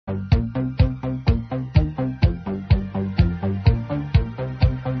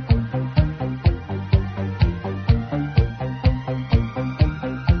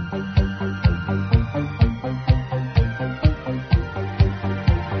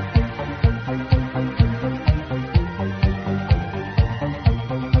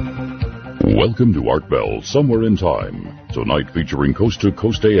Welcome to Art Bell, Somewhere in Time. Tonight featuring Coast to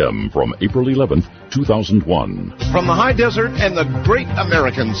Coast AM from April 11th, 2001. From the high desert and the great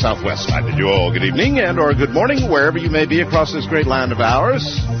American Southwest, I bid you all good evening and or good morning, wherever you may be across this great land of ours.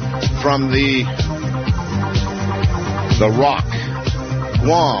 From the Rock,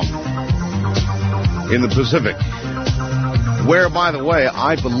 Guam, in the Pacific, where, by the way,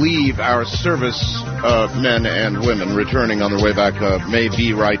 I believe our service men and women returning on their way back may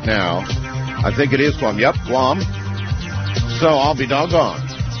be right now. I think it is Guam. Yep, Guam. So I'll be doggone.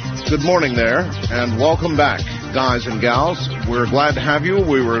 Good morning there, and welcome back, guys and gals. We're glad to have you.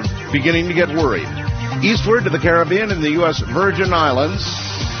 We were beginning to get worried. Eastward to the Caribbean and the U.S. Virgin Islands,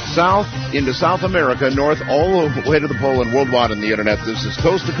 south into South America, north all the way to the pole and worldwide on the Internet. This is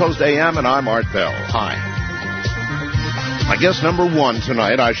Coast to Coast AM, and I'm Art Bell. Hi. I guess number one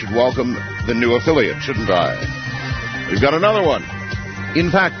tonight, I should welcome the new affiliate, shouldn't I? We've got another one. In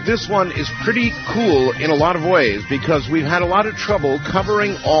fact, this one is pretty cool in a lot of ways because we've had a lot of trouble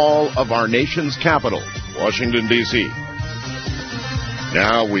covering all of our nation's capital, Washington, D.C.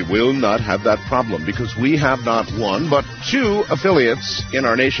 Now, we will not have that problem because we have not one, but two affiliates in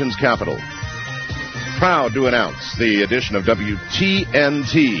our nation's capital. Proud to announce the addition of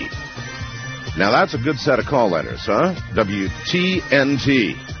WTNT. Now, that's a good set of call letters, huh?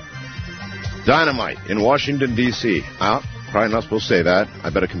 WTNT. Dynamite in Washington, D.C. Probably not supposed to say that. I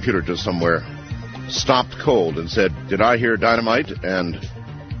bet a computer just somewhere stopped cold and said, did I hear dynamite and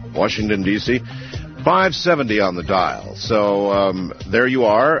Washington, D.C.? 570 on the dial. So there you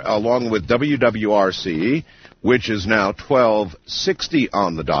are, along with WWRC, which is now 1260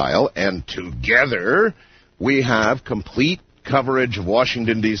 on the dial. And together we have complete coverage of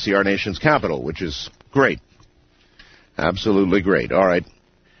Washington, D.C., our nation's capital, which is great. Absolutely great. All right.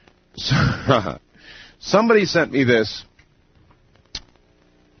 Somebody sent me this.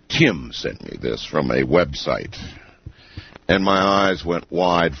 Kim sent me this from a website, and my eyes went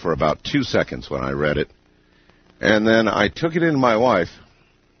wide for about 2 seconds when I read it. And then I took it in to my wife,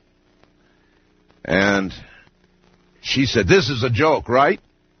 and she said, this is a joke, right?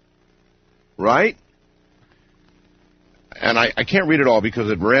 Right? And I can't read it all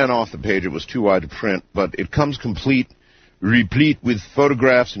because it ran off the page. It was too wide to print, but it comes replete with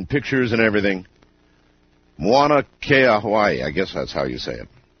photographs and pictures and everything. Mauna Kea, Hawaii, I guess that's how you say it.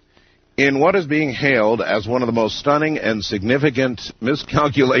 In what is being hailed as one of the most stunning and significant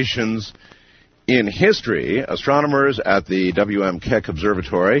miscalculations in history, astronomers at the W.M. Keck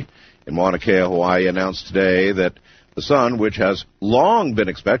Observatory in Mauna Kea, Hawaii, announced today that the sun, which has long been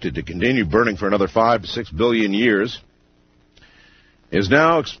expected to continue burning for another 5 to 6 billion years, is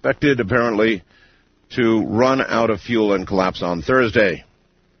now expected, apparently, to run out of fuel and collapse on Thursday.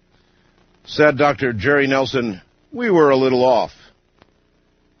 Said Dr. Jerry Nelson, we were a little off.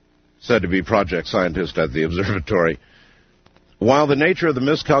 Said to be project scientist at the observatory. While the nature of the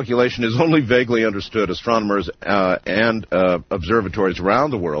miscalculation is only vaguely understood, astronomers and observatories around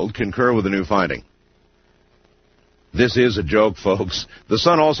the world concur with the new finding. This is a joke, folks. The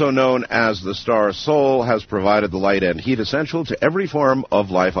sun, also known as the star Sol, has provided the light and heat essential to every form of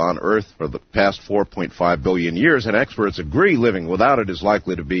life on Earth for the past 4.5 billion years, and experts agree living without it is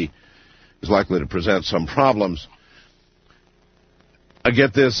likely to present some problems. I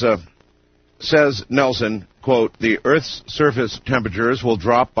get this, says Nelson, quote, the Earth's surface temperatures will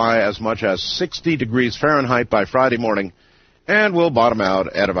drop by as much as 60 degrees Fahrenheit by Friday morning and will bottom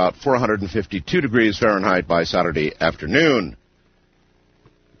out at about 452 degrees Fahrenheit by Saturday afternoon.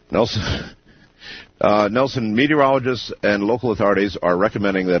 Nelson meteorologists and local authorities are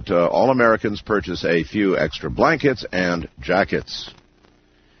recommending that all Americans purchase a few extra blankets and jackets.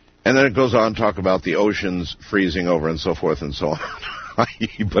 And then it goes on to talk about the oceans freezing over and so forth and so on.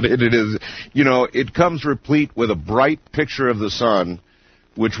 But it is, it comes replete with a bright picture of the sun,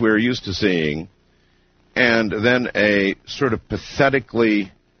 which we're used to seeing, and then a sort of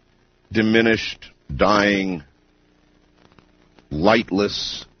pathetically diminished, dying,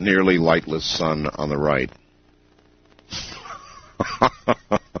 nearly lightless sun on the right.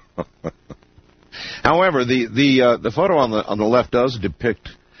 However, the photo on the left does depict,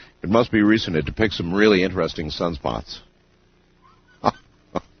 it must be recent, it depicts some really interesting sunspots.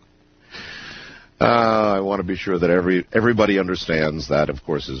 I want to be sure that everybody understands that, of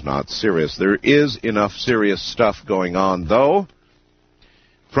course, is not serious. There is enough serious stuff going on, though.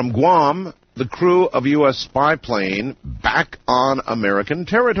 From Guam, the crew of a U.S. spy plane back on American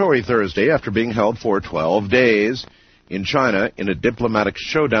territory Thursday after being held for 12 days in China in a diplomatic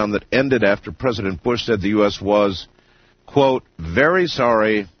showdown that ended after President Bush said the U.S. was, quote, very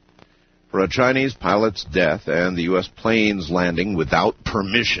sorry for a Chinese pilot's death and the U.S. plane's landing without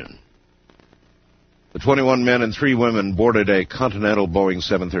permission. The 21 men and 3 women boarded a Continental Boeing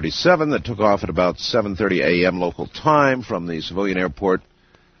 737 that took off at about 7:30 a.m. local time from the civilian airport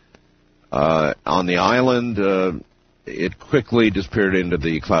on the island. It quickly disappeared into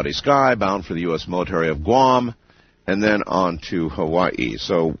the cloudy sky, bound for the U.S. military of Guam, and then on to Hawaii.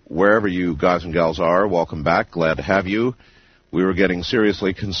 So wherever you guys and gals are, welcome back. Glad to have you. We were getting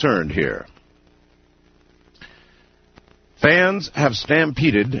seriously concerned here. Fans have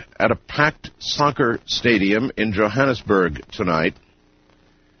stampeded at a packed soccer stadium in Johannesburg tonight,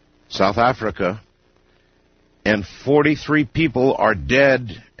 South Africa, and 43 people are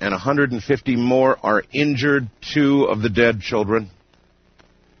dead and 150 more are injured, 2 of the dead children.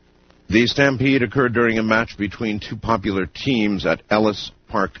 The stampede occurred during a match between 2 popular teams at Ellis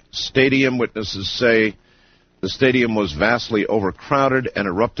Park Stadium. Witnesses say the stadium was vastly overcrowded and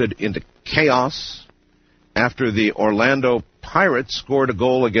erupted into chaos after the Orlando Pirates scored a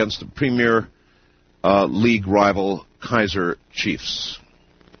goal against the Premier League rival Kaizer Chiefs.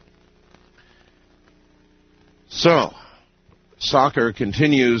 So, soccer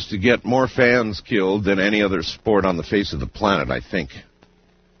continues to get more fans killed than any other sport on the face of the planet, I think.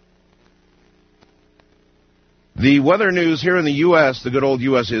 The weather news here in the U.S., the good old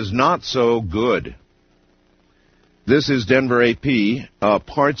U.S., is not so good. This is Denver AP.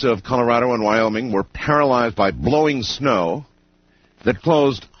 Parts of Colorado and Wyoming were paralyzed by blowing snow that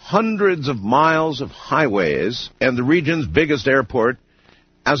closed hundreds of miles of highways and the region's biggest airport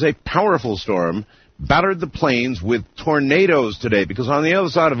as a powerful storm battered the plains with tornadoes today, because on the other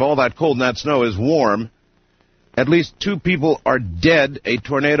side of all that cold and that snow is warm. At least 2 people are dead. A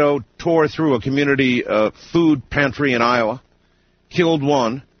tornado tore through a community food pantry in Iowa, killed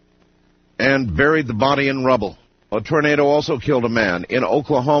 1, and buried the body in rubble. A tornado also killed a man in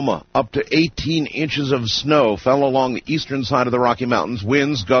Oklahoma. Up to 18 inches of snow fell along the eastern side of the Rocky Mountains.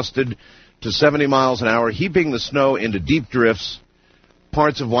 Winds gusted to 70 miles an hour, heaping the snow into deep drifts.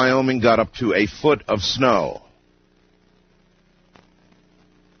 Parts of Wyoming got up to a foot of snow.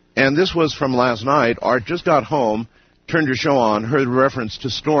 And this was from last night. Art just got home, turned your show on, heard reference to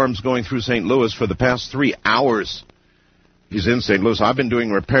storms going through St. Louis for the past 3 hours. He's in St. Louis. I've been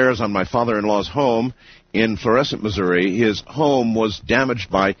doing repairs on my father-in-law's home in Florissant, Missouri. His home was damaged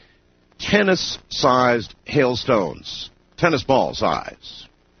by tennis-sized hailstones, tennis ball size.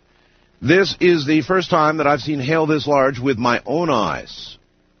 This is the first time that I've seen hail this large with my own eyes.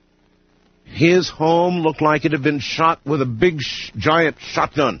 His home looked like it had been shot with a big, giant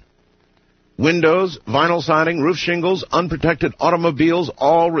shotgun. Windows, vinyl siding, roof shingles, unprotected automobiles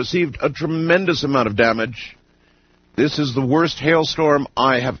all received a tremendous amount of damage. This is the worst hailstorm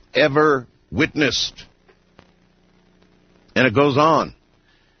I have ever witnessed. And it goes on.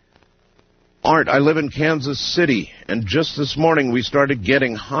 Art, I live in Kansas City, and just this morning we started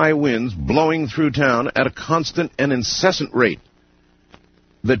getting high winds blowing through town at a constant and incessant rate.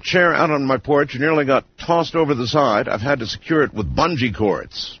 The chair out on my porch nearly got tossed over the side. I've had to secure it with bungee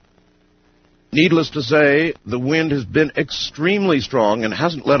cords. Needless to say, the wind has been extremely strong and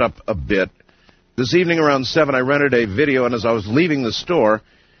hasn't let up a bit. This evening around 7, I rented a video, and as I was leaving the store,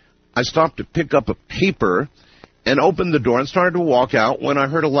 I stopped to pick up a paper and opened the door and started to walk out when I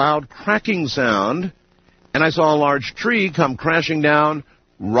heard a loud cracking sound, and I saw a large tree come crashing down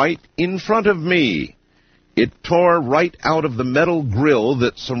right in front of me. It tore right out of the metal grill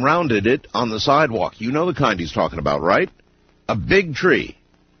that surrounded it on the sidewalk. You know the kind he's talking about, right? A big tree.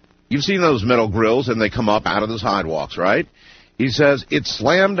 You've seen those metal grills, and they come up out of the sidewalks, right? He says it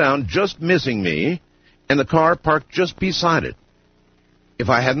slammed down, just missing me, and the car parked just beside it. If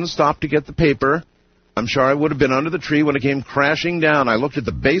I hadn't stopped to get the paper, I'm sure I would have been under the tree when it came crashing down. I looked at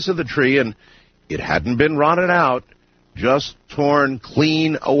the base of the tree, and it hadn't been rotted out, just torn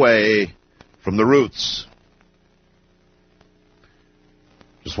clean away from the roots.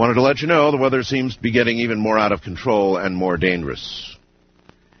 Just wanted to let you know the weather seems to be getting even more out of control and more dangerous.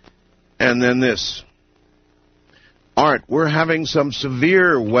 And then this. Art, we're having some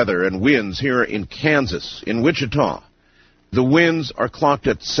severe weather and winds here in Kansas, in Wichita. The winds are clocked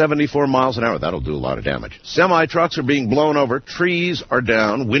at 74 miles an hour. That'll do a lot of damage. Semi-trucks are being blown over. Trees are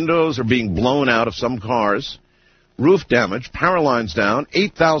down. Windows are being blown out of some cars. Roof damage. Power lines down.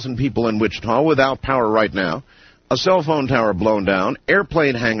 8,000 people in Wichita without power right now. A cell phone tower blown down.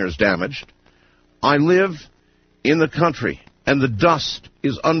 Airplane hangars damaged. I live in the country, and the dust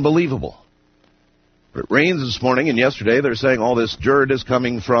is unbelievable. It rains this morning, and yesterday they're saying all this dirt is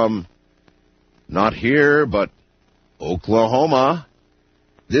coming from not here, but Oklahoma.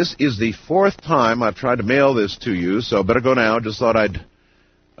 This is the 4th time I've tried to mail this to you, so better go now. Just thought I'd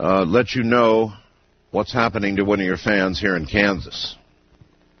let you know what's happening to one of your fans here in Kansas.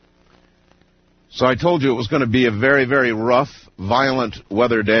 So I told you it was going to be a very, very rough, violent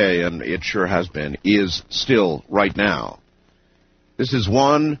weather day, and it sure has been, is still right now. This is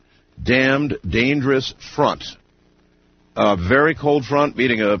one damned dangerous front. A very cold front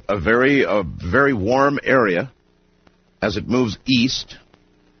meeting a very warm area as it moves east.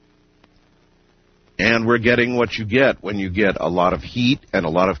 And we're getting what you get when you get a lot of heat and a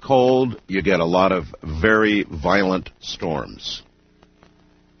lot of cold. You get a lot of very violent storms.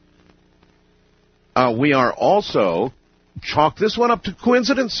 We are also, chalk this one up to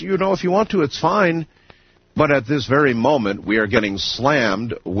coincidence. You know, if you want to, it's fine. But at this very moment, we are getting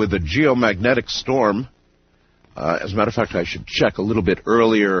slammed with a geomagnetic storm. As a matter of fact, I should check a little bit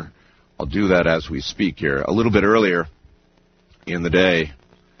earlier. I'll do that as we speak here. A little bit earlier in the day,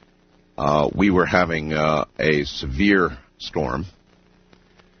 we were having a severe storm.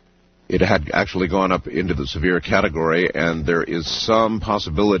 It had actually gone up into the severe category, and there is some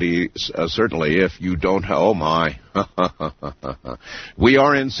possibility, certainly, if you don't... Oh, my. We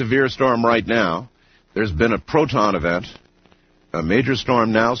are in severe storm right now. There's been a proton event, a major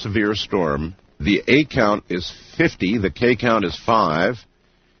storm, now severe storm. The A count is 50, the K count is 5,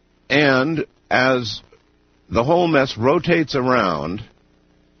 and as the whole mess rotates around,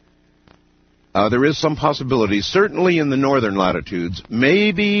 there is some possibility, certainly in the northern latitudes,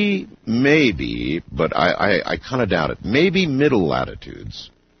 maybe, but I kind of doubt it, maybe middle latitudes,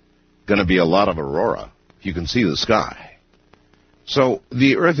 going to be a lot of aurora. You can see the sky. So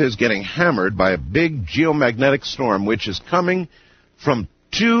the Earth is getting hammered by a big geomagnetic storm, which is coming from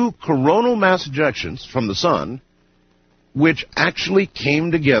two coronal mass ejections from the sun, which actually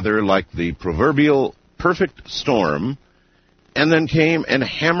came together like the proverbial perfect storm, and then came and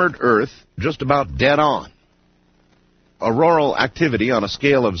hammered Earth just about dead on. Auroral activity on a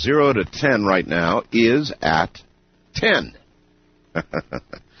scale of 0 to 10 right now is at 10.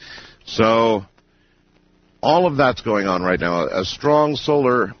 So all of that's going on right now. A strong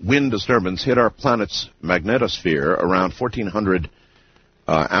solar wind disturbance hit our planet's magnetosphere around 1400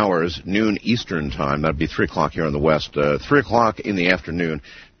 hours, noon Eastern time. That'd be 3 o'clock here in the west, 3 o'clock in the afternoon,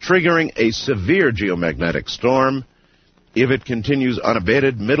 triggering a severe geomagnetic storm. If it continues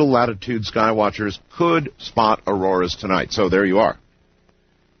unabated, middle latitude sky watchers could spot auroras tonight. So there you are.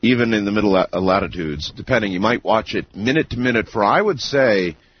 Even in the middle latitudes, depending, you might watch it minute to minute for, I would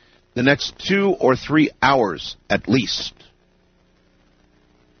say, the next 2 or 3 hours at least.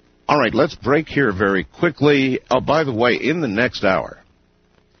 All right, let's break here very quickly. Oh, by the way, in the next hour,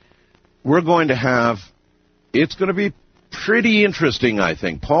 we're going to have, it's going to be pretty interesting, I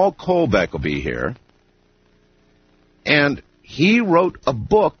think. Paul Coulbeck will be here. And he wrote a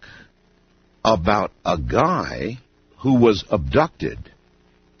book about a guy who was abducted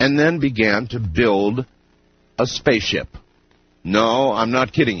and then began to build a spaceship. No, I'm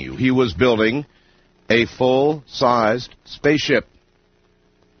not kidding you. He was building a full-sized spaceship.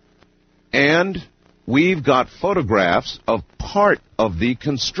 And we've got photographs of part of the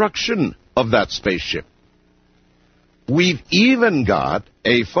construction of that spaceship. We've even got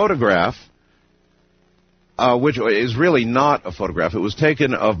a photograph, which is really not a photograph. It was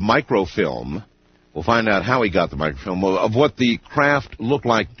taken of microfilm. We'll find out how he got the microfilm, of what the craft looked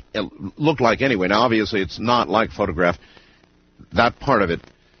like anyway. Now, obviously, it's not like photograph. That part of it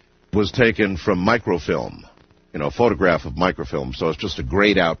was taken from microfilm, photograph of microfilm. So it's just a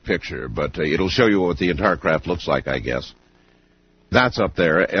grayed out picture, but it'll show you what the entire craft looks like, I guess. That's up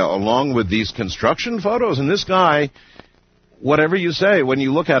there, along with these construction photos. And this guy, whatever you say, when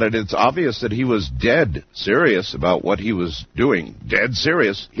you look at it, it's obvious that he was dead serious about what he was doing. Dead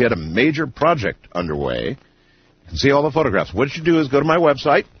serious. He had a major project underway. You can see all the photographs. What you do is go to my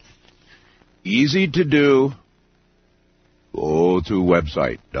website. Easy to do. Go to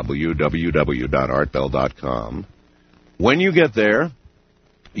website, www.artbell.com. When you get there,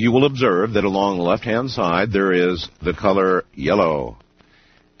 you will observe that along the left-hand side there is the color yellow.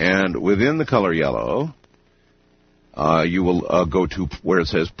 And within the color yellow, you will go to where it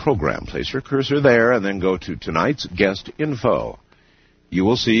says Program. Place your cursor there and then go to tonight's guest info. You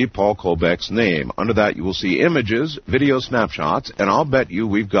will see Paul Coulbeck's name. Under that, you will see images, video snapshots, and I'll bet you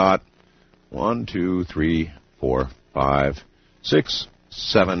we've got 1, 2, 3, 4, 5, 6,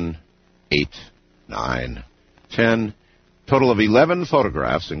 7, 8, 9, 10, total of 11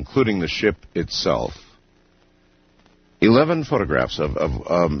 photographs, including the ship itself. 11 photographs of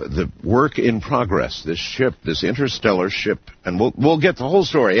the work in progress, this ship, this interstellar ship, and we'll get the whole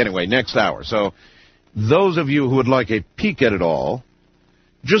story anyway next hour. So those of you who would like a peek at it all,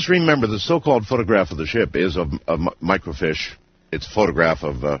 just remember the so-called photograph of the ship is of microfiche. It's a photograph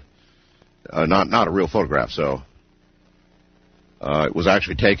of, not a real photograph, so It was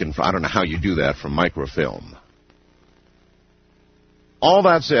actually taken from, I don't know how you do that, from microfilm. All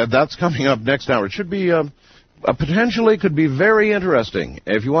that said, that's coming up next hour. It should be, potentially could be very interesting.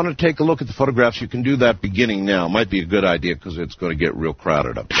 If you want to take a look at the photographs, you can do that beginning now. Might be a good idea because it's going to get real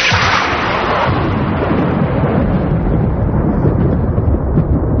crowded up there.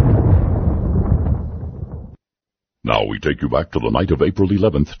 Now we take you back to the night of April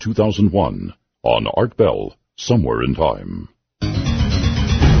 11th, 2001, on Art Bell, Somewhere in Time.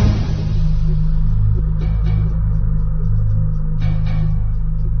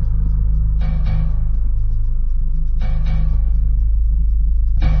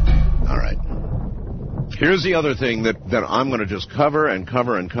 All right. Here's the other thing that I'm going to just cover and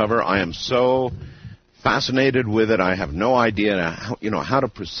cover and cover. I am so fascinated with it. I have no idea how to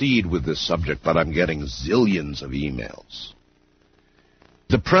proceed with this subject, but I'm getting zillions of emails.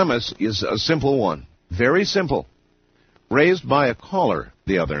 The premise is a simple one, very simple, raised by a caller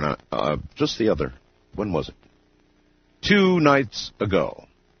when was it? 2 nights ago.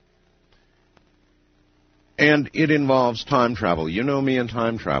 And it involves time travel. You know me and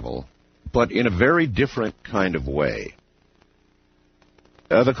time travel, but in a very different kind of way.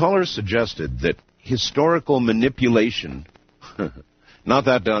 The caller suggested that historical manipulation, not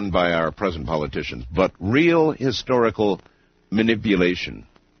that done by our present politicians, but real historical manipulation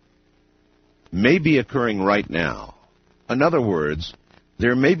may be occurring right now. In other words,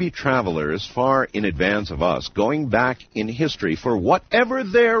 there may be travelers far in advance of us going back in history for whatever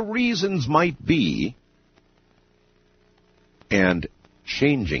their reasons might be and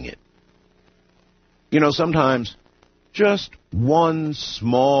changing it. You know, sometimes just one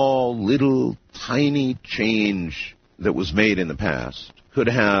small, little, tiny change that was made in the past could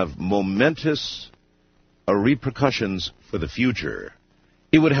have momentous repercussions for the future.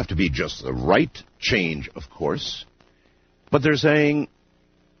 It would have to be just the right change, of course. But they're saying,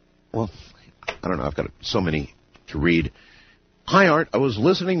 well, I don't know, I've got so many to read. Hi, Art. I was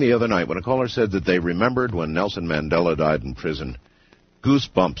listening the other night when a caller said that they remembered when Nelson Mandela died in prison.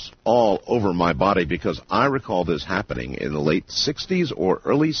 Goosebumps all over my body because I recall this happening in the late 60s or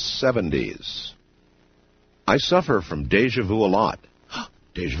early 70s. I suffer from déjà vu a lot.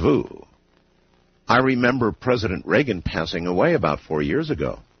 Déjà vu. I remember President Reagan passing away about 4 years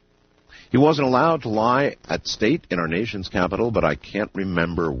ago. He wasn't allowed to lie at state in our nation's capital, but I can't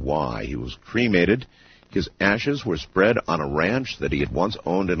remember why. He was cremated. His ashes were spread on a ranch that he had once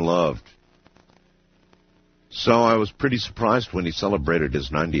owned and loved. So I was pretty surprised when he celebrated his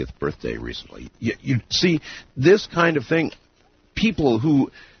 90th birthday recently. You see, this kind of thing, people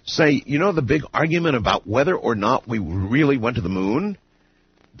who say, you know, the big argument about whether or not we really went to the moon,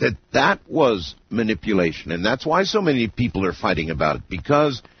 that was manipulation. And that's why so many people are fighting about it,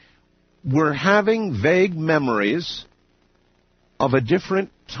 because we're having vague memories of a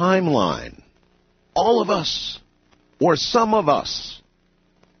different timeline. All of us, or some of us.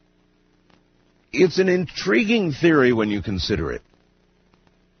 It's an intriguing theory when you consider it,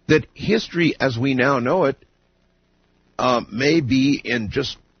 that history as we now know it may be in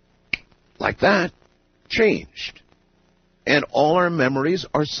just like that, changed. And all our memories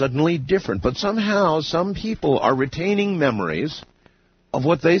are suddenly different. But somehow some people are retaining memories of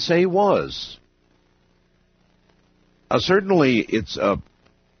what they say was. Certainly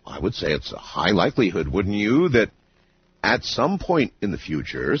I would say it's a high likelihood, wouldn't you, that at some point in the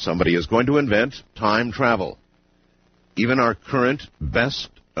future, somebody is going to invent time travel. Even our current best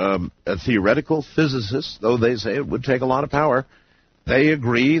theoretical physicists, though they say it would take a lot of power, they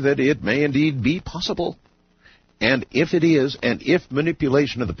agree that it may indeed be possible. And if it is, and if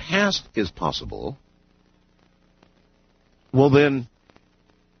manipulation of the past is possible, well then,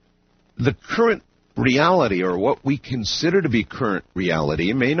 the current reality, or what we consider to be current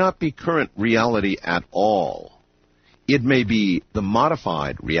reality, may not be current reality at all. It may be the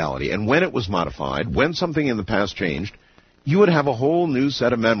modified reality. And when it was modified, when something in the past changed, you would have a whole new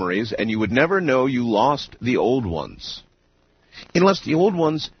set of memories, and you would never know you lost the old ones. Unless the old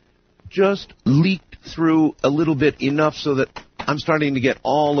ones just leaked through a little bit enough so that I'm starting to get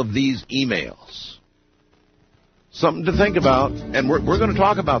all of these emails. Something to think about, and we're going to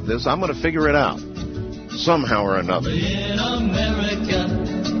talk about this. I'm going to figure it out somehow or another. In America,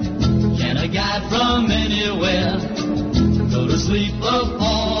 can a guy from anywhere go to sleep a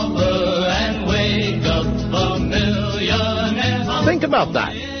pauper and wake up a millionaire? Think about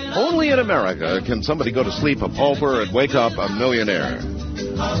that. Only in America can somebody go to sleep a pauper and wake up a millionaire.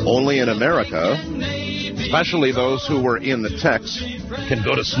 Only in America, especially those who were in the text, can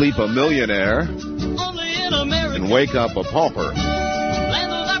go to sleep a millionaire and wake up a pauper.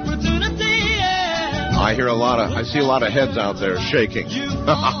 I see a lot of heads out there shaking.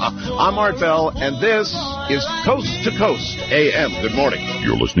 I'm Art Bell, and this is Coast to Coast AM. Good morning.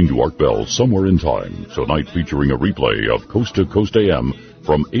 You're listening to Art Bell, Somewhere in Time, tonight featuring a replay of Coast to Coast AM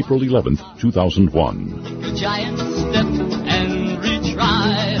from April 11th, 2001. The giant step and reach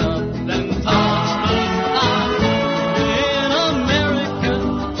right up and touch the sky. In America,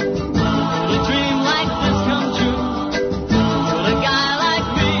 will a dream like this come true? Will a guy like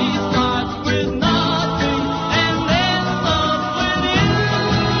me start with nothing and then love with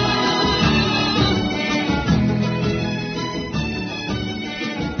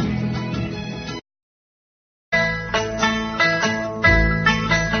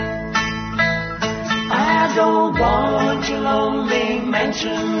I don't want your lonely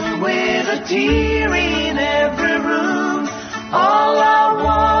mansion with a tear in every room. All I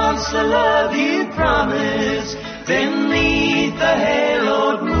want's the love you promised beneath the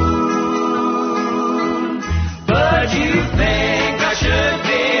haloed moon. But you think I should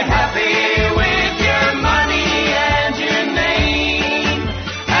be happy with your money and your name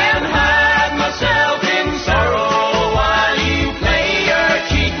and hide myself in sorrow while you play your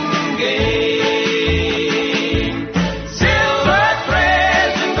cheating game. Silver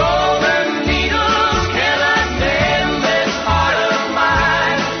threads and golden needles cannot mend this heart of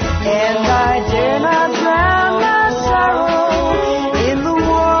mine, and I dare not drown my sorrow in the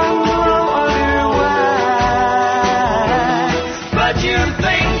warm glow of your wine. But you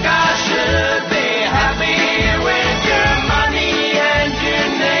think I should be happy with your money and your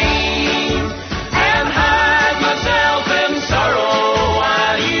name and hide myself in sorrow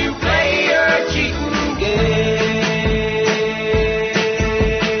while you play your cheating game.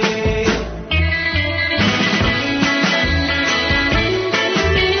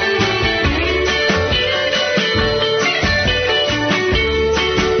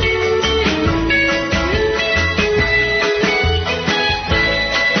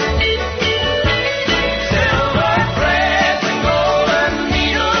 Silver threads and golden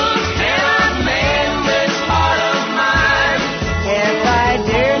needles cannot mend this heart of mine, and I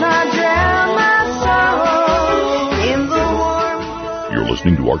dare not drown my sorrow in the warm glow. You're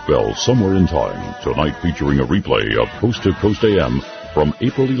listening to Art Bell, Somewhere in Time, tonight featuring a replay of Coast to Coast AM from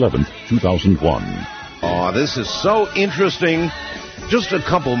April 11th, 2001. Oh, this is so interesting. Just a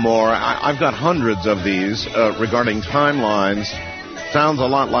couple more. I've got hundreds of these regarding timelines. Sounds a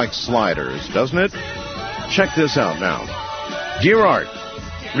lot like sliders, doesn't it? Check this out now. Dear Art,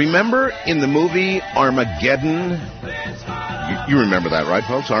 remember in the movie Armageddon? You remember that, right,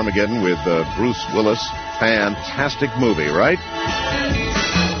 folks? Armageddon with Bruce Willis. Fantastic movie, right?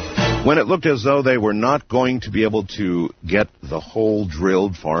 When it looked as though they were not going to be able to get the hole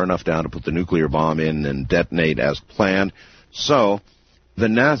drilled far enough down to put the nuclear bomb in and detonate as planned. So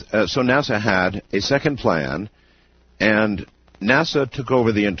NASA had a second plan, and NASA took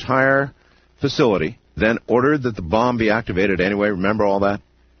over the entire facility, then ordered that the bomb be activated anyway. Remember all that?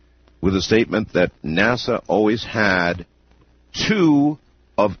 With a statement that NASA always had 2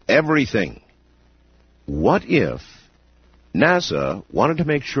 of everything. What if NASA wanted to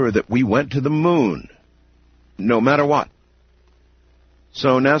make sure that we went to the moon, no matter what?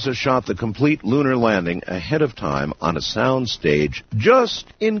 So NASA shot the complete lunar landing ahead of time on a sound stage, just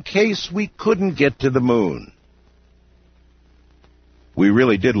in case we couldn't get to the moon. We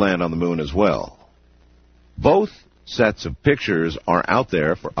really did land on the moon as well. Both sets of pictures are out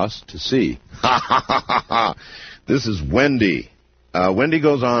there for us to see. This is Wendy. Wendy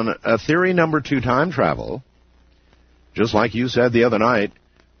goes on theory number 2, time travel. Just like you said the other night,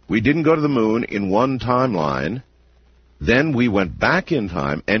 we didn't go to the moon in one timeline. Then we went back in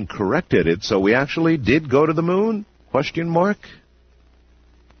time and corrected it, so we actually did go to the moon? Question mark?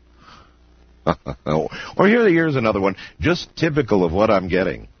 Or here's another one, just typical of what I'm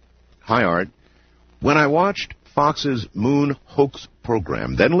getting. Hi, Art. When I watched Fox's Moon Hoax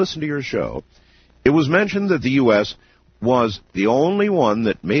program, then listened to your show, it was mentioned that the U.S. was the only one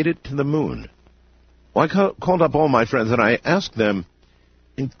that made it to the moon. Well, I called up all my friends and I asked them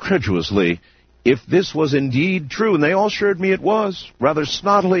incredulously if this was indeed true, and they all assured me it was, rather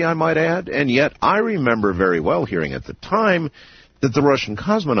snottily, I might add, and yet I remember very well hearing at the time that the Russian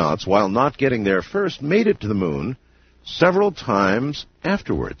cosmonauts, while not getting there first, made it to the moon several times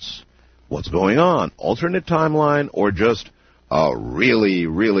afterwards. What's going on? Alternate timeline or just a really,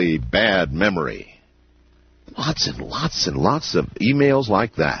 really bad memory? Lots and lots and lots of emails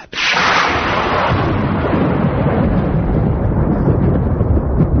like that.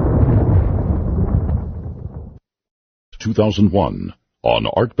 2001 on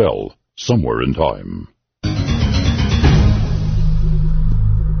Art Bell, Somewhere in Time.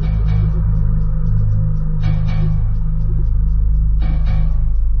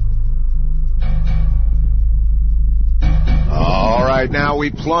 we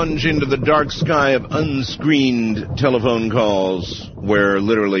plunge into the dark sky of unscreened telephone calls where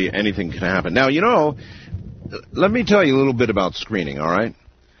literally anything can happen. Now, let me tell you a little bit about screening, all right?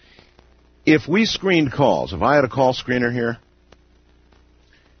 If we screened calls, if I had a call screener here,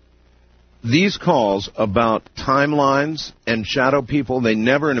 these calls about timelines and shadow people, they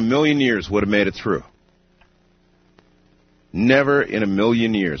never in a million years would have made it through. Never in a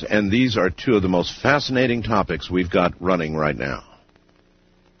million years. And these are two of the most fascinating topics we've got running right now.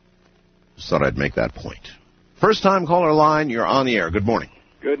 Just thought I'd make that point. First time caller line, you're on the air. Good morning.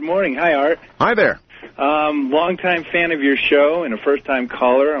 Good morning. Hi, Art. Hi there. Long-time fan of your show and a first-time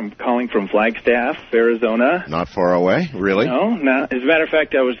caller. I'm calling from Flagstaff, Arizona. Not far away, really? No, not. As a matter of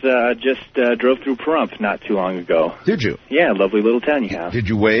fact, I was just drove through Pahrump not too long ago. Did you? Yeah, lovely little town you have. Did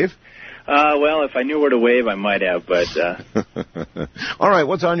you wave? Well, if I knew where to wave, I might have, but... All right,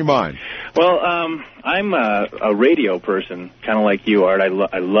 what's on your mind? Well, I'm a radio person, kind of like you, Art.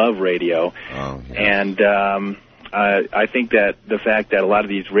 I love radio. Oh, yeah. And I think that the fact that a lot of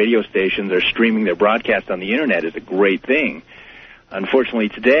these radio stations are streaming their broadcast on the Internet is a great thing. Unfortunately,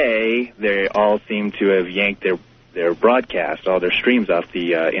 today, they all seem to have yanked their broadcast, all their streams off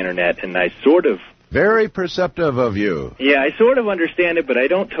the Internet, and I sort of... Very perceptive of you. Yeah, I sort of understand it, but I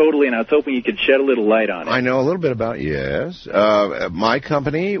don't totally, and I was hoping you could shed a little light on it. I know a little bit about it, yes. My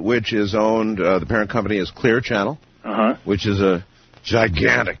company, which is owned, the parent company is Clear Channel, which is a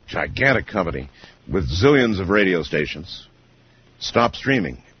gigantic company with zillions of radio stations, stopped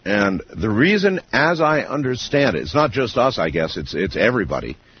streaming. And the reason, as I understand it, it's not just us, I guess, it's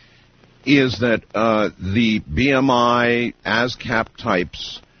everybody, is that the BMI ASCAP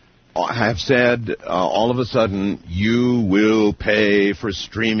types have said all of a sudden you will pay for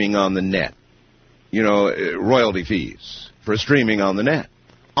streaming on the net, royalty fees for streaming on the net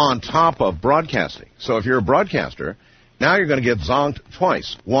on top of broadcasting. So if you're a broadcaster, now you're going to get zonked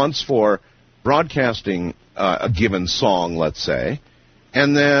twice, once for broadcasting a given song, let's say,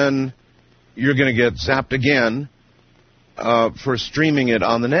 and then you're going to get zapped again for streaming it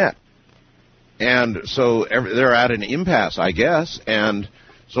on the net. And so they're at an impasse, I guess, and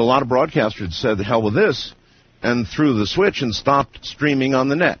so a lot of broadcasters said, the hell with this, and threw the switch and stopped streaming on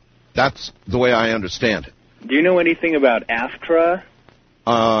the net. That's the way I understand it. Do you know anything about AFTRA?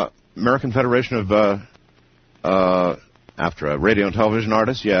 American Federation of AFTRA, Radio and Television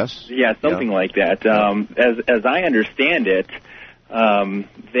Artists, yes. Yeah, something like that. As I understand it,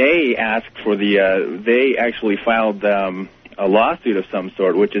 they asked for they actually filed a lawsuit of some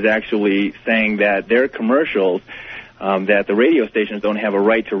sort, which is actually saying that their commercials, that the radio stations don't have a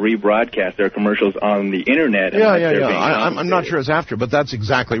right to rebroadcast their commercials on the Internet. Yeah. I'm not sure it's after, but that's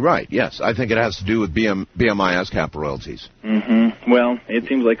exactly right. Yes, I think it has to do with BMI ASCAP royalties. Mm-hmm. Well, it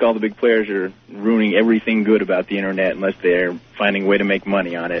seems like all the big players are ruining everything good about the Internet unless they're finding a way to make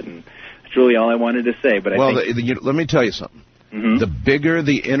money on it, and that's really all I wanted to say. But let me tell you something. Mm-hmm. The bigger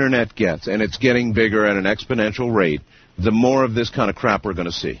the Internet gets, and it's getting bigger at an exponential rate, the more of this kind of crap we're going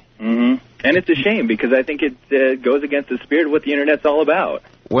to see. Mm-hmm. And it's a shame, because I think it goes against the spirit of what the Internet's all about.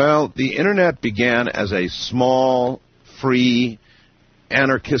 Well, the Internet began as a small, free,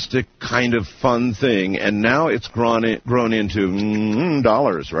 anarchistic kind of fun thing, and now it's grown into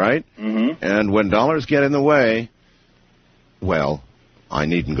dollars, right? Mm-hmm. And when dollars get in the way, well, I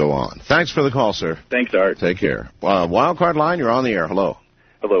needn't go on. Thanks for the call, sir. Thanks, Art. Take care. Wildcard line, you're on the air. Hello.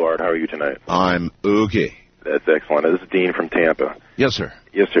 Hello, Art. How are you tonight? I'm okay. That's excellent. This is Dean from Tampa. Yes, sir.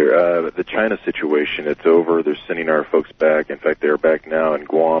 Yes, sir. The China situation, it's over. They're sending our folks back. In fact, they're back now in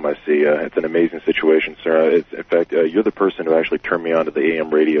Guam. I see. It's an amazing situation, sir. In fact, you're the person who actually turned me on to the AM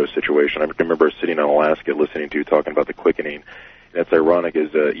radio situation. I remember sitting in Alaska listening to you talking about the quickening. And it's ironic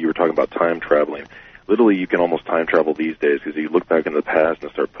as you were talking about time traveling. Literally, you can almost time travel these days, because you look back in the past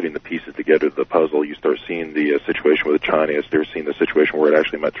and start putting the pieces together to the puzzle. You start seeing the situation with China. You start seeing the situation where it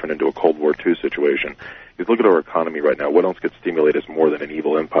actually might turn into a Cold War II situation. Because look at our economy right now. What else could stimulate us more than an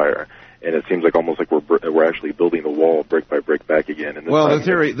evil empire? And it seems like almost like we're actually building the wall brick by brick back again. And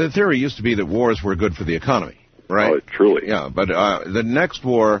the theory used to be that wars were good for the economy, right? Oh, truly. Yeah, but the next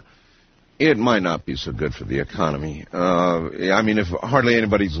war, it might not be so good for the economy. I mean, if hardly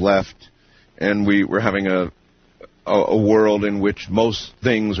anybody's left, and we're having a world in which most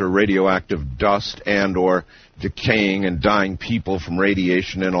things are radioactive dust and or decaying and dying people from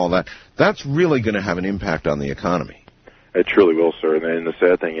radiation and all that, that's really going to have an impact on the economy. It truly will, sir. And the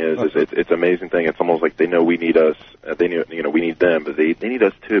sad thing is it's an amazing thing. It's almost like they know we need us. They know, we need them, but they need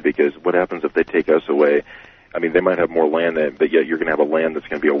us too, because what happens if they take us away? I mean, they might have more land, but yet you're going to have a land that's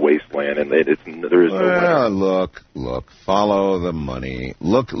going to be a wasteland, and there is no winner. Look, follow the money.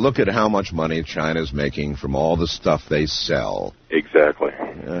 Look at how much money China's making from all the stuff they sell. Exactly.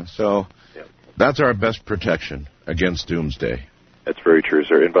 So that's our best protection against doomsday. That's very true,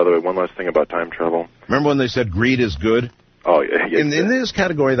 sir. And by the way, one last thing about time travel. Remember when they said greed is good? Oh, yeah. In this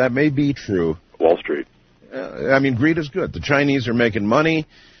category, that may be true. Wall Street. I mean, greed is good. The Chinese are making money.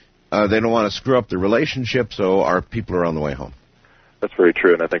 They don't want to screw up the relationship, so our people are on the way home. That's very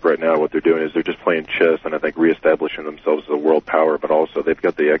true, and I think right now what they're doing is they're just playing chess, and I think reestablishing themselves as a world power, but also they've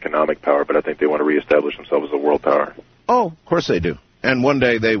got the economic power, but I think they want to reestablish themselves as a world power. Oh, of course they do. And one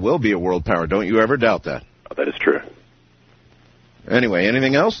day they will be a world power. Don't you ever doubt that. Oh, that is true. Anyway,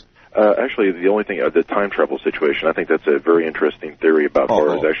 anything else? Actually, the only thing, the time travel situation, I think that's a very interesting theory about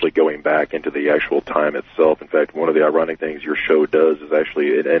far as actually going back into the actual time itself. In fact, one of the ironic things your show does is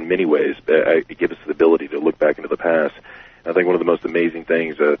actually, in many ways, it gives us the ability to look back into the past. And I think one of the most amazing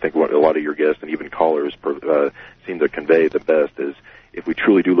things, I think a lot of your guests and even callers seem to convey the best is if we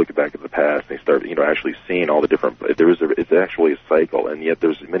truly do look back at the past and start, actually seeing all the different, it's actually a cycle, and yet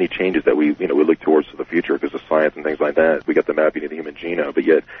there's many changes that we look towards to the future because of science and things like that. We got the mapping of the human genome, but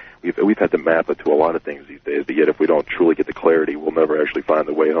yet we've had to map it to a lot of things these days, but yet if we don't truly get the clarity, we'll never actually find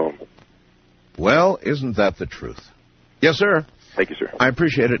the way home. Well, isn't that the truth? Yes, sir. Thank you, sir. I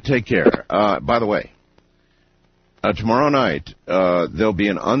appreciate it. Take care. By the way, tomorrow night, there'll be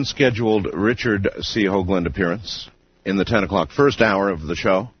an unscheduled Richard C. Hoagland appearance in the 10 o'clock first hour of the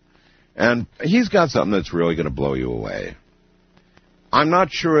show. And he's got something that's really going to blow you away. I'm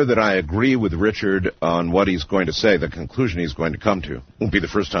not sure that I agree with Richard on what he's going to say, the conclusion he's going to come to. Won't be the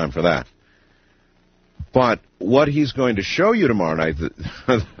first time for that. But what he's going to show you tomorrow night,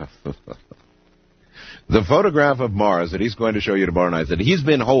 the photograph of Mars that he's going to show you tomorrow night that he's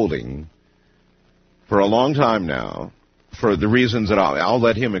been holding for a long time now, for the reasons that I'll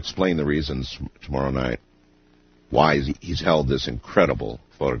let him explain the reasons tomorrow night, why he's held this incredible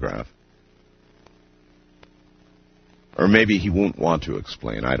photograph. Or maybe he won't want to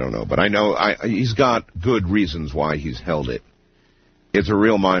explain, I don't know. But I know he's got good reasons why he's held it. It's a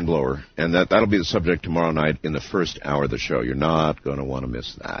real mind-blower, and that'll be the subject tomorrow night in the first hour of the show. You're not going to want to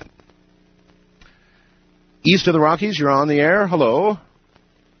miss that. East of the Rockies, you're on the air. Hello?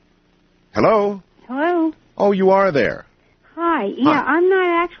 Hello? Hello? Oh, you are there. Hi. Yeah, I'm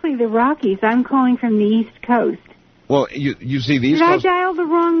not actually the Rockies. I'm calling from the East Coast. Well, you see, the East Did Coast... I dial the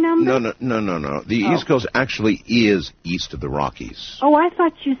wrong number? No. The East Coast actually is east of the Rockies. Oh, I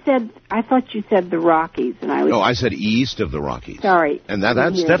thought you said the Rockies, and I was... No, I said east of the Rockies. Sorry. And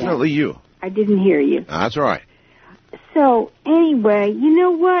that's definitely you. I didn't hear you. That's all right. So, anyway, you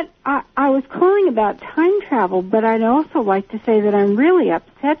know what? I was calling about time travel, but I'd also like to say that I'm really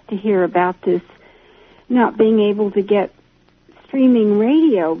upset to hear about this not being able to get streaming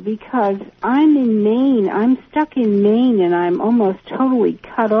radio, because I'm in Maine. I'm stuck in Maine, and I'm almost totally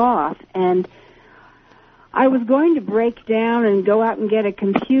cut off. And I was going to break down and go out and get a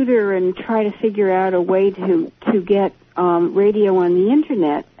computer and try to figure out a way to get radio on the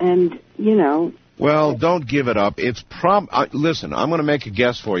Internet. And, Well, don't give it up. It's listen, I'm going to make a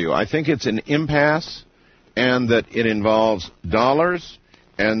guess for you. I think it's an impasse, and that it involves dollars,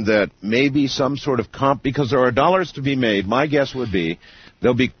 and that maybe some sort of because there are dollars to be made. My guess would be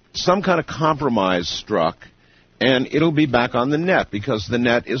there'll be some kind of compromise struck, and it'll be back on the net, because the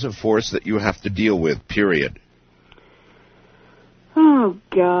net is a force that you have to deal with, period. Oh,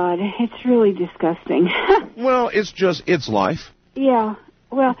 God, it's really disgusting. Well, it's life. Yeah,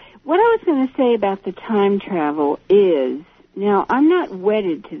 well, what I was going to say about the time travel is, now, I'm not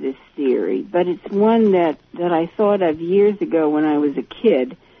wedded to this theory, but it's one that I thought of years ago when I was a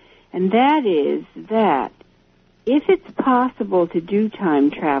kid, and that is that if it's possible to do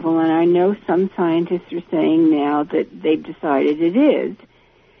time travel, and I know some scientists are saying now that they've decided it is,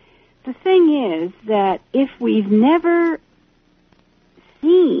 the thing is that if we've never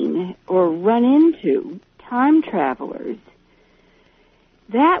seen or run into time travelers,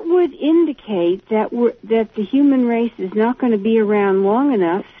 that would indicate that the human race is not going to be around long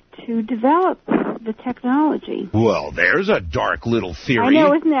enough to develop the technology. Well, there's a dark little theory. I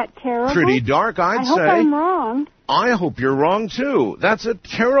know, isn't that terrible? Pretty dark, I'd say. I hope I'm wrong. I hope you're wrong, too. That's a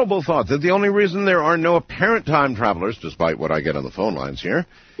terrible thought, that the only reason there are no apparent time travelers, despite what I get on the phone lines here,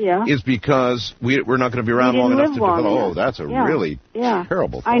 is because we're not going to be around long enough to develop. Oh, that's a really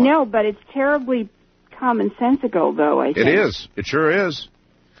terrible thought. I know, but it's terribly commonsensical, though, I think. It is. It sure is.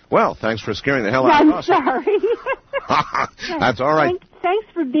 Well, thanks for scaring the hell out of us. I'm sorry. That's all right. Thanks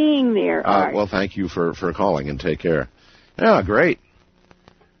for being there. Well, thank you for calling, and take care. Yeah, great.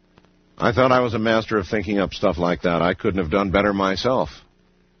 I thought I was a master of thinking up stuff like that. I couldn't have done better myself.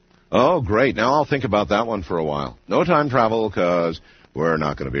 Oh, great. Now I'll think about that one for a while. No time travel, because we're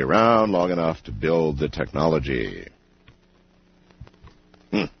not going to be around long enough to build the technology.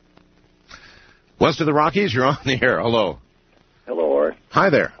 West of the Rockies, you're on the air. Hello. Hello, Art. Hi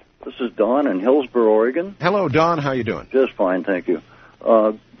there. This is Don in Hillsboro, Oregon. Hello, Don. How you doing? Just fine, thank you.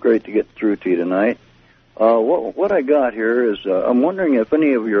 Great to get through to you tonight. What I got here is I'm wondering if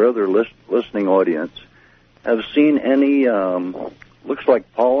any of your other listening audience have seen any, looks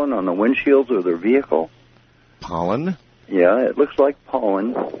like pollen on the windshields of their vehicle. Pollen? Yeah, it looks like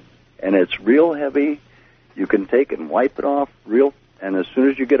pollen, and it's real heavy. You can take it and wipe it off and as soon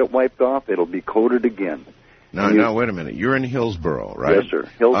as you get it wiped off, it'll be coated again. Now, wait a minute. You're in Hillsboro, right? Yes, sir.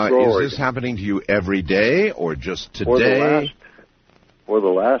 Hillsboro, is this happening to you every day or just today? For the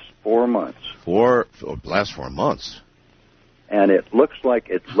last 4 months. Last 4 months. And it looks like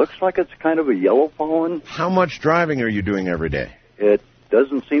it's kind of a yellow pollen. How much driving are you doing every day? It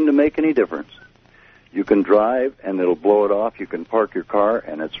doesn't seem to make any difference. You can drive and it'll blow it off. You can park your car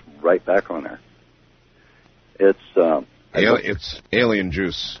and it's right back on there. It's alien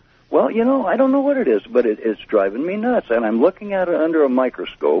juice. Well, I don't know what it is, but it's driving me nuts. And I'm looking at it under a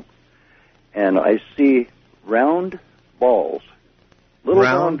microscope, and I see round balls.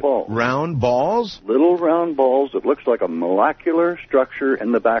 Round balls? Little round balls that looks like a molecular structure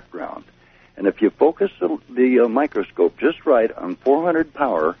in the background. And if you focus the microscope just right on 400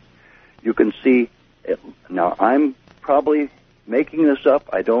 power, you can see it. Now, I'm probably making this up.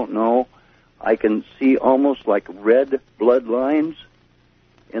 I don't know. I can see almost like red blood lines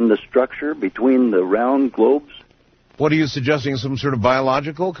in the structure between the round globes. What are you suggesting, some sort of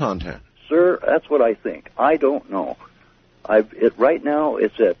biological content? Sir, that's what I think. I don't know. Right now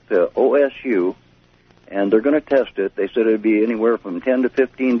it's at OSU, and they're going to test it. They said it would be anywhere from 10 to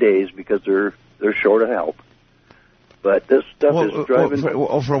 15 days because they're short of help. But this stuff is driving...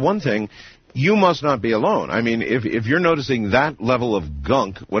 For one thing, you must not be alone. I mean, if you're noticing that level of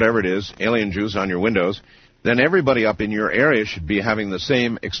gunk, whatever it is, alien juice on your windows, then everybody up in your area should be having the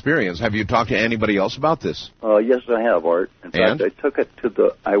same experience. Have you talked to anybody else about this? Yes, I have, Art. In fact, I took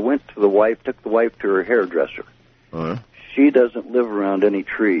the wife to her hairdresser. Uh-huh. She doesn't live around any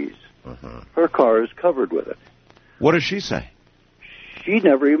trees. Uh-huh. Her car is covered with it. What does she say? She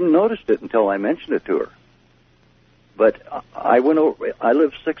never even noticed it until I mentioned it to her. But I went over. I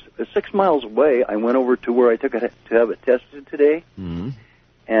live 6 miles away. I went over to where I took it to have it tested today,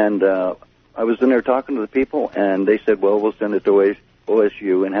 and I was in there talking to the people, and they said, "Well, we'll send it to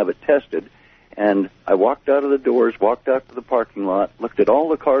OSU and have it tested." And I walked out of the doors, walked out to the parking lot, looked at all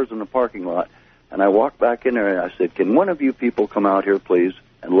the cars in the parking lot, and I walked back in there and I said, "Can one of you people come out here, please,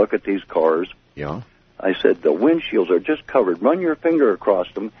 and look at these cars?" Yeah. I said, "The windshields are just covered. Run your finger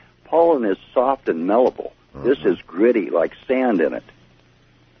across them. Pollen is soft and malleable. This is gritty, like sand in it."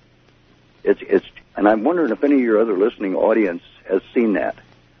 And I'm wondering if any of your other listening audience has seen that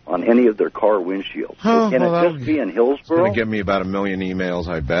on any of their car windshields. Can it just be in Hillsboro? It's going to give me about 1 million emails,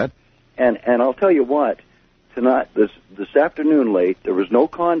 I bet. And I'll tell you what, tonight, this afternoon late, there was no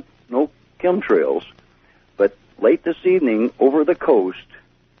chemtrails, but late this evening over the coast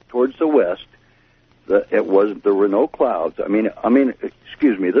towards the west, there were no clouds. I mean,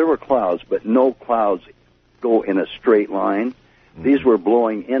 excuse me, there were clouds, but no clouds go in a straight line. These were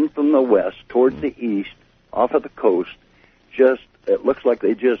blowing in from the west towards the east, off of the coast. It looks like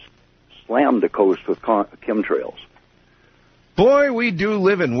they just slammed the coast with chemtrails. Boy, we do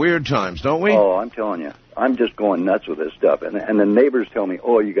live in weird times, don't we? Oh, I'm telling you. I'm just going nuts with this stuff. And the neighbors tell me,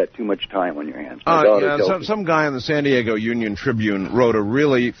 "Oh, you got too much time on your hands." Some guy in the San Diego Union Tribune wrote a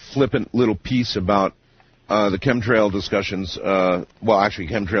really flippant little piece about the chemtrail discussions. Actually,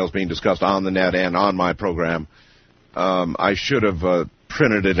 chemtrails being discussed on the net and on my program. I should have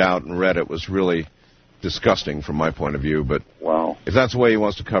printed it out and read it. It was really disgusting from my point of view, but wow. If that's the way he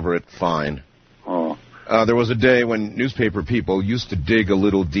wants to cover it, fine. Oh. There was a day when newspaper people used to dig a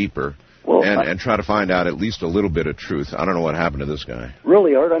little deeper and try to find out at least a little bit of truth. I don't know what happened to this guy.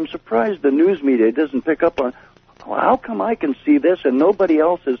 Really, Art, I'm surprised the news media doesn't pick up on, how come I can see this and nobody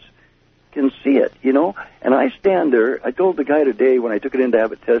else can see it, And I stand there. I told the guy today when I took it in to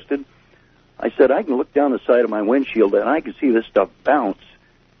have it tested, I said, I can look down the side of my windshield and I can see this stuff bounce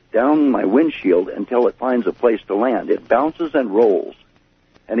down my windshield until it finds a place to land. It bounces and rolls.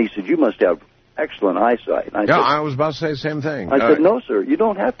 And he said, "You must have excellent eyesight." And I was about to say the same thing. I said, "No, sir, you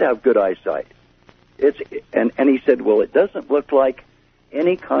don't have to have good eyesight." And he said, "Well, it doesn't look like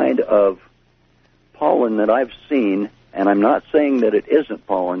any kind of pollen that I've seen, and I'm not saying that it isn't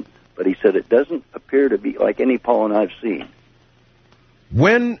pollen, but he said it doesn't appear to be like any pollen I've seen."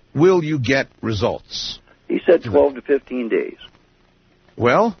 When will you get results? He said 12 to 15 days.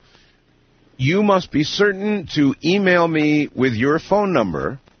 Well, you must be certain to email me with your phone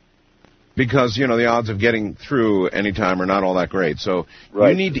number because, the odds of getting through anytime are not all that great. So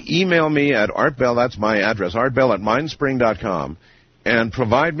you need to email me at Art Bell, that's my address, artbell@mindspring.com, and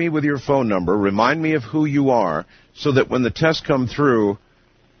provide me with your phone number. Remind me of who you are so that when the tests come through,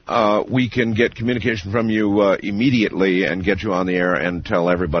 we can get communication from you immediately and get you on the air and tell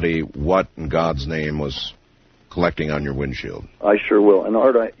everybody what in God's name was collecting on your windshield. I sure will. And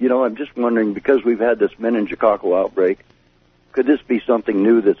Art, I'm just wondering, because we've had this meningococcal outbreak, could this be something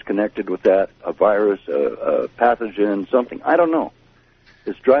new that's connected with that? A virus, a pathogen, something? I don't know.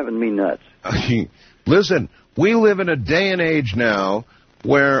 It's driving me nuts. Listen, we live in a day and age now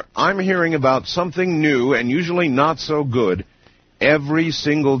where I'm hearing about something new and usually not so good every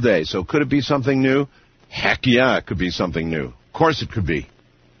single day. So could it be something new? Heck yeah, it could be something new. Of course it could be.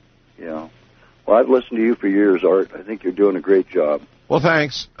 Yeah. Well, I've listened to you for years, Art. I think you're doing a great job. Well,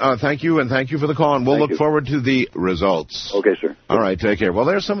 thanks. Thank you, and thank you for the call, and we'll look forward to the results. Okay, sir. All right, take care. Well,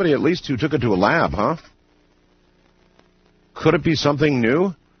 there's somebody at least who took it to a lab, huh? Could it be something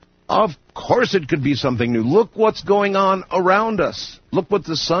new? Of course it could be something new. Look what's going on around us. Look what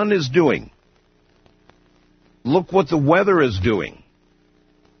the sun is doing. Look what the weather is doing.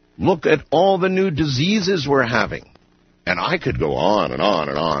 Look at all the new diseases we're having. And I could go on and on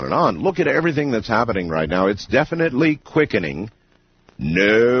and on and on. Look at everything that's happening right now. It's definitely quickening.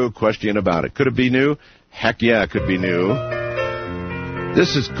 No question about it. Could it be new? Heck yeah, it could be new.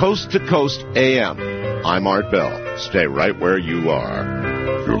 This is Coast to Coast AM. I'm Art Bell. Stay right where you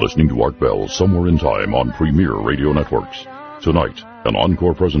are. You're listening to Art Bell, Somewhere in Time on Premier Radio Networks. Tonight, an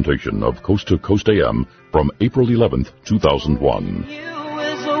encore presentation of Coast to Coast AM from April 11th, 2001. You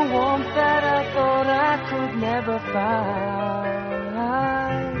is a warmth that I thought I could never find.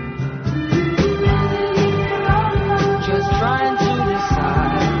 Just trying to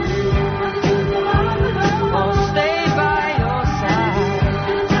decide or stay by your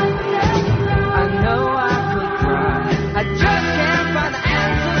side. I know I could cry. I just can't find the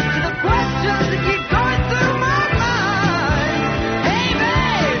answers to the questions that keep going through my mind. Hey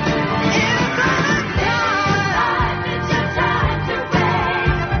babe, isn't it time? It's your time to wait.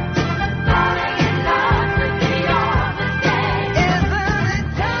 Falling in love with me all the day. Isn't it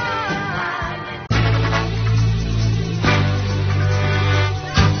time?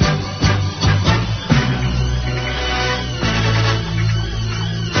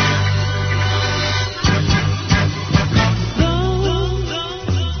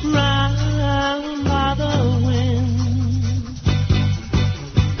 Round by the wind,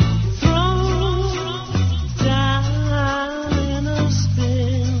 thrown down in a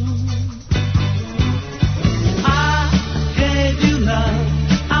spin. I gave you love.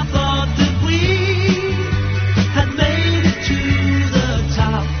 I thought that we had made it to the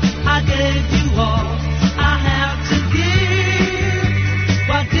top. I gave you all I have to give.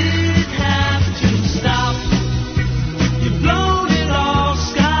 Why did it have to stop? You've blown it all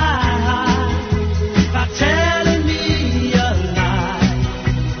sky high by telling me a lie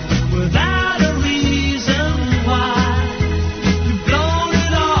without a reason why. You've blown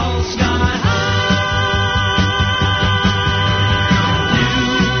it all sky high.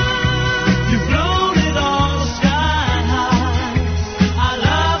 You've blown it all sky high. Our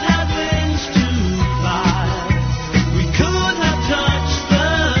love had wings to fly. We could have touched the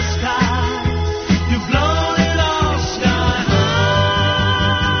sky. You've blown it all sky high.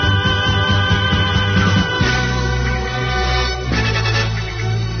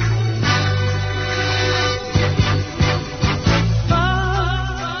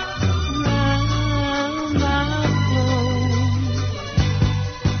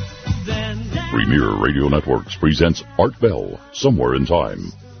 Premier Radio Networks presents Art Bell, Somewhere in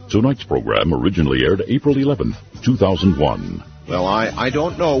Time. Tonight's program originally aired April 11th, 2001. Well, I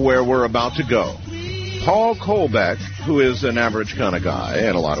don't know where we're about to go. Paul Coulbeck, who is an average kind of guy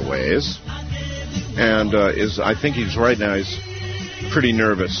in a lot of ways, and I think he's right now, he's pretty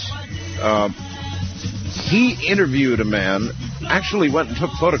nervous. He interviewed a man, actually went and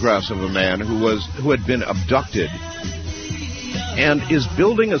took photographs of a man who had been abducted and is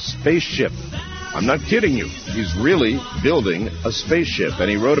building a spaceship. I'm not kidding you. He's really building a spaceship, and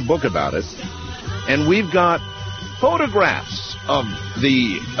he wrote a book about it. And we've got photographs of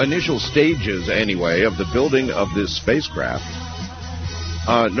the initial stages, anyway, of the building of this spacecraft.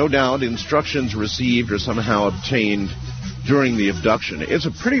 No doubt instructions received or somehow obtained during the abduction. It's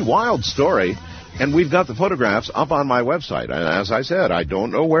a pretty wild story, and we've got the photographs up on my website. And as I said, I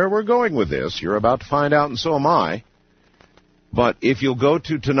don't know where we're going with this. You're about to find out, and so am I. But if you'll go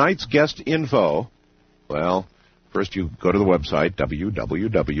to tonight's guest info, well, first you go to the website,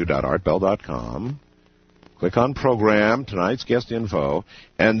 www.artbell.com. Click on program, tonight's guest info,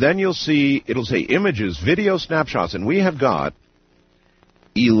 and then you'll see, it'll say images, video snapshots, and we have got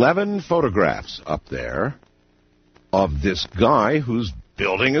 11 photographs up there of this guy who's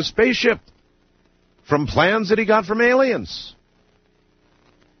building a spaceship from plans that he got from aliens.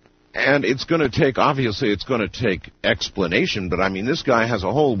 And it's going to take, obviously, it's going to take explanation, but I mean, this guy has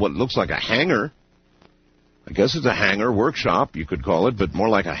a whole, what looks like a hangar. I guess it's a hangar, workshop, you could call it, but more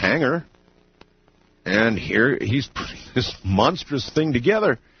like a hangar. And here he's putting this monstrous thing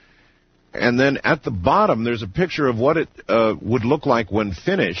together. And then at the bottom, there's a picture of what it would look like when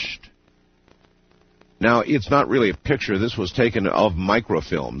finished. Now, it's not really a picture. This was taken of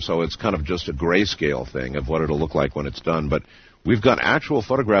microfilm, so it's kind of just a grayscale thing of what it'll look like when it's done. But we've got actual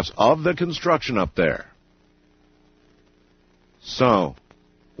photographs of the construction up there. So,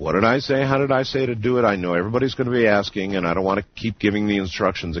 what did I say? How did I say to do it? I know everybody's going to be asking, and I don't want to keep giving the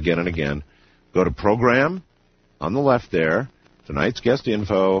instructions again and again. Go to program on the left there, tonight's guest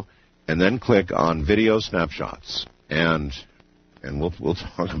info, and then click on video snapshots. And we'll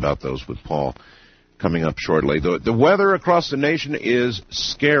talk about those with Paul coming up shortly. The weather across the nation is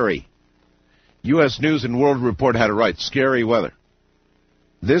scary. U.S. News and World Report had it right, scary weather.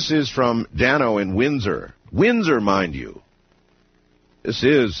 This is from Dano in Windsor. Windsor, mind you. This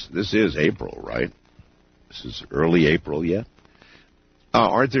is April, right? This is early April yet.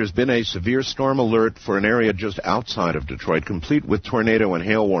 Art, there's been a severe storm alert for an area just outside of Detroit, complete with tornado and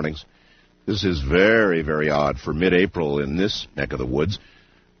hail warnings. This is very, very odd for mid-April in this neck of the woods.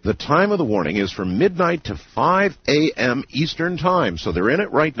 The time of the warning is from midnight to 5 a.m. Eastern Time, so they're in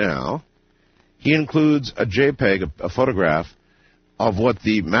it right now. He includes a JPEG, a photograph, of what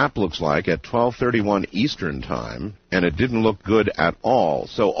the map looks like at 12:31 Eastern Time, and it didn't look good at all.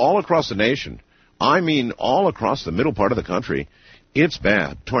 So all across the nation, I mean all across the middle part of the country, it's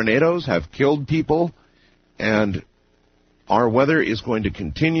bad. Tornadoes have killed people, and our weather is going to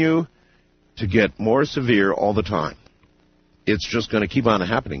continue to get more severe all the time. It's just going to keep on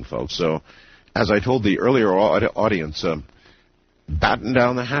happening, folks. So, as I told the earlier audience, batten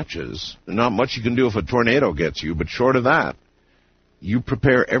down the hatches. Not much you can do if a tornado gets you, but short of that, you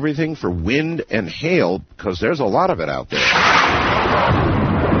prepare everything for wind and hail, because there's a lot of it out there.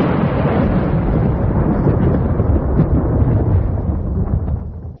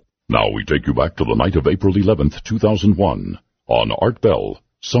 Now we take you back to the night of April 11th, 2001, on Art Bell,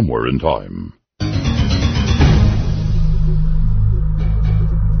 Somewhere in Time.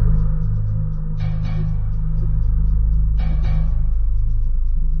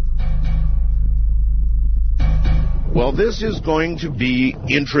 Well, this is going to be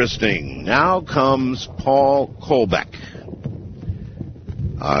interesting. Now comes Paul Coulbeck.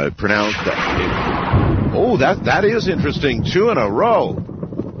 I pronounced that. Oh, that is interesting. 2 in a row.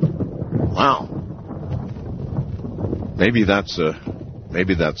 Wow. Maybe that's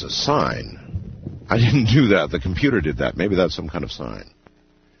a sign. I didn't do that. The computer did that. Maybe that's some kind of sign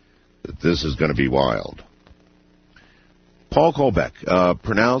that this is going to be wild. Paul Coulbeck,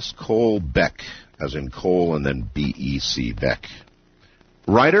 pronounced Coulbeck, as in coal and then B-E-C, Beck.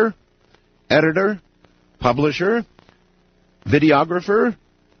 Writer, editor, publisher, videographer,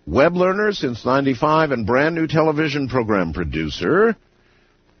 web learner since '95, and brand new television program producer.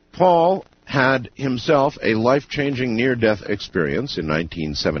 Paul had himself a life-changing near-death experience in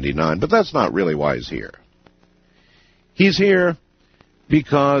 1979, but that's not really why he's here. He's here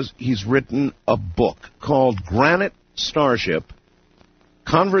because he's written a book called Granite, Starship,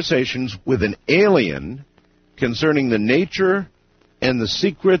 Conversations with an Alien Concerning the Nature and the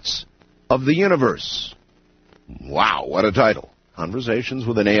Secrets of the Universe. Wow, what a title. Conversations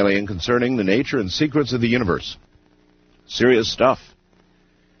with an Alien Concerning the Nature and Secrets of the Universe. Serious stuff.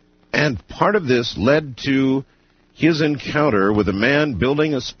 And part of this led to his encounter with a man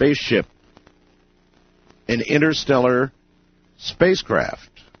building a spaceship, an interstellar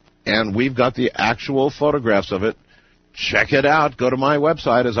spacecraft. And we've got the actual photographs of it. Check it out. Go to my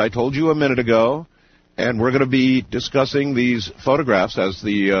website, as I told you a minute ago, and we're going to be discussing these photographs as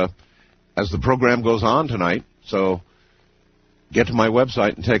the program goes on tonight. So get to my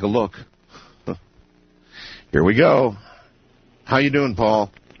website and take a look. Here we go. How you doing,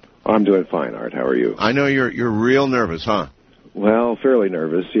 Paul? I'm doing fine, Art. How are you? I know you're real nervous, huh? Well, fairly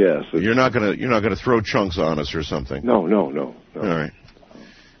nervous, yes. You're not gonna throw chunks on us or something. No. All right.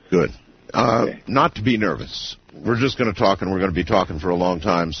 Good. Okay. Not to be nervous. We're just going to talk, and we're going to be talking for a long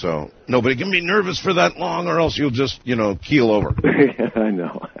time, so nobody can be nervous for that long, or else you'll just, keel over. I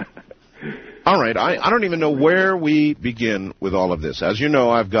know. All right, I don't even know where we begin with all of this. As you know,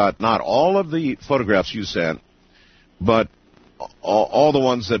 I've got not all of the photographs you sent, but all the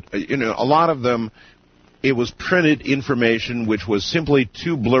ones that, a lot of them, it was printed information which was simply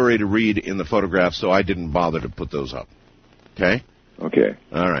too blurry to read in the photograph, so I didn't bother to put those up. Okay? Okay.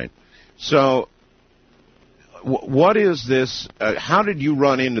 All right. So, what is this? How did you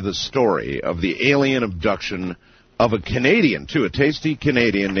run into the story of the alien abduction of a Canadian, too, a tasty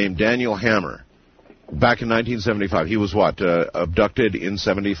Canadian named Daniel Hammer, back in 1975? He was what, abducted in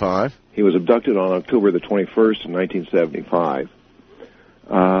 75? He was abducted on October the 21st, 1975,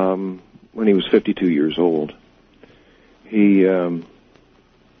 when he was 52 years old. He was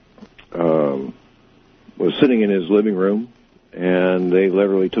sitting in his living room, and they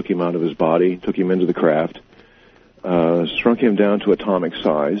literally took him out of his body, took him into the craft, shrunk him down to atomic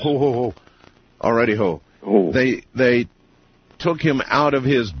size. Ho. Alrighty, ho. Oh. They took him out of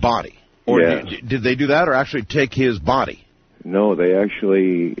his body. Or Yes. did they do that, or actually take his body? No, they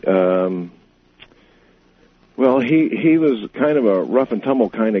actually, he was kind of a rough and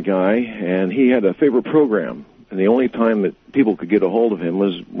tumble kind of guy, and he had a favorite program. And the only time that people could get a hold of him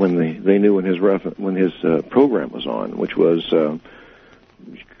was when they knew when his program was on, which was,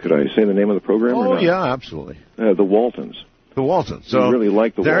 could I say the name of the program? Oh, or not? yeah, absolutely. The Waltons. The Waltons. So he really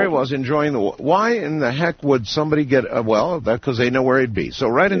liked the there Waltons. he was enjoying Why in the heck would somebody get? Because they know where he'd be. So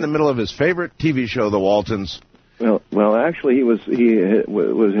right in the middle of his favorite TV show, The Waltons. Well, actually, he had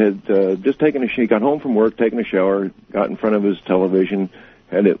just taken he got home from work, taken a shower, got in front of his television,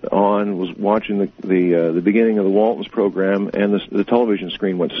 had it on, was watching the beginning of the Waltons program, and the television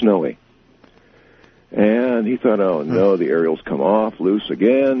screen went snowy. And he thought, oh, no, the aerial's come off, loose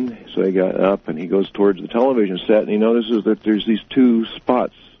again. So he got up, and he goes towards the television set, and he notices that there's these two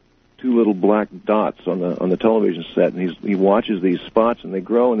spots, two little black dots on the television set, and he watches these spots, and they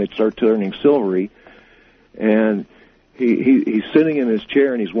grow, and they start turning silvery. And he's sitting in his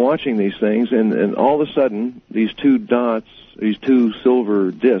chair, and he's watching these things, and all of a sudden, these two dots, these two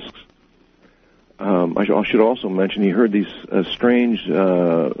silver discs, I should also mention he heard these strange,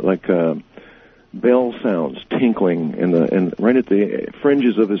 bell sounds tinkling and right at the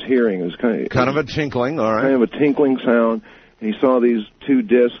fringes of his hearing. It was kind of a tinkling, all right. Kind of a tinkling sound. And he saw these two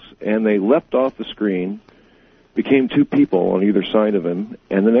discs, and they leapt off the screen, became two people on either side of him,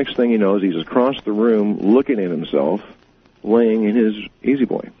 and the next thing he knows, he's across the room looking at himself, laying in his Easy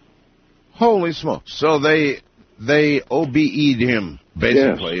Boy. Holy smokes. So they OBE'd him,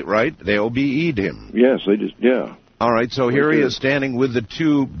 basically, yes. Right? They OBE'd him. Yes, yeah. All right, so here he is standing with the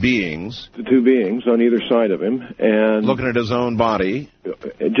two beings. The two beings on either side of him, and looking at his own body.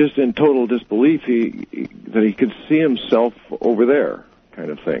 Just in total disbelief that he could see himself over there,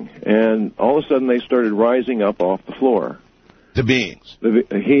 kind of thing. And all of a sudden they started rising up off the floor. The beings.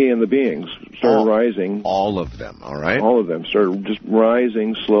 He and the beings started rising. All of them, all right? All of them started just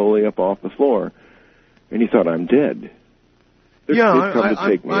rising slowly up off the floor. And he thought, I'm dead.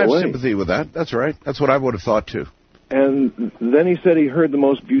 I have sympathy with that. That's right. That's what I would have thought, too. And then he said he heard the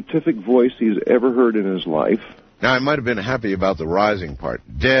most beatific voice he's ever heard in his life. Now, I might have been happy about the rising part.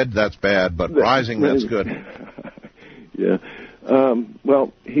 Dead, that's bad, but rising, that's good. Yeah.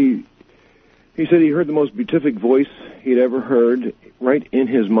 He said he heard the most beatific voice he'd ever heard right in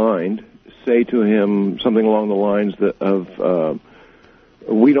his mind say to him something along the lines of,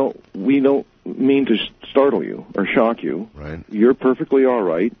 we don't mean to startle you or shock you. Right. You're perfectly all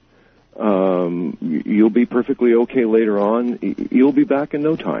right. You'll be perfectly okay later on. You'll be back in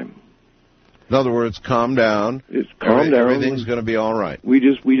no time. In other words, calm down. Calm down. Everything's going to be all right. We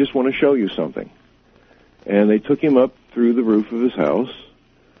just want to show you something. And they took him up through the roof of his house.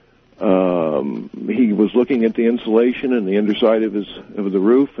 He was looking at the insulation and the underside of the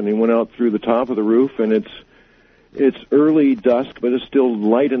roof, and he went out through the top of the roof, and it's early dusk, but it's still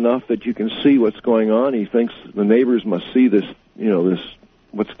light enough that you can see what's going on. He thinks the neighbors must see this,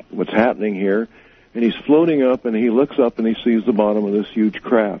 what's happening here. And he's floating up, and he looks up, and he sees the bottom of this huge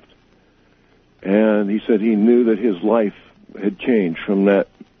craft. And he said he knew that his life had changed from that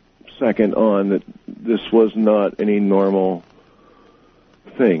second on, that this was not any normal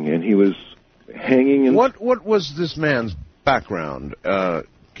thing. And he was hanging in... What was this man's background?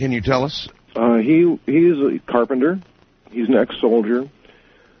 Can you tell us? He's a carpenter. He's an ex-soldier.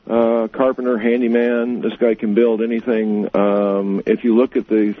 Carpenter, handyman. This guy can build anything. If you look at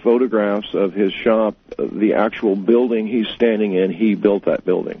the photographs of his shop, the actual building he's standing in, he built that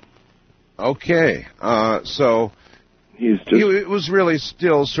building. Okay. So he was really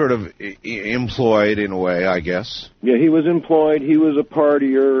still sort of employed in a way, I guess. Yeah, he was employed. He was a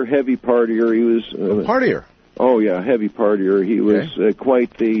partier, heavy partier. He was a partier. Oh, yeah, heavy partier. He was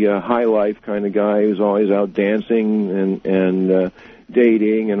quite the high life kind of guy. He was always out dancing and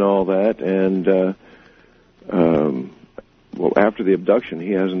dating and all that. And, well, after the abduction,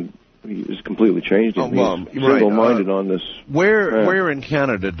 he's completely changed. He's single-minded on this. Where in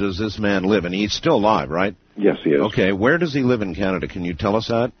Canada does this man live? And he's still alive, right? Yes, he is. Okay, where does he live in Canada? Can you tell us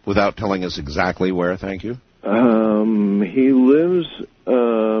that without telling us exactly where? Thank you. He lives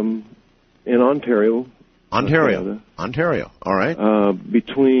in Ontario. Ontario. All right.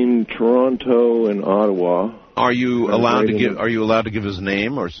 Between Toronto and Ottawa. Are you allowed to give his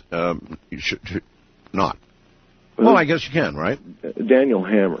name, or you should not? Well, I guess you can, right? Daniel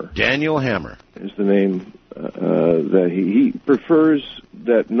Hammer. Daniel Hammer is the name that he prefers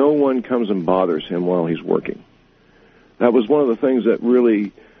that no one comes and bothers him while he's working. That was one of the things that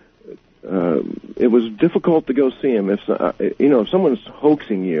really it was difficult to go see him. If someone's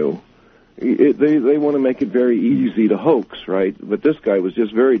hoaxing you, they want to make it very easy to hoax, right? But this guy was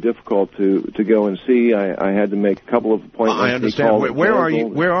just very difficult to go and see. I had to make a couple of appointments. I understand. Where are you?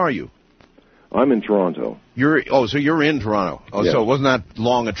 Where are you? I'm in Toronto. So you're in Toronto. Oh, yes. So it wasn't that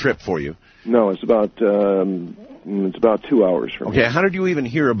long a trip for you? No, it's about 2 hours from here. Okay, how did you even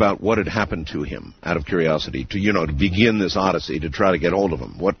hear about what had happened to him? Out of curiosity, to begin this odyssey to try to get hold of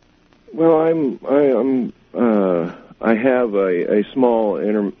him. What? Well, I have a small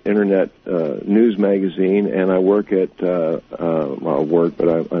internet news magazine, and I work at I'm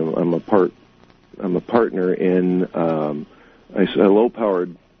a partner in a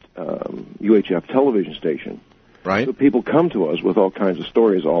low-powered UHF television station. Right. So people come to us with all kinds of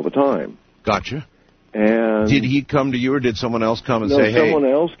stories all the time. Gotcha. And did he come to you, or did someone else come and say, "Hey"? Someone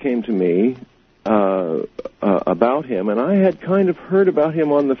else came to me about him, and I had kind of heard about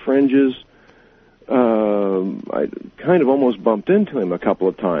him on the fringes. I kind of almost bumped into him a couple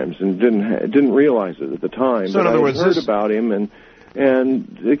of times and didn't realize it at the time. So in other words, I heard about him, and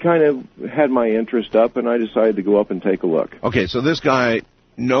it kind of had my interest up, and I decided to go up and take a look. Okay, so this guy,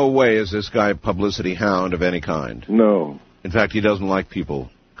 no way is this guy a publicity hound of any kind. No. In fact, he doesn't like people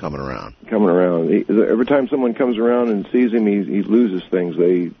coming around. Every time someone comes around and sees him, he loses things.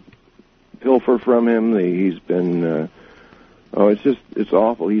 They pilfer from him. He's been... it's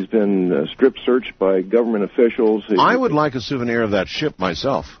awful. He's been strip searched by government officials. I would like a souvenir of that ship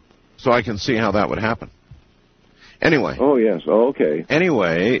myself, so I can see how that would happen. Anyway. Oh, yes. Oh, okay.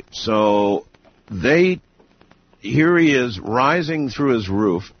 Anyway, so here he is rising through his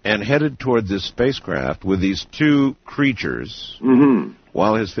roof and headed toward this spacecraft with these two creatures,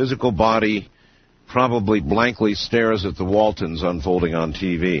 while his physical body probably blankly stares at the Waltons unfolding on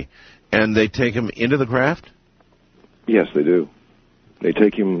TV. And they take him into the craft? Yes, they do. They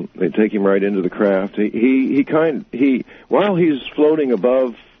take him right into the craft. While he's floating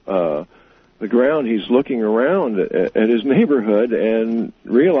above the ground, he's looking around at his neighborhood and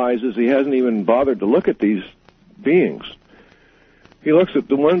realizes he hasn't even bothered to look at these beings. He looks at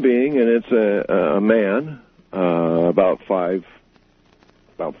the one being, and it's a man, about 5'6",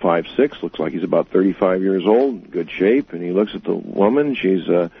 looks like he's about 35 years old, good shape. And he looks at the woman. She's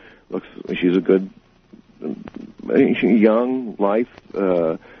a good young life,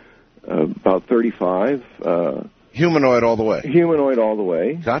 about 35. Humanoid all the way. Humanoid all the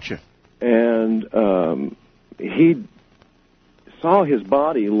way. Gotcha. And he saw his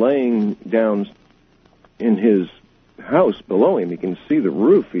body laying down in his house below him. He can see the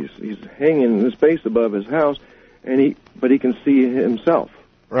roof. He's hanging in the space above his house, but he can see himself.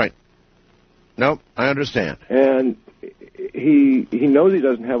 Right. Nope, I understand. And he knows he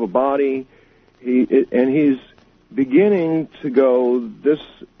doesn't have a body. And he's beginning to go, this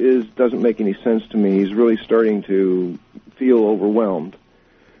doesn't make any sense to me. He's really starting to feel overwhelmed.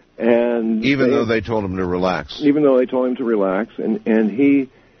 And even though they told him to relax. Even though they told him to relax. And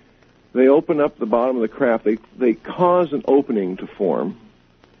they open up the bottom of the craft. They cause an opening to form.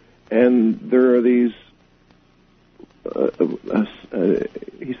 And there are these,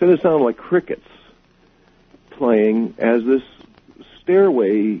 he said it sounded like crickets playing as this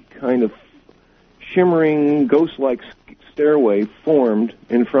stairway, kind of shimmering, ghost-like stairway formed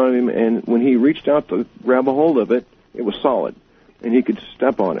in front of him. And when he reached out to grab a hold of it, it was solid. And he could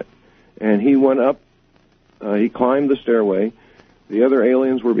step on it. And he went up, he climbed the stairway. The other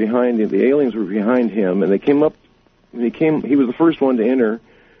aliens were behind him. The aliens were behind him, and they came up. He was the first one to enter,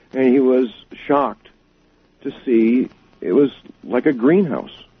 and he was shocked to see it was like a greenhouse.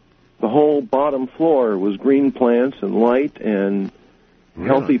 The whole bottom floor was green plants and light and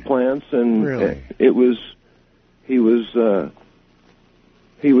healthy plants, and he was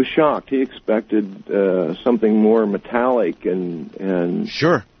shocked. He expected something more metallic and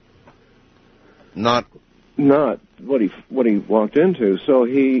sure, not not what he walked into. So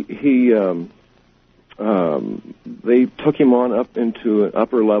they took him on up into an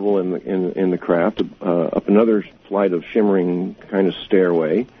upper level in the craft, up another flight of shimmering kind of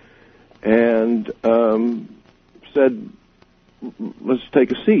stairway, and said, "Let's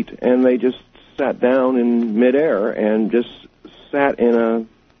take a seat." And they just sat down in midair and just sat in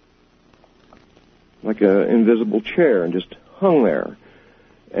like a invisible chair and just hung there.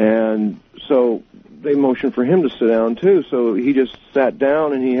 And so they motioned for him to sit down too, so he just sat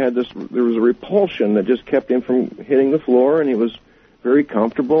down, and there was a repulsion that just kept him from hitting the floor, and he was very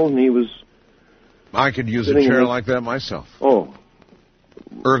comfortable, and he was... I could use a chair like that myself. Oh.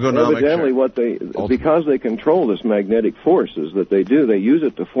 Ergonomic Evidently, because they control this magnetic force is that they use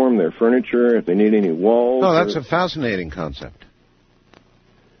it to form their furniture, if they need any walls. Oh, that's a fascinating concept.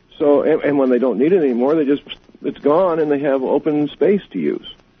 So, and when they don't need it anymore, it's gone, and they have open space to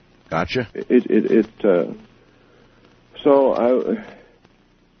use. Gotcha. So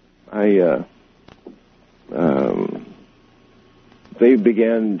they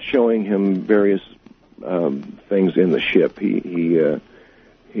began showing him various things in the ship. He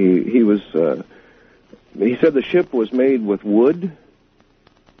said the ship was made with wood.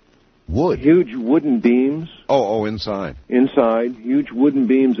 Wood? Huge wooden beams. Oh, inside. Inside, huge wooden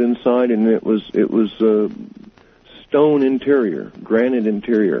beams inside, and it was stone interior, granite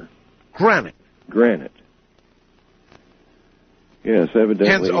interior. Granite. Yes,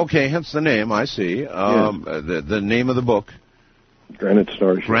 evidently. Hence the name, I see. The name of the book. Granite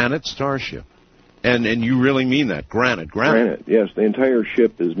Starship. Granite Starship. And you really mean that? Granite. Granite, yes. The entire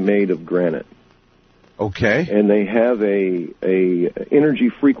ship is made of granite. Okay. And they have a energy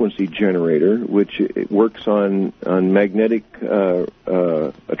frequency generator, which works on magnetic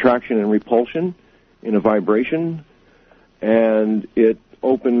attraction and repulsion in a vibration, and it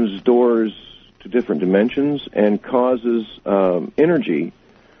opens doors to different dimensions and causes energy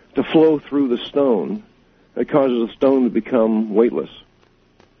to flow through the stone. It causes the stone to become weightless.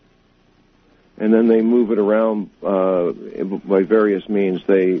 And then they move it around by various means.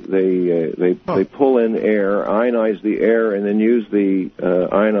 They pull in air, ionize the air, and then use the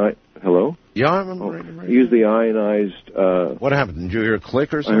Hello? Yeah, I remember. Use the ionized... what happened? Did you hear a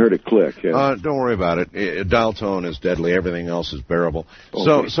click or something? I heard a click, yeah. Don't worry about it. Dial tone is deadly. Everything else is bearable.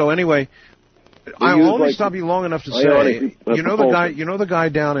 Okay. So anyway, I'll only stop you long enough to say, you know the guy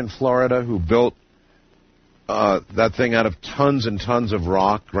down in Florida who built that thing out of tons and tons of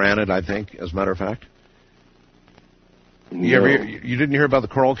rock, granite, I think, as a matter of fact? No. You didn't hear about the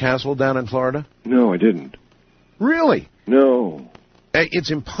Coral Castle down in Florida? No, I didn't. Really? No.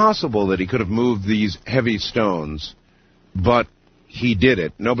 It's impossible that he could have moved these heavy stones, but he did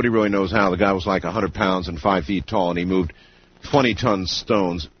it. Nobody really knows how. The guy was like 100 pounds and 5 feet tall, and he moved 20-ton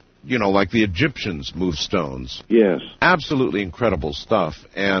stones, like the Egyptians moved stones. Yes. Absolutely incredible stuff.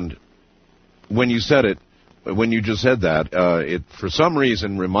 And when you just said that, it for some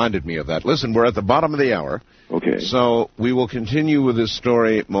reason reminded me of that. Listen, we're at the bottom of the hour. Okay. So we will continue with this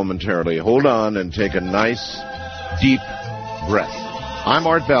story momentarily. Hold on and take a nice, deep breath. I'm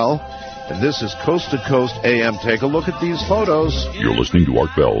Art Bell, and this is Coast to Coast AM. Take a look at these photos. You're listening to Art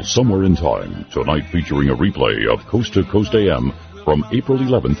Bell, Somewhere in Time, tonight featuring a replay of Coast to Coast AM from April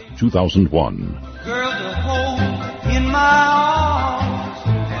 11th, 2001. Girl to hold in my arms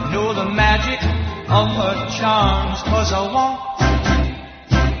and know the magic of her charms, 'cause I want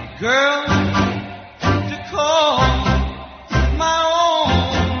girl to call my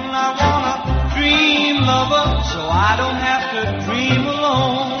own. I want a dream lover so I don't have to dream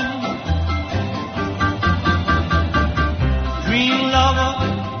alone. Dream lover,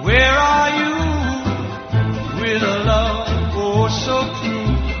 where are you? With a love oh so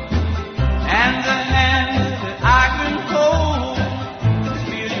true, and the hand that I can hold,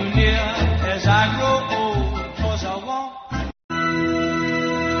 feel you near as I grow old, 'cause I want.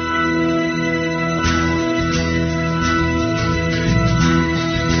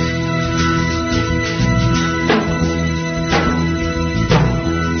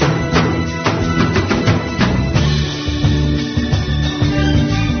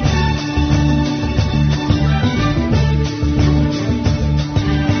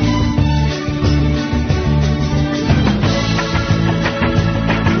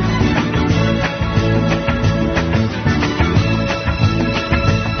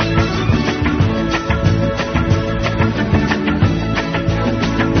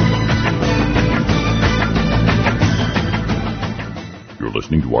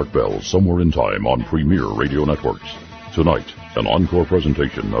 Listening to Art Bell, Somewhere in Time on Premier Radio Networks. Tonight, an encore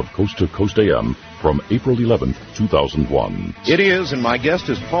presentation of Coast to Coast AM from April 11th, 2001. It is, and my guest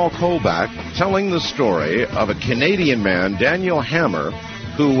is Paul Coulbeck, telling the story of a Canadian man, Daniel Hammer,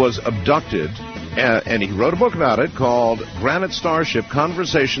 who was abducted, and he wrote a book about it called Granite, Starship,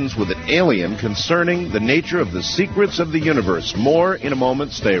 Conversations with an Alien Concerning the Nature of the Secrets of the Universe. More in a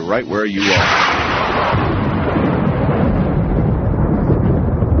moment. Stay right where you are.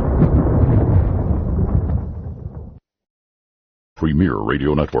 Premier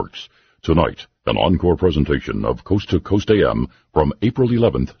Radio Networks. Tonight, an encore presentation of Coast to Coast AM from April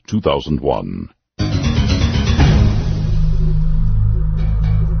 11th, 2001.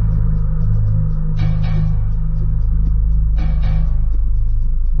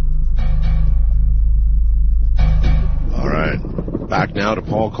 All right. Back now to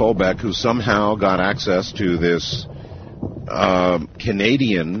Paul Coulbeck, who somehow got access to this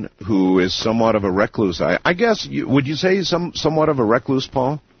Canadian who is somewhat of a recluse. I guess, would you say he's somewhat of a recluse,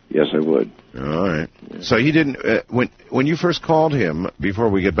 Paul? Yes, I would. All right. So he didn't, when you first called him, before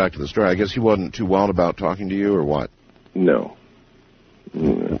we get back to the story, I guess he wasn't too wild about talking to you, or what? No.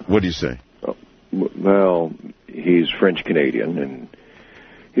 What do you say? Oh, well, he's French-Canadian, and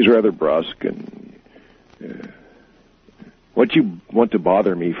he's rather brusque, and what you want to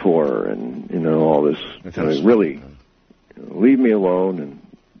bother me for, and, all this, really, leave me alone,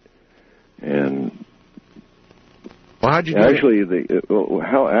 and well, how'd you how actually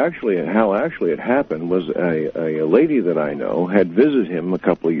it happened was a lady that I know had visited him a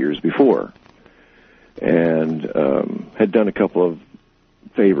couple of years before, and had done a couple of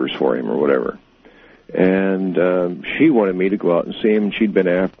favors for him or whatever, and she wanted me to go out and see him. She'd been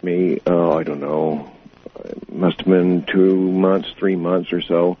after me, I don't know, it must have been 2 months, 3 months or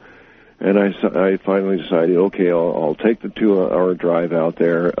so. And I finally decided, okay, I'll take the 2-hour drive out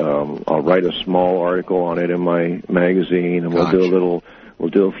there. I'll write a small article on it in my magazine, and we'll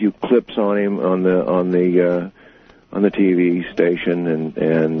do a few clips on him on the TV station,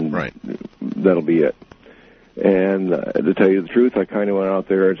 and right. That'll be it. And to tell you the truth, I kind of went out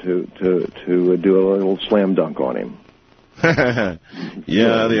there to do a little slam dunk on him.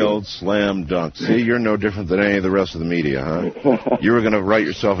 Yeah, the old slam dunk. See, you're no different than any of the rest of the media, huh? You were going to write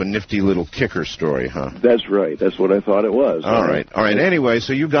yourself a nifty little kicker story, huh? That's right. That's what I thought it was. All right. Anyway,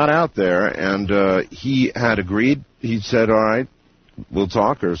 so you got out there, and he had agreed. He said, all right, we'll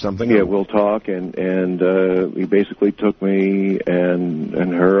talk or something? Yeah, we'll talk, and he basically took me and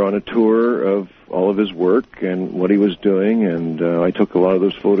her on a tour of all of his work and what he was doing, and I took a lot of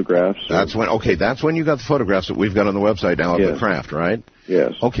those photographs. That's when you got the photographs that we've got on the website now of the craft, right?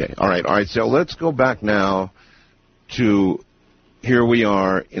 Yes. Okay, all right. So let's go back now to here we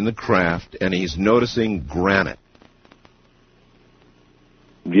are in the craft, and he's noticing granite.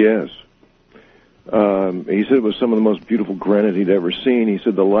 Yes. He said it was some of the most beautiful granite he'd ever seen. He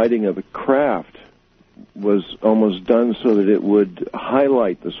said the lighting of the craft was almost done so that it would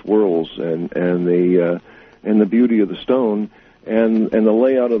highlight the swirls and the beauty of the stone and the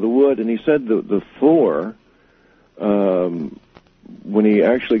layout of the wood. And he said the floor, when he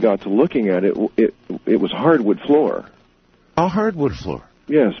actually got to looking at it, it was hardwood floor. A hardwood floor?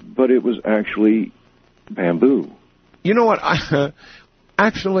 Yes, but it was actually bamboo. You know what?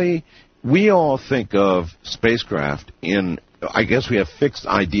 Actually, we all think of spacecraft in, I guess we have fixed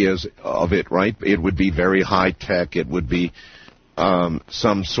ideas of it, right? It would be very high tech. It would be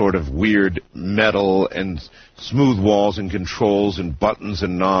some sort of weird metal and smooth walls and controls and buttons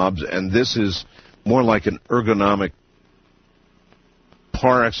and knobs. And this is more like an ergonomic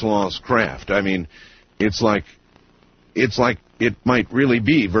par excellence craft. I mean, it's like it might really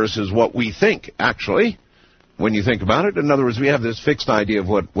be versus what we think, actually. When you think about it, in other words, we have this fixed idea of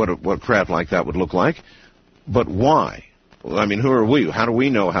what craft like that would look like, but why? Well, I mean, who are we? How do we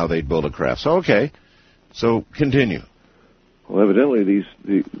know how they'd build a craft? So okay, so continue. Well, evidently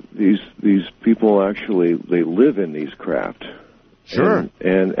these people actually they live in these craft. Sure.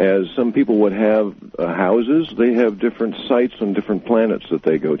 And as some people would have houses, they have different sites on different planets that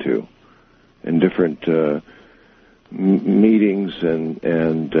they go to, and different meetings and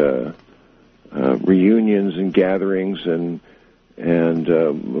reunions and gatherings and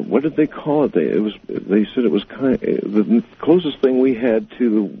what did they call it? They said it was the closest thing we had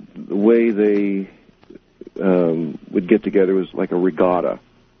to the way they would get together was like a regatta.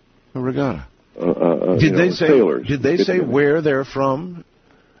 A regatta. Did they say sailors? Did they say where they're from?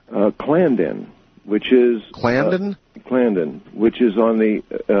 Clandon, which is Clandon. Clandon, which is on the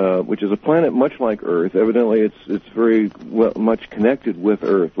which is a planet much like Earth. Evidently, it's very much connected with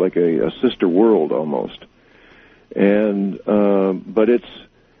Earth, like a sister world almost. And but it's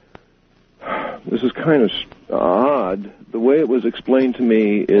this is kind of odd. The way it was explained to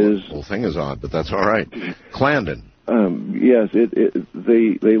me is... The whole thing is odd, but that's all right. Clarendon. Yes,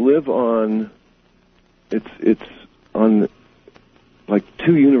 they live on... It's on like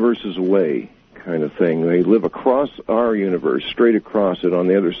 2 universes away kind of thing. They live across our universe, straight across it on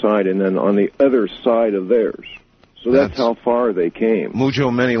the other side, and then on the other side of theirs. So that's how far they came.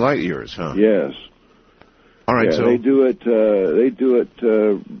 Mucho many light years, huh? Yes. All right, yeah, so they do it.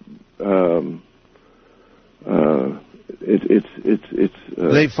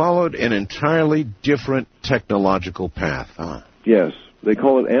 They followed an entirely different technological path, huh? Yes, they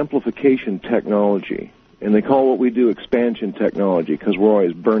call it amplification technology, and they call what we do expansion technology because we're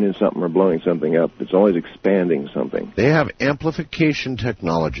always burning something or blowing something up. It's always expanding something. They have amplification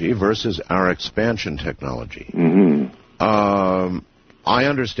technology versus our expansion technology. Mm-hmm. I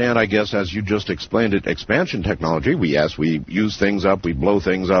understand, I guess, as you just explained it, expansion technology, we use things up, we blow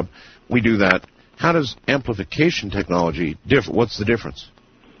things up, we do that. How does amplification technology differ? What's the difference?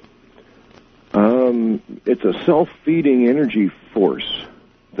 It's a self-feeding energy force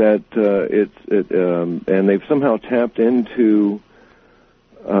that and they've somehow tapped into.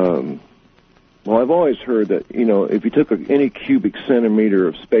 Well, I've always heard that if you took any cubic centimeter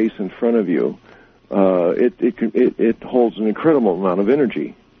of space in front of you, it holds an incredible amount of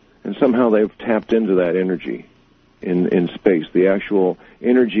energy, and somehow they've tapped into that energy in space, the actual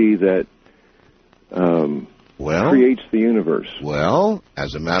energy that creates the universe. Well,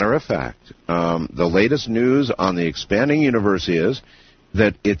 as a matter of fact, the latest news on the expanding universe is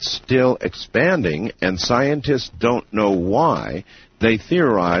that it's still expanding, and scientists don't know why. They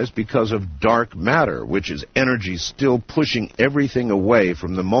theorize because of dark matter, which is energy still pushing everything away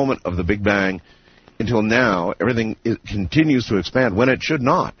from the moment of the Big Bang until now. Everything continues to expand when it should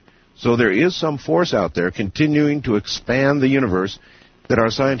not. So there is some force out there continuing to expand the universe that our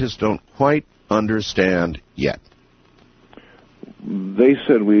scientists don't quite understand yet. They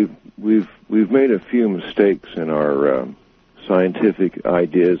said we've made a few mistakes in our scientific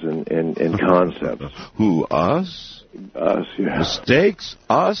ideas and concepts. Who, us? Us, yeah. Mistakes?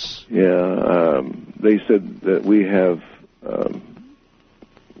 Us? Yeah. They said that we have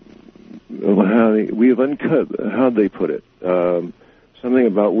how'd they put it? Something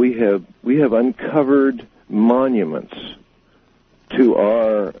about we have uncovered monuments to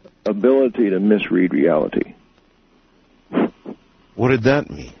our ability to misread reality. What did that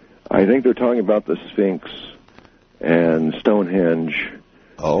mean? I think they're talking about the Sphinx and Stonehenge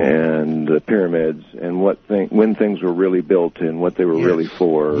and the pyramids and when things were really built and what they were really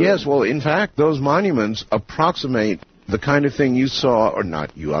for. Yes, well, in fact, those monuments approximate the kind of thing you saw, or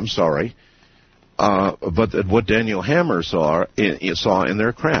not you, I'm sorry, but what Daniel Hammer saw in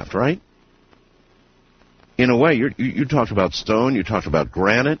their craft, right? In a way, you talked about stone, you talked about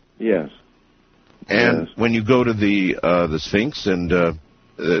granite. Yes. And when you go to the Sphinx and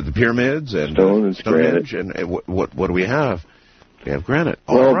the pyramids and Stonehenge, and what do we have? We have granite.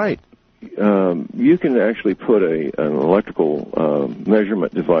 All right. You can actually put an electrical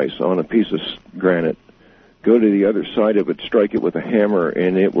measurement device on a piece of granite, go to the other side of it, strike it with a hammer,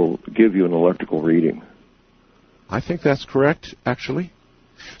 and it will give you an electrical reading. I think that's correct, actually.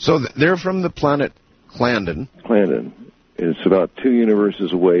 So they're from the planet Clarendon. It's about 2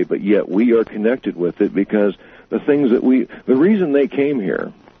 universes away, but yet we are connected with it because the reason they came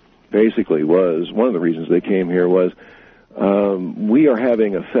here, basically one of the reasons they came here was we are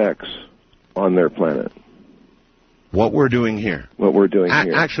having effects on their planet. What we're doing here.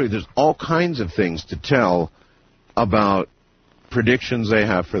 Actually, there's all kinds of things to tell about predictions they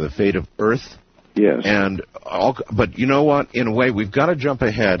have for the fate of Earth. Yes. But you know what? In a way, we've got to jump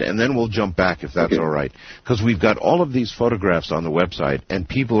ahead, and then we'll jump back if that's all right. Because we've got all of these photographs on the website, and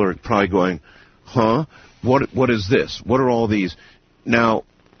people are probably going, huh? What is this? What are all these? Now,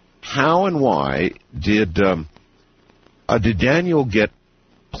 how and why did Daniel get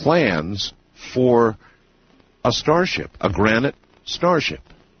plans for a Starship, a Granite Starship?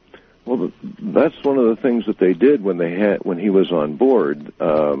 Well, that's one of the things that they did when he was on board.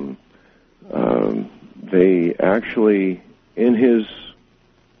 They actually, in his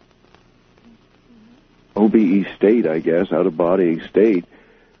OBE state, I guess, out-of-body state,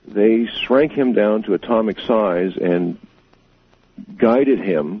 they shrank him down to atomic size and guided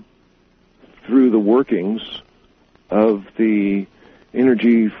him through the workings of the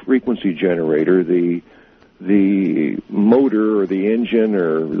energy frequency generator, the motor or the engine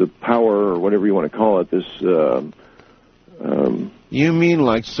or the power or whatever you want to call it. You mean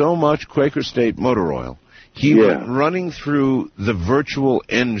like so much Quaker State motor oil? He went running through the virtual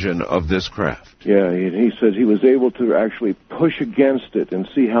engine of this craft. Yeah, he says he was able to actually push against it and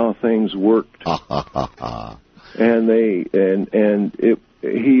see how things worked. And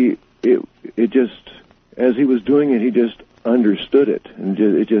it just, as he was doing it, he just understood it, and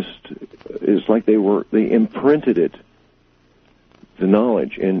it's like they imprinted it, the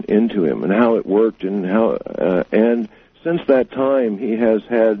knowledge into him and how it worked, and how and since that time he has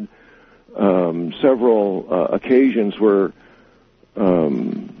had several occasions where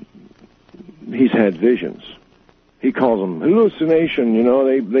he's had visions. He calls them hallucination. You know,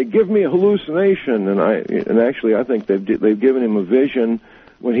 they give me a hallucination, and actually I think they've given him a vision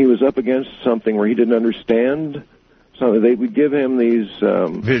when he was up against something where he didn't understand. So they would give him these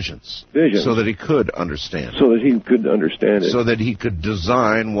visions, so that he could understand. So that he could understand it. So that he could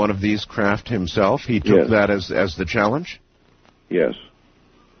design one of these craft himself. He took that as the challenge. Yes.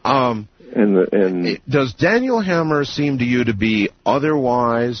 Does Daniel Hammer seem to you to be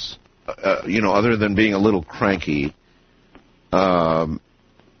otherwise, other than being a little cranky, and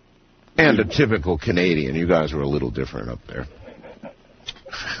a typical Canadian? You guys are a little different up there.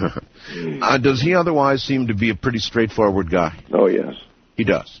 Does he otherwise seem to be a pretty straightforward guy? Oh, yes. He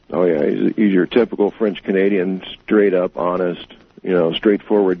does? Oh, yeah. He's your typical French Canadian, straight up, honest,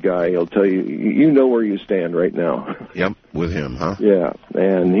 straightforward guy. He'll tell you, you know where you stand right now. Yep, with him, huh? Yeah,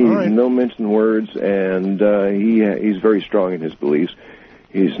 and he's no mincing words, and he's very strong in his beliefs.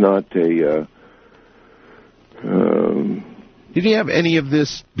 He's not a... Did he have any of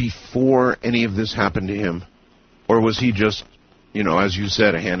this before any of this happened to him? Or was he just, as you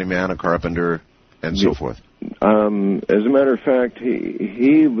said, a handyman, a carpenter, and so forth? As a matter of fact,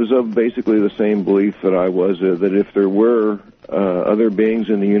 he was of basically the same belief that I was, that if there were other beings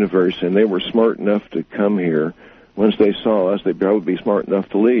in the universe and they were smart enough to come here, once they saw us, they'd probably be smart enough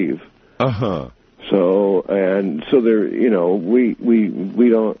to leave. Uh-huh. So there, we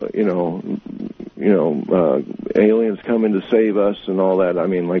don't, aliens coming to save us and all that. I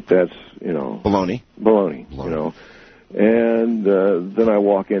mean, like that's, Baloney. And then I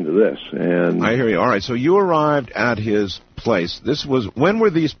walk into this, and I hear you. All right, so you arrived at his place. When were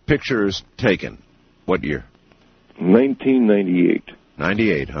these pictures taken? What year? 1998.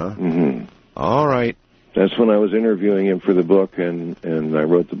 98, huh? Mm-hmm. All right. That's when I was interviewing him for the book, and I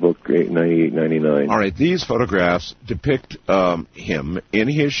wrote the book 98, 99. All right, these photographs depict him in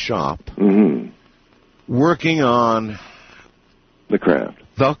his shop, working on the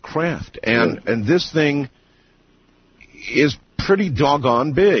craft. And this thing is pretty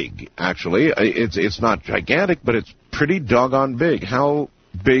doggone big, actually. It's not gigantic, but it's pretty doggone big. How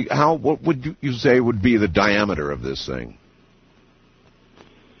big, what would you say would be the diameter of this thing?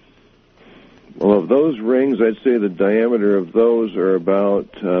 Well, of those rings, I'd say the diameter of those are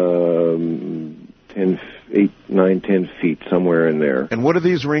about 10 feet, somewhere in there. And what are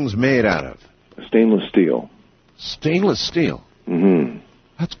these rings made out of? Stainless steel. Stainless steel? Mm-hmm.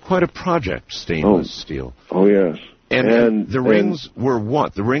 That's quite a project, stainless steel. Oh, yes. And the rings were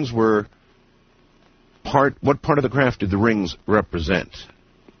what? The rings were what part of the craft did the rings represent?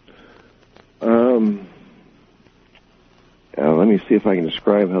 Let me see if I can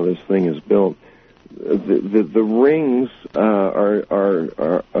describe how this thing is built. The rings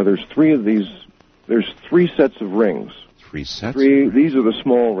there's three of these. There's three sets of rings. Three sets. These are the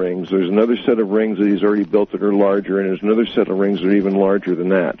small rings. There's another set of rings that he's already built that are larger, and there's another set of rings that are even larger than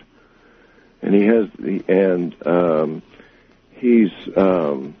that. And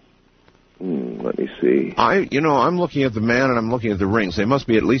let me see. I'm looking at the man and I'm looking at the rings. They must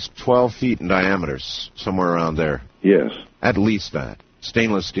be at least 12 feet in diameter, somewhere around there. Yes. At least that.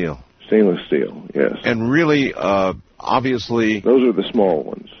 Stainless steel. Stainless steel, yes. And really, obviously... Those are the small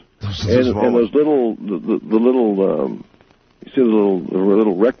ones. And those little, the little, you see the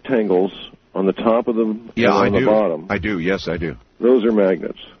little rectangles on the top of them and on the bottom? I do, yes, I do. Those are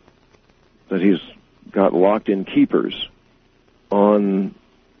magnets that he's got locked in keepers on...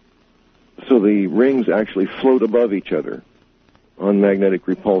 So the rings actually float above each other on magnetic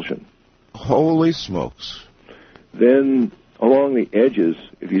repulsion. Holy smokes. Then along the edges,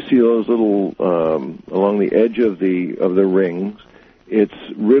 if you see those little, along the edge of the rings, it's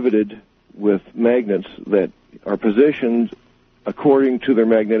riveted with magnets that are positioned according to their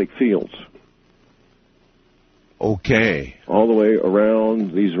magnetic fields. Okay. All the way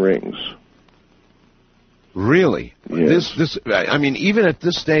around these rings. Really? Yes. I mean, even at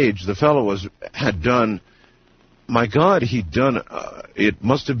this stage, the fellow had done, my God, he'd done, it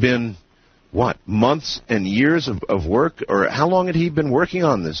must have been, what, months and years of work? Or how long had he been working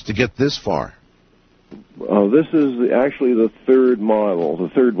on this to get this far? This is actually the third model, the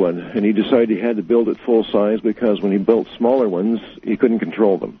third one, and he decided he had to build it full size because when he built smaller ones, he couldn't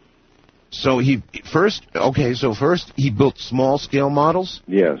control them. So first he built small scale models?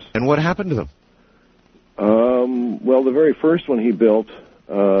 Yes. And what happened to them? Well, the very first one he built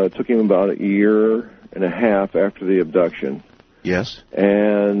took him about a year and a half after the abduction. Yes.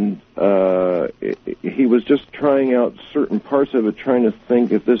 And he was just trying out certain parts of it, trying to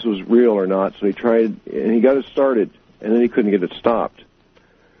think if this was real or not. So he tried, and he got it started, and then he couldn't get it stopped.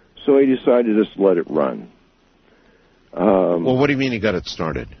 So he decided to just let it run. Well, what do you mean he got it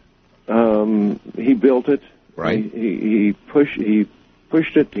started? He built it. Right. He pushed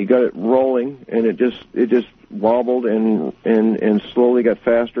it. He got it rolling, and it just wobbled and slowly got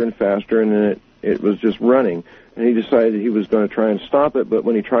faster and faster, and then it was just running. And he decided he was going to try and stop it, but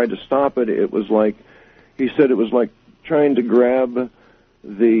when he tried to stop it, he said it was like trying to grab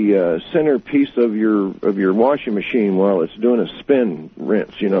the center piece of your washing machine while it's doing a spin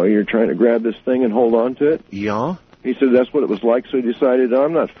rinse. You know, you're trying to grab this thing and hold on to it. Yeah. He said that's what it was like, so he decided,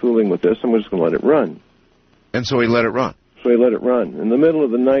 I'm not fooling with this, I'm just going to let it run. And so he let it run. So he let it run. In the middle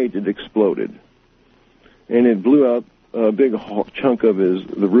of the night, it exploded. And it blew out a big chunk of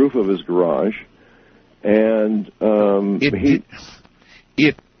the roof of his garage. And it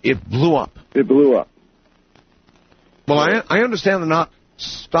blew up. It blew up. Well, I understand the not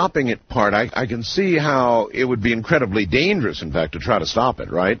stopping it part. I can see how it would be incredibly dangerous, in fact, to try to stop it,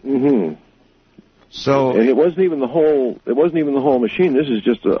 right? Mm-hmm. So, and it wasn't even the whole machine. This is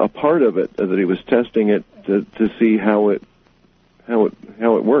just a part of it that he was testing it to see how it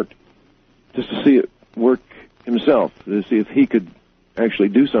worked, just to see it work himself, to see if he could actually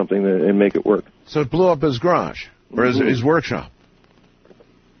do something and make it work. So it blew up his garage or his workshop.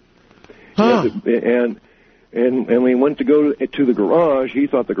 Huh. And when he went to go to the garage, he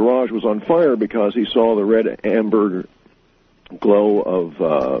thought the garage was on fire because he saw the red amber glow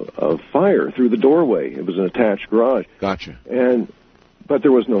of fire through the doorway. It was an attached garage. Gotcha. But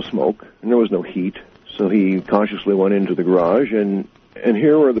there was no smoke and there was no heat, so he cautiously went into the garage, and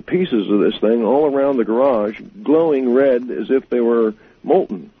here were the pieces of this thing all around the garage, glowing red as if they were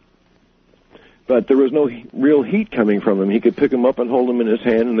molten. But there was no real heat coming from them. He could pick them up and hold them in his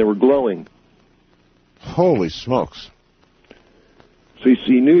hand, and they were glowing. Holy smokes. So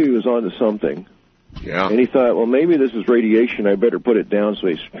he knew he was onto something. Yeah. And he thought, well, maybe this is radiation. I better put it down. So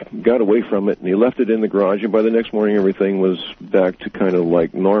he got away from it, and he left it in the garage. And by the next morning, everything was back to kind of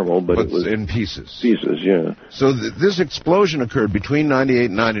like normal. But it was in pieces. Pieces, yeah. So this explosion occurred between 98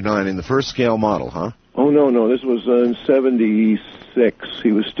 and 99 in the first scale model, huh? Oh, no. This was in 76.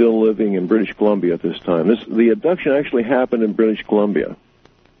 He was still living in British Columbia at this time. The abduction actually happened in British Columbia.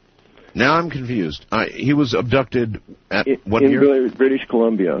 Now I'm confused. He was abducted at what year? In British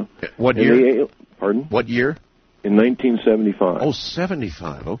Columbia. What year? Pardon? What year? In 1975. Oh,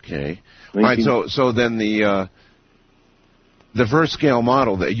 75. Okay. All right. So then the first scale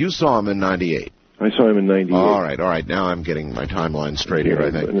model that you saw him in 98. I saw him in 98. All right. Now I'm getting my timeline straight here,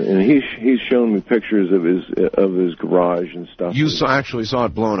 I think. And he's shown me pictures of his garage and stuff. You actually saw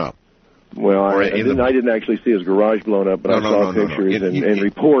it blown up. Well, I didn't actually see his garage blown up, but I saw pictures and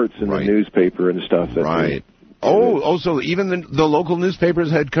reports in the newspaper and stuff. Right. So even the local newspapers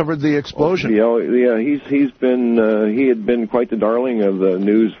had covered the explosion. Yeah. He had been quite the darling of the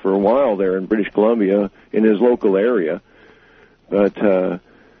news for a while there in British Columbia in his local area, but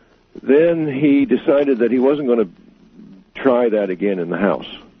then he decided that he wasn't going to try that again in the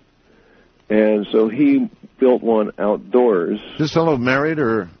house, and so he built one outdoors. This fellow married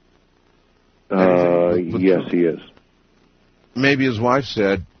or? Yes, he is. Maybe his wife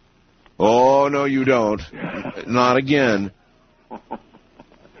said, "Oh, no, you don't. Not again."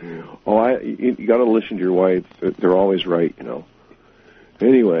 You got to listen to your wife. They're always right, you know.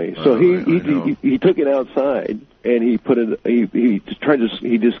 Anyway, so he took it outside and he put it. He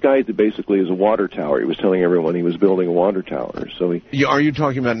disguised it basically as a water tower. He was telling everyone he was building a water tower. So are you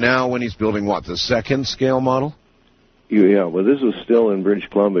talking about now when he's building what, the second scale model? Yeah, well, this was still in British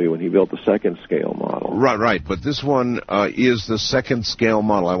Columbia when he built the second scale model. Right. But this one is the second scale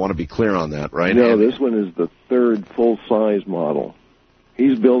model. I want to be clear on that, right? No, this one is the third full-size model.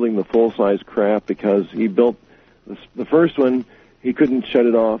 He's building the full-size craft because he built the first one. He couldn't shut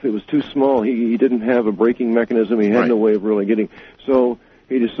it off. It was too small. He didn't have a braking mechanism. He had no way of really getting. So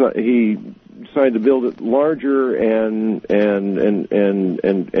he decided to build it larger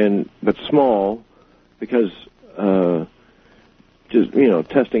but small because. Just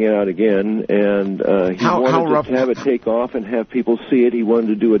testing it out again, and he wanted to have it take off and have people see it. He wanted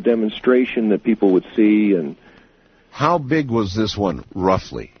to do a demonstration that people would see. And how big was this one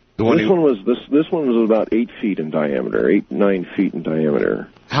roughly? This one was about 8 feet in diameter, 9 feet in diameter.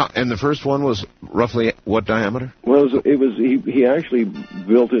 And the first one was roughly what diameter? Well, he actually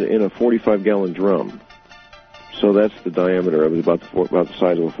built it in a 45-gallon drum. So that's the diameter of it, about the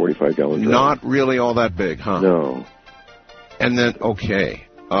size of a 45-gallon drum. Not really all that big, huh? No. And then, okay.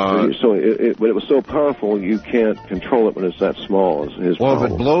 But it was so powerful you can't control it when it's that small. Is his well,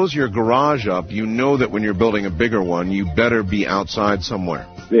 problem. if it blows your garage up, you know that when you're building a bigger one, you better be outside somewhere.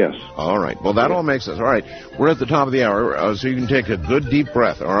 Yes. All right. Well, that all makes sense. All right. We're at the top of the hour, so you can take a good deep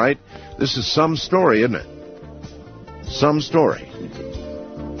breath, all right? This is some story, isn't it? Some story.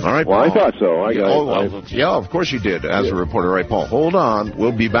 All right, well, Paul. I thought so. Yeah, of course you did, as a reporter. All right, Paul, hold on.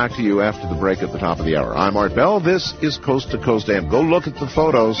 We'll be back to you after the break at the top of the hour. I'm Art Bell. This is Coast to Coast AM. Go look at the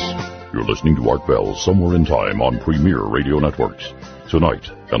photos. You're listening to Art Bell, Somewhere in Time on Premier Radio Networks.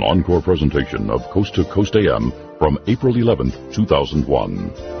 Tonight, an encore presentation of Coast to Coast AM from April 11th,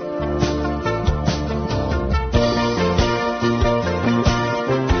 2001.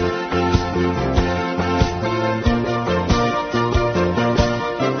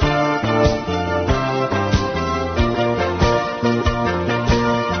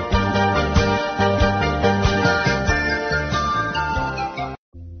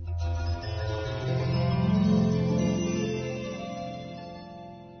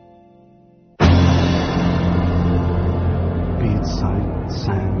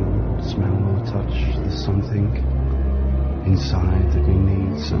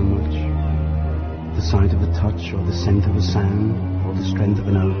 Or the scent of a sound, or the strength of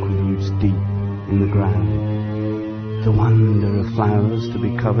an oak with roots deep in the ground. The wonder of flowers to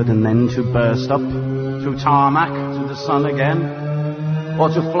be covered and then to burst up through tarmac to the sun again, or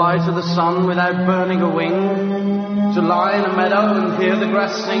to fly to the sun without burning a wing, to lie in a meadow and hear the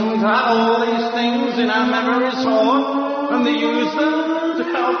grass sing, to have all these things in our memories stored, and to use them to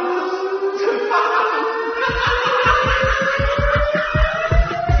help us to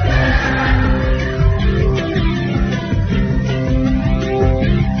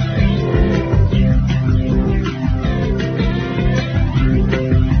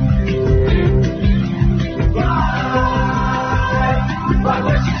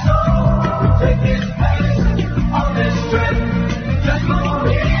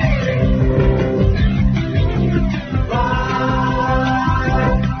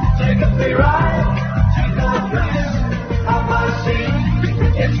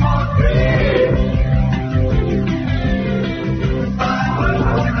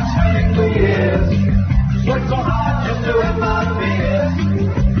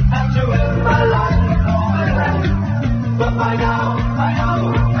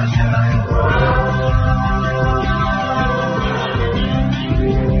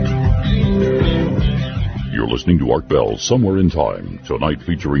Listening to Art Bell, Somewhere in Time, tonight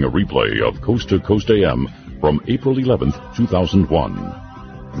featuring a replay of Coast to Coast AM from April 11th, 2001.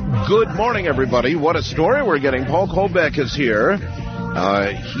 Good morning, everybody. What a story we're getting. Paul Coulbeck is here.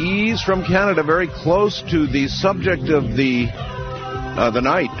 He's from Canada, very close to the subject of the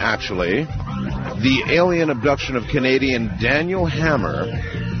night, actually. The alien abduction of Canadian Daniel Hammer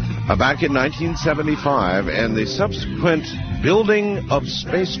back in 1975 and the subsequent building of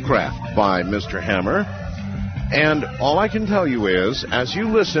spacecraft by Mr. Hammer. And all I can tell you is, as you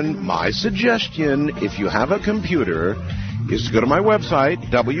listen, my suggestion, if you have a computer, is to go to my website,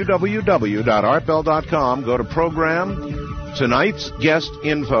 www.artbell.com, go to program, tonight's guest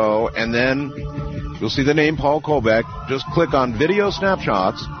info, and then you'll see the name Paul Coulbeck. Just click on video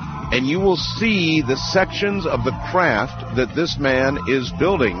snapshots, and you will see the sections of the craft that this man is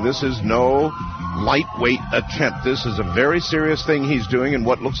building. This is no lightweight attempt. This is a very serious thing he's doing in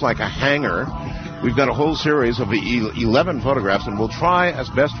what looks like a hangar. We've got a whole series of 11 photographs, and we'll try as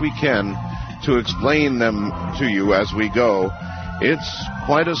best we can to explain them to you as we go. It's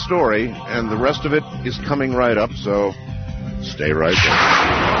quite a story, and the rest of it is coming right up, so stay right there.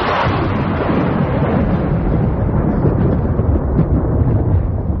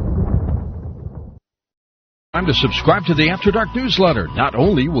 Time to subscribe to the After Dark newsletter. Not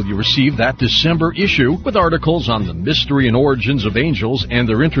only will you receive that December issue with articles on the mystery and origins of angels and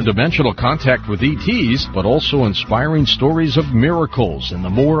their interdimensional contact with ETs, but also inspiring stories of miracles and the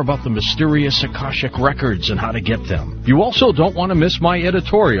more about the mysterious Akashic records and how to get them. You also don't want to miss my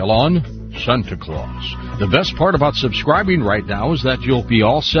editorial on Santa Claus. The best part about subscribing right now is that you'll be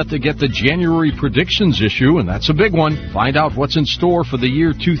all set to get the January predictions issue, and that's a big one. Find out what's in store for the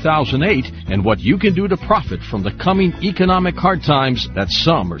year 2008 and what you can do to profit from the coming economic hard times that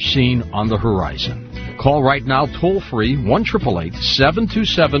some are seeing on the horizon. Call right now toll-free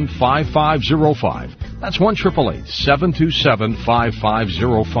 1-888-727-5505. That's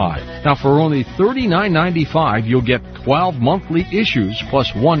 1-888-727-5505. Now, for only $39.95, you'll get 12 monthly issues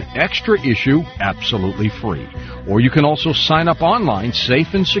plus one extra issue absolutely free. Or you can also sign up online,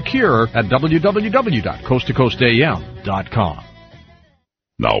 safe and secure, at www.coasttocoastam.com.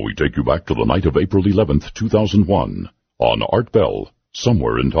 Now we take you back to the night of April 11th, 2001, on Art Bell,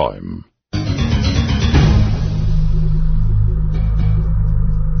 Somewhere in Time.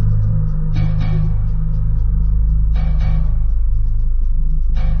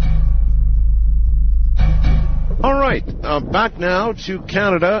 All right, back now to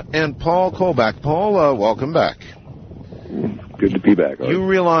Canada and Paul Coulbeck. Paul, welcome back. Good to be back. Art. You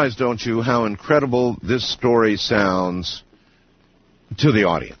realize, don't you, how incredible this story sounds to the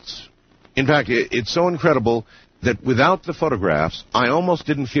audience? In fact, it's so incredible that without the photographs, I almost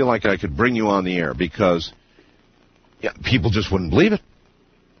didn't feel like I could bring you on the air because people just wouldn't believe it.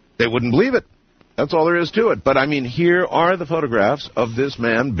 They wouldn't believe it. That's all there is to it. But, I mean, here are the photographs of this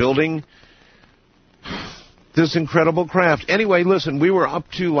man building this incredible craft. Anyway, listen, we were up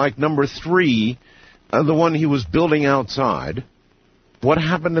to, like, number 3, the one he was building outside. What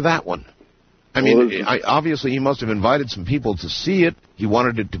happened to that one? I mean, obviously he must have invited some people to see it. He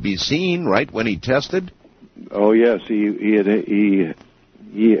wanted it to be seen, right, when he tested? Oh, yes. He had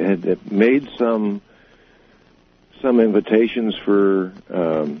made some invitations for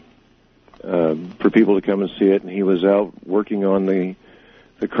people to come and see it, and he was out working on the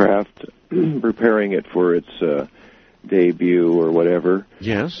craft, preparing it for its debut or whatever.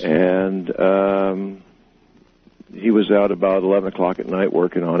 Yes. And he was out about 11 o'clock at night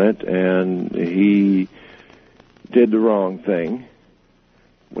working on it, and he did the wrong thing,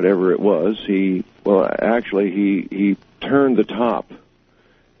 whatever it was. He turned the top,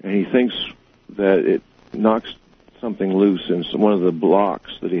 and he thinks that it knocks something loose in one of the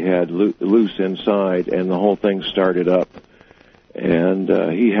blocks that he had loose inside, and the whole thing started up. And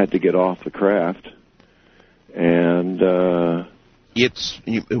he had to get off the craft. And what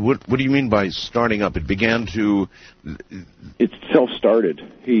do you mean by starting up? It began to. It self-started.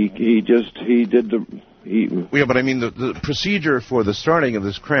 Yeah, but I mean the procedure for the starting of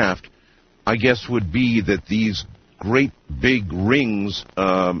this craft, I guess, would be that these great big rings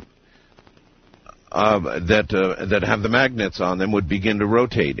that have the magnets on them would begin to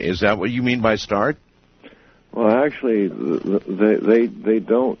rotate. Is that what you mean by start? Well, actually, they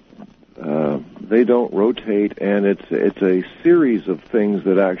don't rotate, and it's a series of things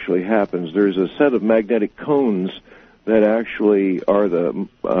that actually happens. There's a set of magnetic cones that actually are that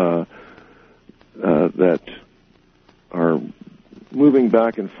are moving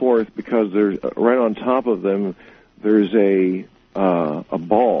back and forth because there's right on top of them. There's a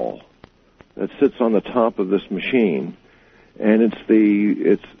ball that sits on the top of this machine, and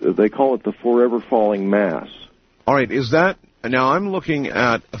they call it the forever falling mass. All right, is that now? I'm looking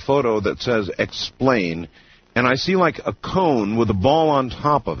at a photo that says "explain," and I see like a cone with a ball on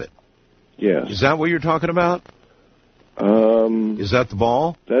top of it. Yes. Is that what you're talking about? Is that the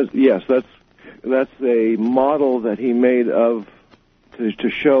ball? Yes, that's a model that he made of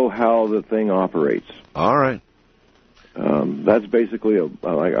to show how the thing operates. All right. That's basically a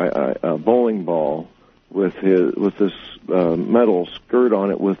bowling ball with this metal skirt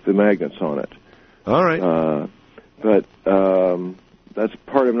on it with the magnets on it. All right. But that's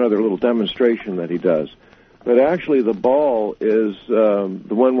part of another little demonstration that he does. But actually, the ball is the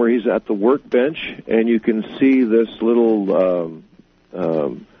one where he's at the workbench, and you can see this little.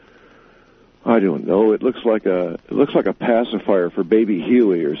 I don't know. It looks like a pacifier for baby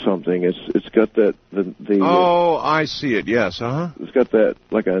Huey or something. It's got the. Oh, I see it. Yes. It's got that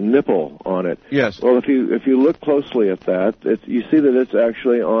like a nipple on it. Yes. Well, if you look closely at that, you see that it's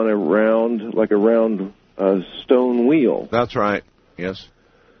actually on a round stone wheel. That's right. Yes.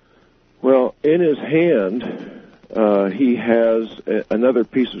 Well, in his hand, he has another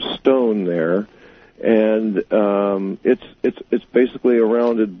piece of stone there, and it's basically a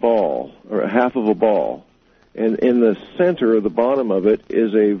rounded ball, or half of a ball. And in the center, the bottom of it,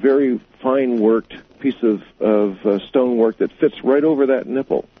 is a very fine worked piece of stonework that fits right over that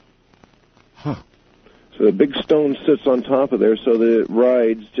nipple. Huh. So the big stone sits on top of there, so that it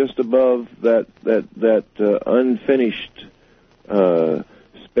rides just above that unfinished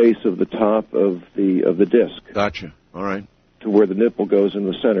space of the top of the disc. Gotcha. All right. To where the nipple goes in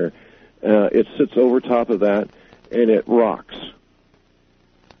the center. It sits over top of that, and it rocks.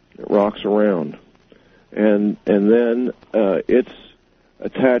 It rocks around, and then it's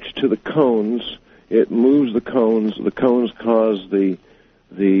attached to the cones. It moves the cones. The cones cause the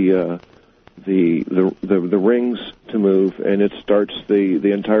the rings to move, and it starts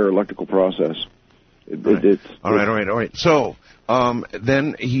the entire electrical process. All right. So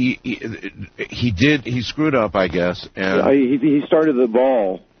then he screwed up, I guess, and he started the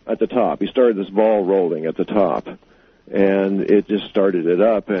ball at the top. He started this ball rolling at the top, and it just started it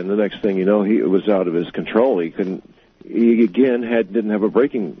up. And the next thing you know, it was out of his control. He didn't have a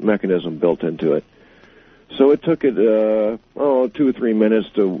braking mechanism built into it. So it took it 2 or 3 minutes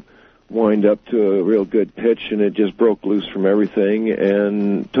to wind up to a real good pitch, and it just broke loose from everything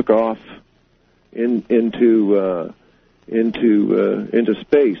and took off into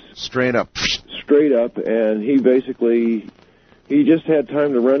space. Straight up. And he just had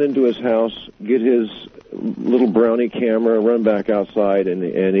time to run into his house, get his little brownie camera, run back outside,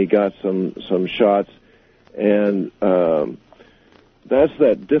 and he got some shots. And that's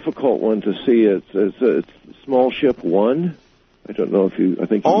that difficult one to see. It's Small Ship 1. I don't know if you. I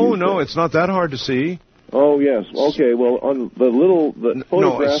think. Oh no, it's not that hard to see. Oh yes. Okay. Well, on the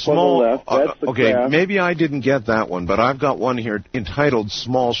photograph on the left, that's the craft. Maybe I didn't get that one, but I've got one here entitled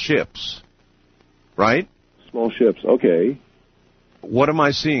 "Small Ships." Right. Small ships. Okay. What am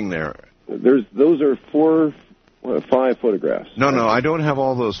I seeing there? Those are 5 photographs. No, I don't have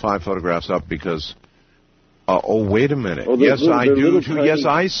all those 5 photographs up because. Oh, wait a minute. Oh, yes, I do. Tiny... Yes,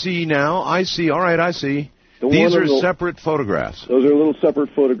 I see now. I see. All right, I see. These are separate photographs. Those are little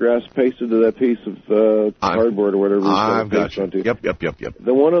separate photographs pasted to that piece of cardboard or whatever. I've got you. Yep.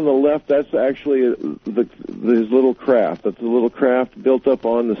 The one on the left, that's actually his little craft. That's a little craft built up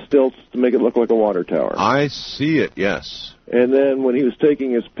on the stilts to make it look like a water tower. I see it, yes. And then when he was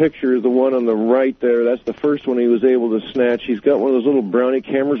taking his picture, the one on the right there, that's the first one he was able to snatch. He's got one of those little brownie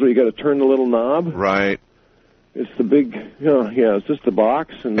cameras where you got to turn the little knob. Right. It's the big, it's just the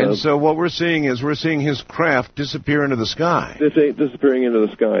box. And so what we're seeing is his craft disappear into the sky. Disappearing into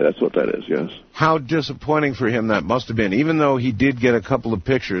the sky, that's what that is, yes. How disappointing for him that must have been. Even though he did get a couple of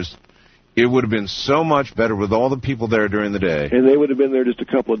pictures, it would have been so much better with all the people there during the day. And they would have been there just a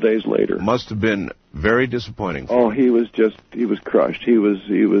couple of days later. Must have been very disappointing. Oh, he was crushed. He was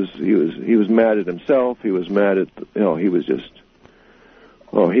mad at himself. He was mad at, he was just...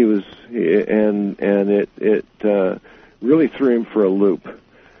 Oh, it really threw him for a loop.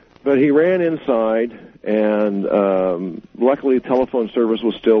 But he ran inside, and luckily telephone service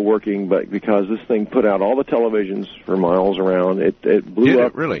was still working, but because this thing put out all the televisions for miles around, it blew up. Did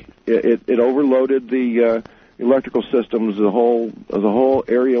it really? It overloaded the electrical systems. The whole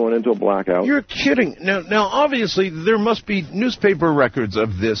area went into a blackout. You're kidding. Now, obviously, there must be newspaper records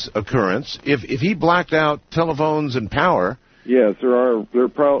of this occurrence. If he blacked out telephones and power... Yes, there are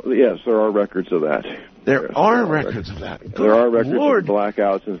records of that. There are records of that. There are records of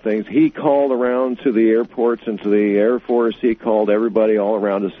blackouts and things. He called around to the airports and to the Air Force. He called everybody all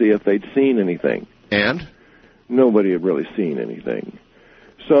around to see if they'd seen anything. And? Nobody had really seen anything.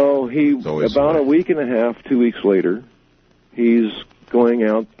 So about a week and a half, 2 weeks later, he's going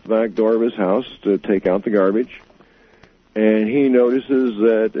out the back door of his house to take out the garbage. And he notices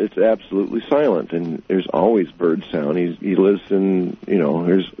that it's absolutely silent, and there's always bird sound. He lives in,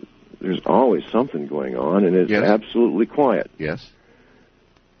 there's always something going on, and it's absolutely quiet. Yes.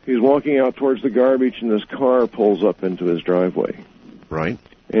 He's walking out towards the garbage, and this car pulls up into his driveway. Right.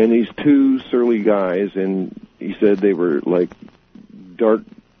 And these 2 surly guys, and he said they were like dark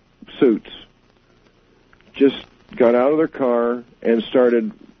suits, just got out of their car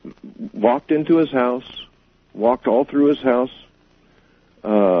and walked into his house. Walked all through his house.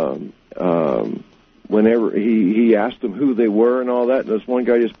 Whenever he asked them who they were and all that, and this one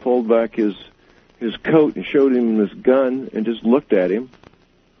guy just pulled back his coat and showed him this gun and just looked at him,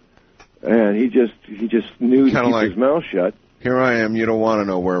 and he just knew to keep his mouth shut. Here I am. You don't want to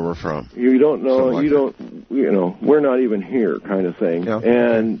know where we're from. You don't know. We're not even here, kind of thing. Yeah.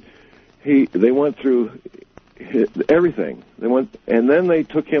 And they went through everything. And then they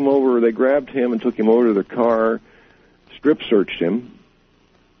took him over. They grabbed him and took him over to the car, strip searched him,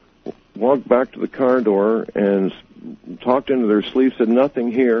 walked back to the car door, and talked into their sleeve. Said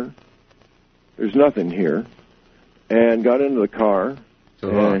nothing here. There's nothing here, and got into the car.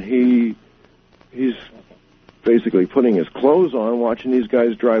 And he's basically putting his clothes on, watching these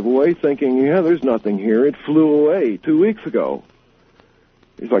guys drive away, thinking, there's nothing here. It flew away 2 weeks ago.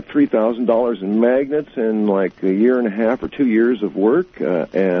 It's like $3,000 in magnets and like a year and a half or 2 years of work,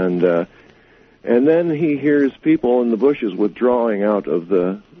 and then he hears people in the bushes withdrawing out of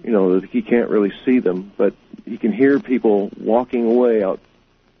the, he can't really see them, but he can hear people walking away out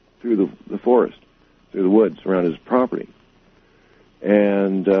through the forest, through the woods around his property,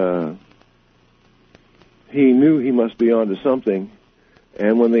 and he knew he must be onto something,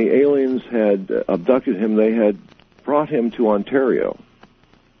 And when the aliens had abducted him, they had brought him to Ontario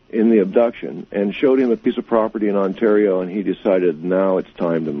in the abduction and showed him a piece of property in Ontario, and he decided now it's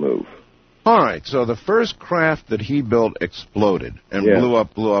time to move. All right, so the first craft that he built exploded and blew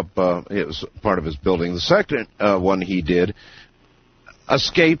up. It was part of his building. The second one he did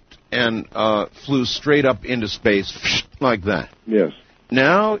escaped and flew straight up into space like that. Yes.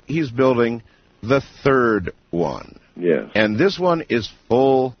 Now he's building the third one. Yes. And this one is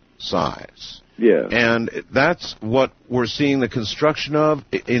full size. Yes. And that's what we're seeing the construction of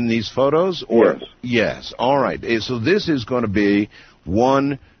in these photos? Or? Yes. Yes. All right. So this is going to be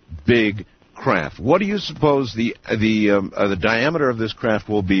one big craft. What do you suppose the diameter of this craft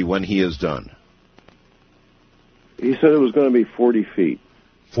will be when he is done? He said it was going to be 40 feet.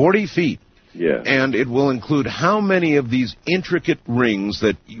 40 feet? Yeah. And it will include how many of these intricate rings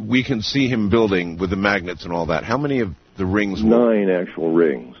that we can see him building with the magnets and all that? How many of the rings? 9 actual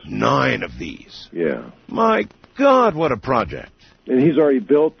rings. 9 of these? Yeah. My God, what a project. And he's already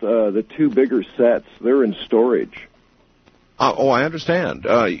built the 2 bigger sets. They're in storage. I understand.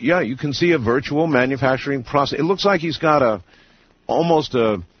 Yeah, you can see a virtual manufacturing process. It looks like he's got almost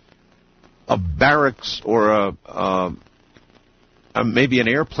a barracks or maybe an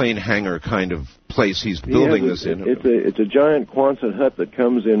airplane hangar kind of place he's building this in. It's a giant Quonset hut that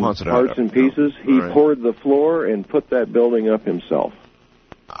comes in parts and pieces. He poured the floor and put that building up himself.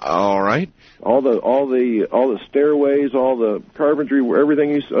 All right. All the stairways, all the carpentry, everything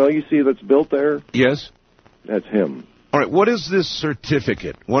you see that's built there. Yes. That's him. All right, what is this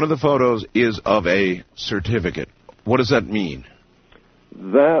certificate? One of the photos is of a certificate. What does that mean?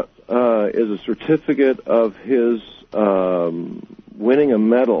 That is a certificate of his winning a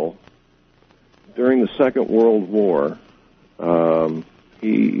medal during the Second World War.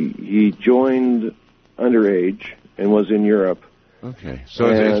 He joined underage and was in Europe. Okay, so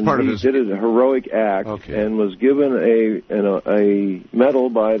it's part of his... He did a heroic act and was given a medal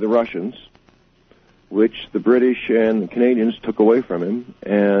by the Russians, which the British and the Canadians took away from him,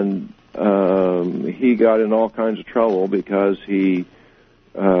 and he got in all kinds of trouble because he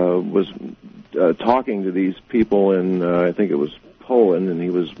was talking to these people in, I think it was Poland, and he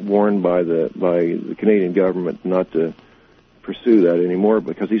was warned by the Canadian government not to pursue that anymore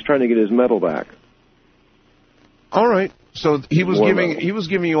because he's trying to get his medal back. All right. So he was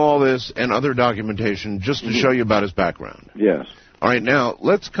giving you all this and other documentation just to show you about his background. Yes. All right, now,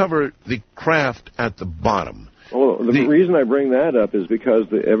 let's cover the craft at the bottom. Well, the reason I bring that up is because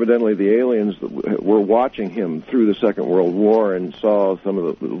evidently the aliens were watching him through the Second World War and saw some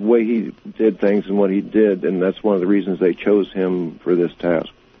of the way he did things and what he did, and that's one of the reasons they chose him for this task.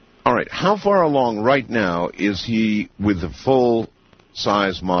 All right, how far along right now is he with the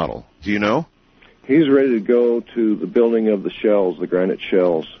full-size model? Do you know? He's ready to go to the building of the shells, the granite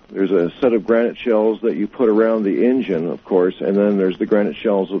shells. There's a set of granite shells that you put around the engine, of course, and then there's the granite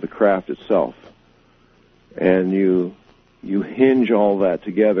shells of the craft itself. And you hinge all that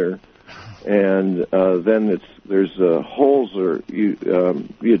together, and then there's holes, or you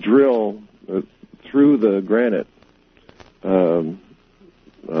drill through the granite.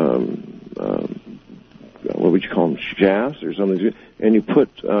 What would you call them, shafts or something? And you put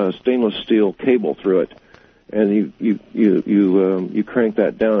stainless steel cable through it, and you crank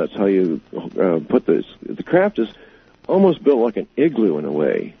that down. That's how you put this. The craft is almost built like an igloo in a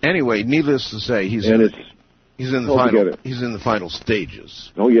way. Anyway, needless to say, he's in the final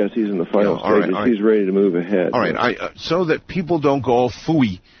stages. Oh yes, he's in the final stages. All right. He's ready to move ahead. All right, so that people don't go all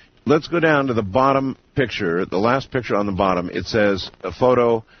phooey, let's go down to the bottom picture, the last picture on the bottom. It says a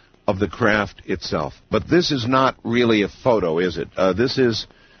photo of the craft itself. But this is not really a photo, is it? This is...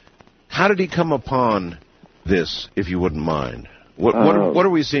 How did he come upon this, if you wouldn't mind? What are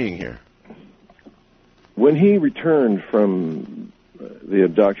we seeing here? When he returned from the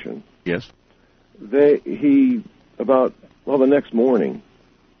abduction... Yes? The next morning,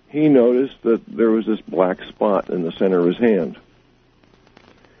 he noticed that there was this black spot in the center of his hand.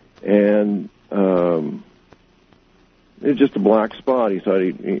 And... it's just a black spot. He thought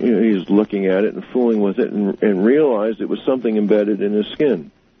he was looking at it and fooling with it and realized it was something embedded in his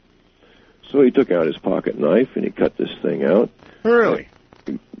skin. So he took out his pocket knife and he cut this thing out. Really?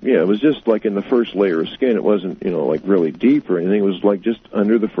 Yeah, it was just like in the first layer of skin. It wasn't, like really deep or anything. It was like just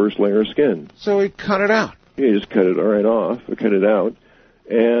under the first layer of skin. So he cut it out? Yeah, he just cut it right off, cut it out,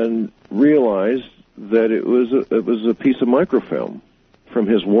 and realized that it was a piece of microfilm. From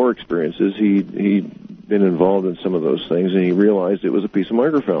his war experiences, he'd been involved in some of those things, and he realized it was a piece of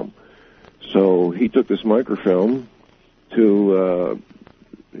microfilm. So he took this microfilm to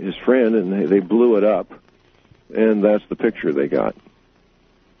his friend, and they blew it up, and that's the picture they got.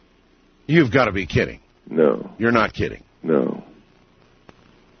 You've got to be kidding. No. You're not kidding. No.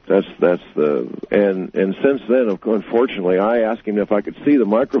 That's the and since then, unfortunately, I asked him if I could see the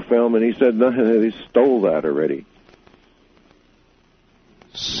microfilm, and he said no, they stole that already.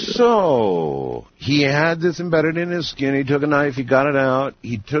 So he had this embedded in his skin. He took a knife. He got it out.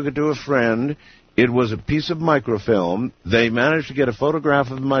 He took it to a friend. It was a piece of microfilm. They managed to get a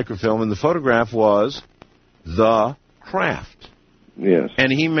photograph of the microfilm, and the photograph was the craft. Yes.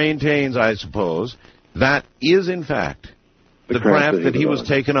 And he maintains, I suppose, that is in fact the craft that he was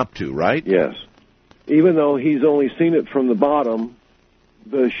taken up to, right? Yes. Even though he's only seen it from the bottom,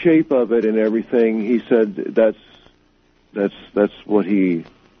 the shape of it and everything, he said that's what he's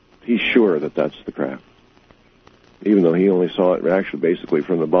sure that's the craft. Even though he only saw it actually basically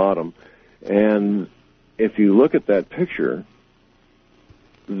from the bottom. And if you look at that picture,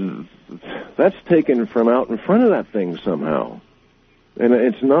 that's taken from out in front of that thing somehow. And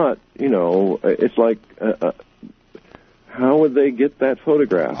it's not, it's like, how would they get that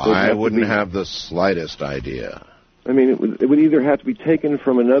photograph? I wouldn't have the slightest idea. I mean, it would either have to be taken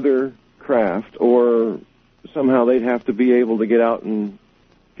from another craft, or somehow they'd have to be able to get out and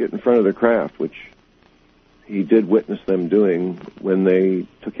get in front of the craft, which he did witness them doing when they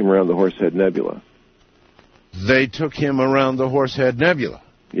took him around the Horsehead Nebula. They took him around the Horsehead Nebula?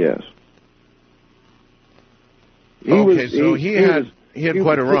 Yes. He had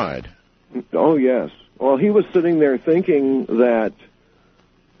quite a ride. Oh, yes. Well, he was sitting there thinking that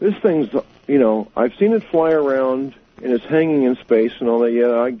this thing's, I've seen it fly around and it's hanging in space and all that.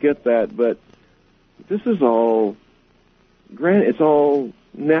 Yeah, I get that, but this is all, granted, it's all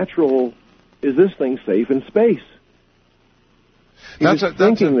natural. Is this thing safe in space?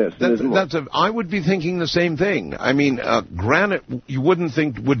 I would be thinking the same thing. I mean, granite, you wouldn't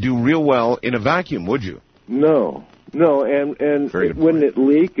think would do real well in a vacuum, would you? No, and wouldn't it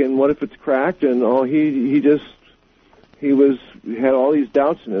leak? And what if it's cracked? And he had all these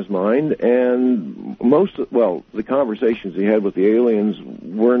doubts in his mind. And the conversations he had with the aliens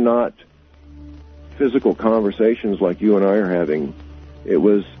were not physical conversations like you and I are having. It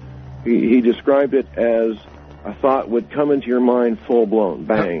was, he described it as a thought would come into your mind full blown,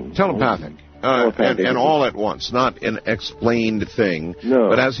 bang. Telepathic. And all at once, not an explained thing. No.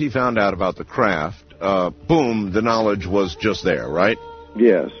 But as he found out about the craft, boom, the knowledge was just there, right?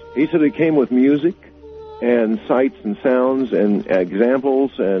 Yes. He said it came with music and sights and sounds and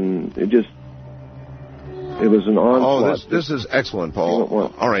examples, and it was an onslaught. Oh, this is excellent,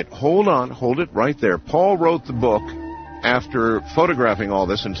 Paul. All right, hold it right there. Paul wrote the book after photographing all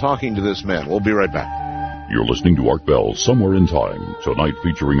this and talking to this man. We'll be right back. You're listening to Art Bell Somewhere in Time, tonight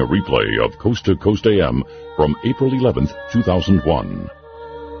featuring a replay of Coast to Coast AM from April 11th, 2001.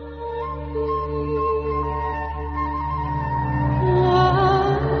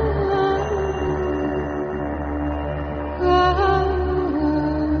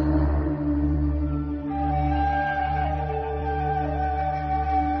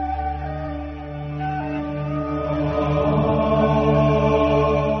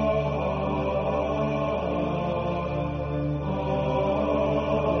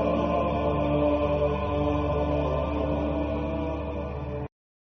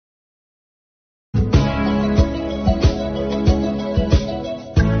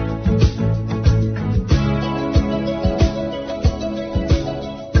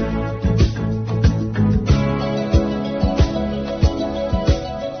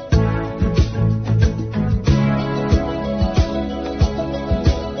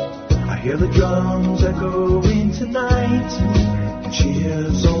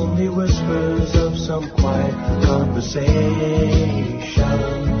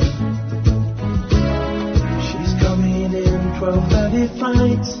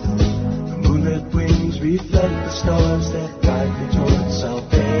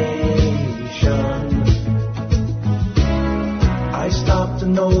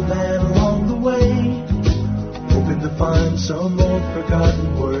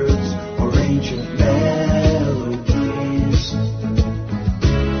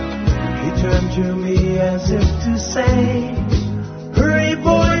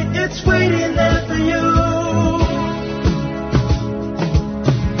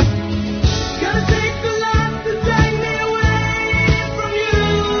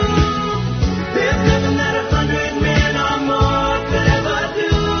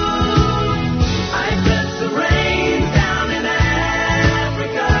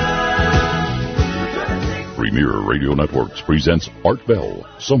 Presents Art Bell,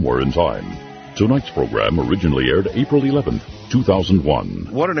 Somewhere in Time. Tonight's program originally aired April 11th, 2001.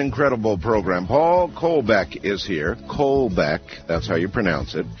 What an incredible program. Paul Coulbeck is here. Coulbeck, that's how you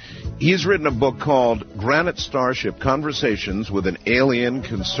pronounce it. He's written a book called Granite, Starship, Conversations with an Alien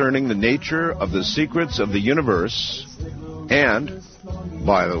Concerning the Nature of the Secrets of the Universe and,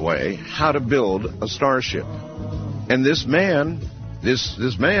 by the way, how to build a starship. And this man,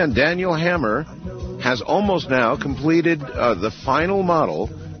 Daniel Hammer, has almost now completed the final model,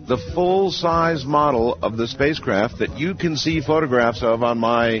 the full-size model of the spacecraft that you can see photographs of on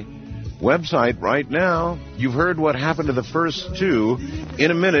my website right now. You've heard what happened to the first two.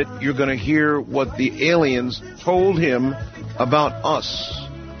 In a minute, you're going to hear what the aliens told him about us.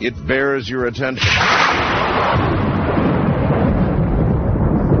 It bears your attention.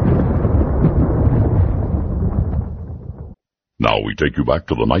 Now we take you back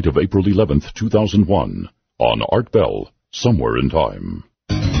to the night of April 11th, 2001, on Art Bell, Somewhere in Time.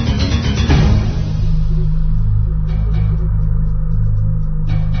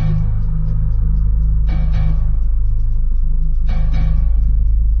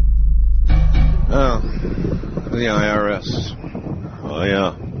 The IRS. Oh,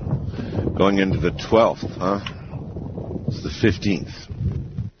 yeah. Going into the 12th, huh? It's the 15th.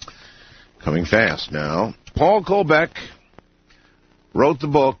 Coming fast now. Paul Coulbeck wrote the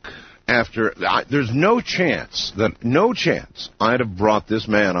book after... there's no chance I'd have brought this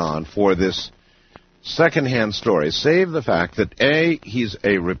man on for this secondhand story, save the fact that, A, he's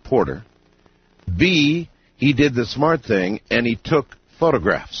a reporter, B, he did the smart thing and he took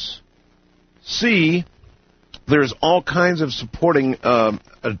photographs, C, there's all kinds of supporting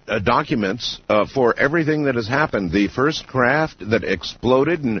documents for everything that has happened. The first craft that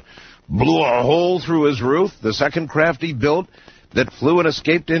exploded and blew a hole through his roof, the second craft he built that flew and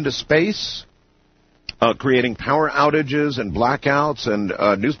escaped into space, creating power outages and blackouts and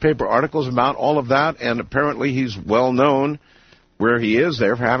newspaper articles about all of that. And apparently he's well known where he is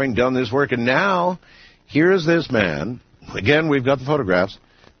there for having done this work. And now, here's this man, again, we've got the photographs,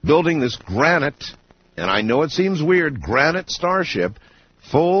 building this Granite, and I know it seems weird, Granite Starship,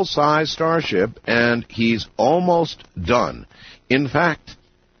 full-size Starship, and he's almost done. In fact,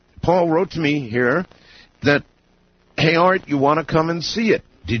 Paul wrote to me here that, hey, Art, you want to come and see it.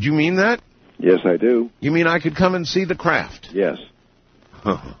 Did you mean that? Yes, I do. You mean I could come and see the craft? Yes.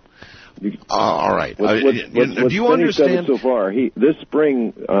 All right. Do you understand? So far, this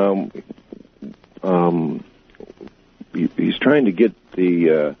spring, he's trying to get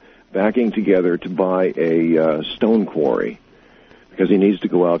the backing together to buy a stone quarry because he needs to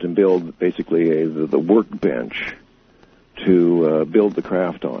go out and build basically the workbench to build the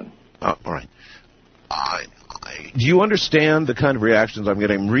craft on. All right. Do you understand the kind of reactions I'm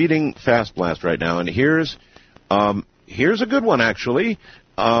getting? I'm reading Fast Blast right now, and here's a good one, actually.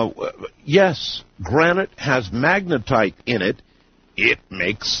 Yes, granite has magnetite in it. It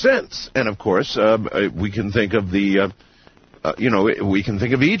makes sense. And, of course, we can think of we can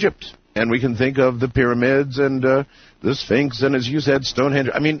think of Egypt, and we can think of the pyramids and the Sphinx, and, as you said, Stonehenge.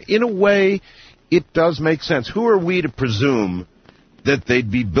 I mean, in a way, it does make sense. Who are we to presume that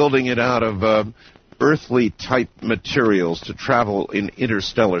they'd be building it out of earthly-type materials to travel in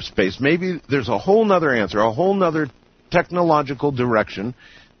interstellar space? Maybe there's a whole nother answer, a whole nother technological direction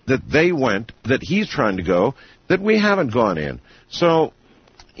that they went, that he's trying to go, that we haven't gone in. So,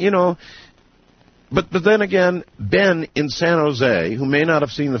 but then again, Ben in San Jose, who may not have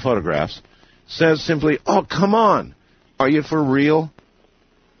seen the photographs, says simply, oh, come on, are you for real?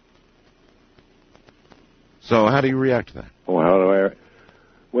 So how do you react to that? Oh, how do I...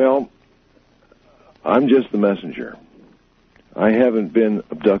 Well, I'm just the messenger. I haven't been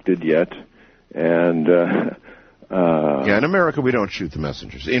abducted yet, and... yeah, in America we don't shoot the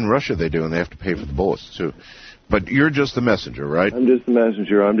messengers. In Russia they do, and they have to pay for the bullets, too. But you're just the messenger, right? I'm just the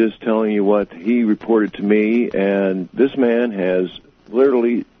messenger. I'm just telling you what he reported to me, and this man has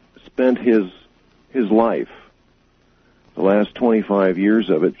literally spent his life, the last 25 years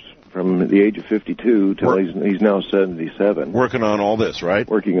of it, from the age of 52 till he's now 77. Working on all this, right?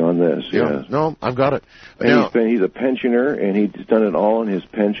 Working on this, yes. No, I've got it. And now, he's a pensioner, and he's done it all in his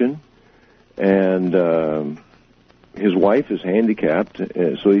pension. And his wife is handicapped,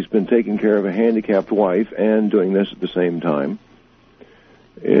 so he's been taking care of a handicapped wife and doing this at the same time.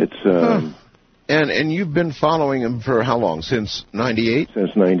 It's and you've been following him for how long? Since 98?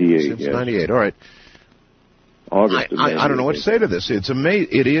 Since 98, Since yes. 98, all right. August I don't know what to say to this.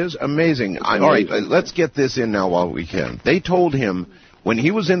 It is amazing. All right, let's get this in now while we can. They told him, when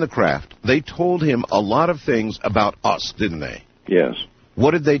he was in the craft, they told him a lot of things about us, didn't they? Yes.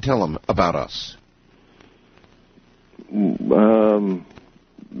 What did they tell him about us?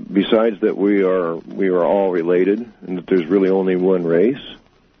 besides that we are all related, and that there's really only one race.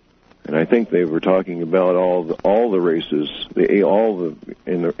 And I think they were talking about all the races,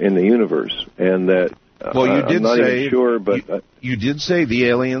 in the universe, and that. Well, you did I'm not say even sure, but you did say the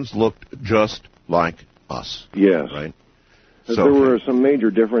aliens looked just like us. Yes, right. So there were some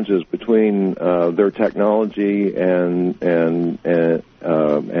major differences between their technology and their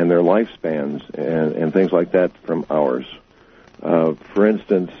lifespans and things like that from ours. For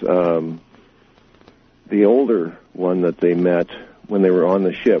instance, the older one that they met when they were on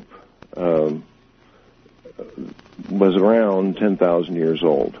the ship was around 10,000 years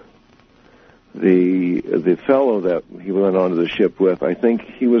old. The fellow that he went onto the ship with, I think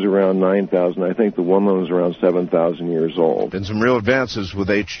he was around 9,000. I think the woman was around 7,000 years old. Been some real advances with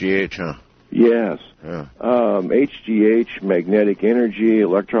HGH, huh? Yes. Yeah. HGH, magnetic energy,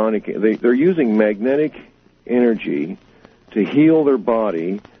 electronic. They're using magnetic energy to heal their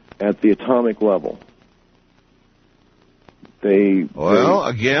body at the atomic level.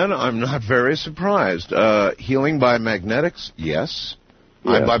 Again, I'm not very surprised. Healing by magnetics, yes.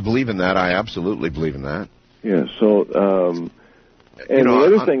 Yes. I believe in that. I absolutely believe in that. Yeah, so, the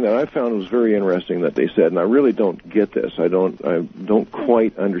other thing that I found was very interesting that they said, and I really don't get this. I don't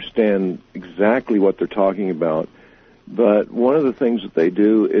quite understand exactly what they're talking about, but one of the things that they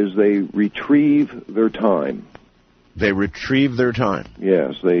do is they retrieve their time. They retrieve their time.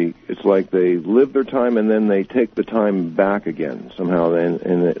 Yes, it's like they live their time and then they take the time back again somehow,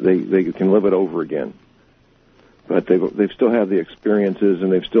 and they can live it over again. But they've still had the experiences,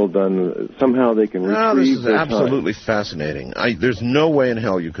 and they've still done. Somehow they can retrieve their time. This is absolutely fascinating. There's no way in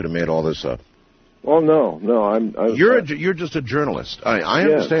hell you could have made all this up. Well, no, You're just a journalist. I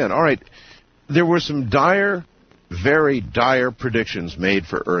understand. All right, there were some very dire predictions made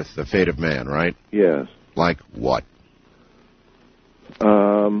for Earth, the fate of man. Right? Yes. Like what?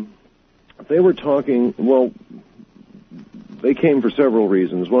 They were talking. Well, they came for several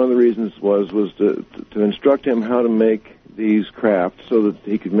reasons. One of the reasons was to instruct him how to make these crafts so that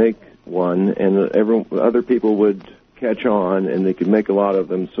he could make one, and other people would catch on, and they could make a lot of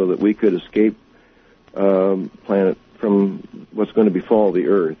them so that we could escape planet from what's going to befall the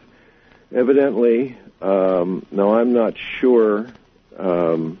Earth. Evidently, now I'm not sure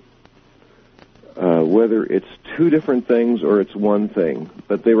whether it's two different things or it's one thing,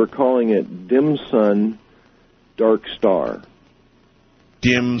 but they were calling it dim sun, dark star.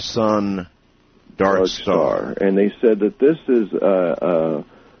 Dim sun, dark star. And they said that this is a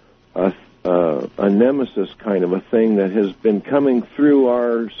nemesis kind of a thing that has been coming through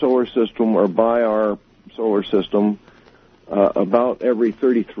our solar system or by our solar system about every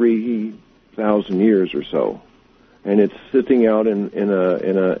 33,000 years or so. And it's sitting out in an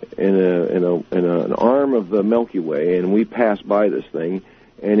arm of the Milky Way, and we pass by this thing,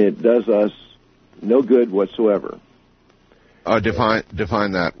 and it does us no good whatsoever.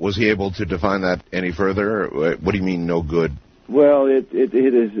 Define that. Was he able to define that any further? What do you mean, no good? Well, it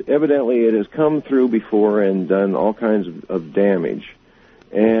is evidently it has come through before and done all kinds of damage,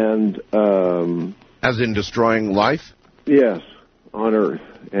 and as in destroying life. Yes, on Earth,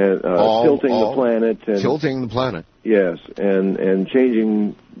 and tilting the planet. And, tilting the planet. Yes, and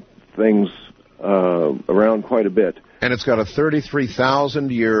changing things around quite a bit. And it's got a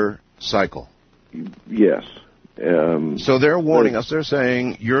 33,000-year cycle. Yes. So they're warning us. They're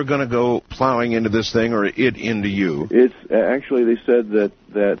saying you're going to go plowing into this thing, or it into you. It's actually they said that,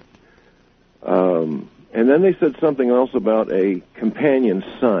 and then they said something else about a companion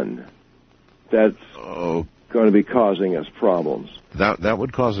sun that's going to be causing us problems. That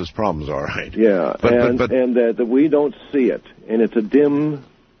would cause us problems, all right. Yeah, and that we don't see it, and it's a dim,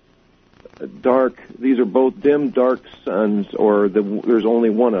 dark. These are both dim, dark suns, or there's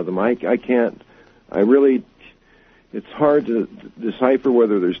only one of them. I can't. It's hard to decipher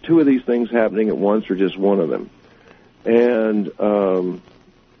whether there's two of these things happening at once or just one of them. And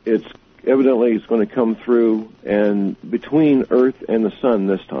it's evidently it's going to come through and between Earth and the Sun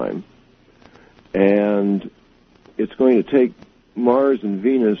this time. And it's going to take Mars and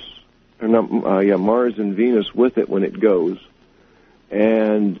Venus, Mars and Venus with it when it goes.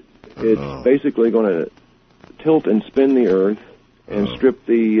 And it's basically going to tilt and spin the Earth and strip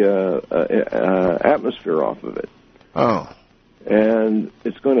the atmosphere off of it. Oh. And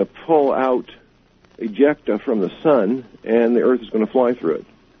it's going to pull out ejecta from the sun, and the Earth is going to fly through it.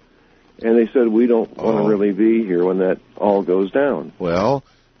 And they said we don't want to really be here when that all goes down. Well,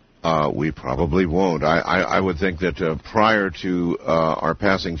 we probably won't. I would think that prior to our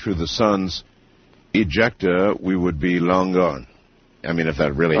passing through the sun's ejecta, we would be long gone. I mean, if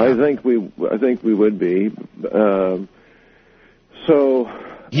that really happened. I think we would be. So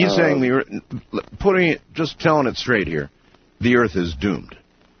He's saying the Earth, just telling it straight here, the Earth is doomed.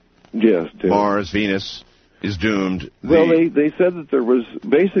 Yes, doomed. Mars, Venus is doomed. Well, they said that there was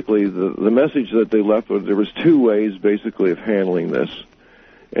basically the message that they left was there was two ways basically of handling this,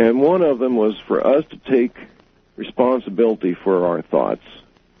 and one of them was for us to take responsibility for our thoughts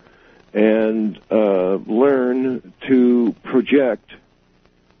and learn to project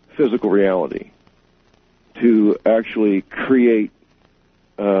physical reality, to actually create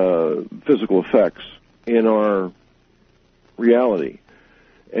physical effects in our reality,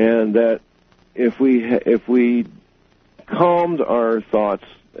 and that if we calmed our thoughts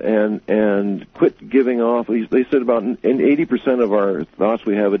and quit giving off, they said about 80% of our thoughts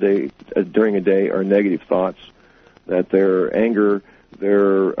we have during a day are negative thoughts, that they're anger,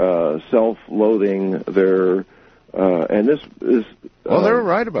 they're self-loathing, they're and this is they're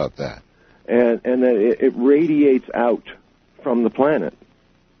right about that, and that it radiates out from the planet.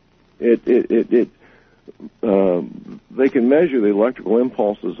 They can measure the electrical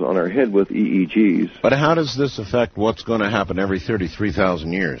impulses on our head with EEGs. But how does this affect what's going to happen every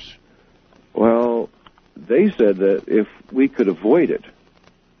 33,000 years? Well, they said that if we could avoid it,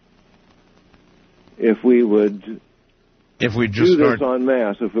 if we just do this en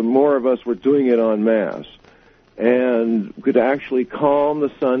masse, if more of us were doing it en masse, and could actually calm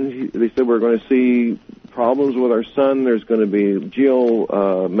the sun. They said we're going to see problems with our sun. There's going to be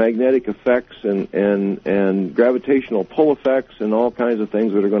geomagnetic effects and gravitational pull effects and all kinds of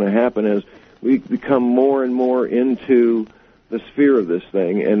things that are going to happen as we become more and more into the sphere of this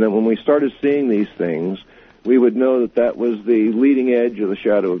thing. And then when we started seeing these things, we would know that that was the leading edge of the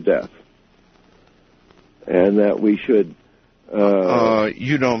shadow of death, and that we should.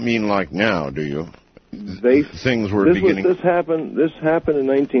 You don't mean like now, do you? Things were beginning. This happened in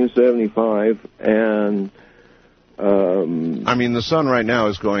 1975, and I mean, the sun right now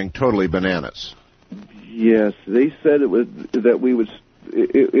is going totally bananas. Yes, they said it would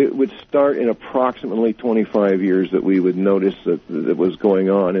start in approximately 25 years that we would notice that was going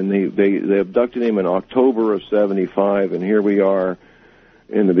on, and they abducted him in October of 75, and here we are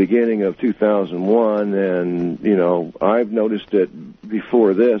in the beginning of 2001, and, you know, I've noticed it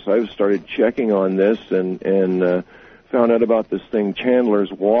before this. I've started checking on this and found out about this thing,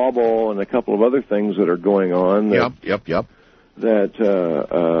 Chandler's Wobble, and a couple of other things that are going on. Yep. That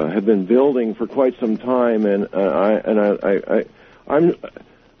have been building for quite some time, and I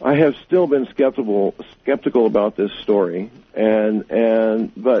have still been skeptical about this story,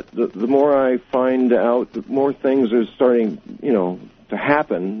 but the more I find out, the more things are starting, you know, to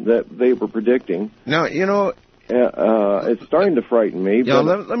happen that they were predicting. Now, you know, it's starting to frighten me. Yeah,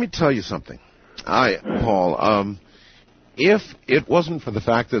 let me tell you something, Paul. If it wasn't for the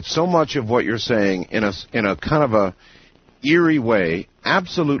fact that so much of what you're saying in a kind of a eerie way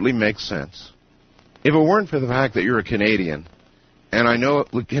absolutely makes sense, if it weren't for the fact that you're a Canadian, and I know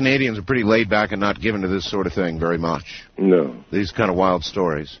Canadians are pretty laid back and not given to this sort of thing very much. No. These kind of wild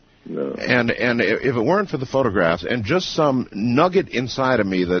stories. No. And if it weren't for the photographs and just some nugget inside of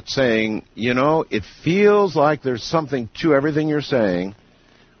me that's saying, you know, it feels like there's something to everything you're saying,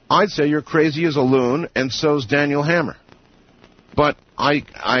 I'd say you're crazy as a loon, and so's Daniel Hammer. But I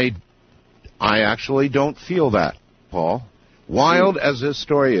actually don't feel that, Paul. Wild as this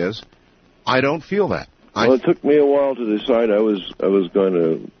story is, I don't feel that. Well, it took me a while to decide I was going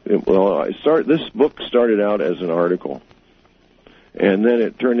to. Well, this book started out as an article, and then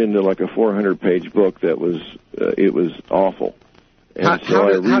it turned into like a 400-page book that was it was awful. And I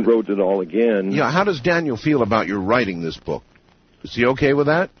rewrote it all again. Yeah, how does Daniel feel about your writing this book? Is he okay with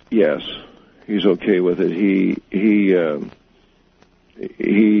that? Yes, he's okay with it. He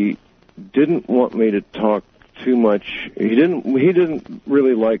didn't want me to talk too much. He didn't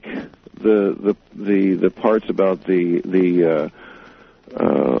really like the parts about the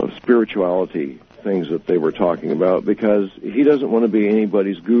spirituality things that they were talking about, because he doesn't want to be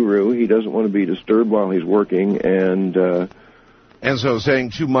anybody's guru. He doesn't want to be disturbed while he's working, and so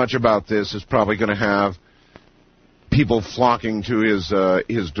saying too much about this is probably going to have people flocking to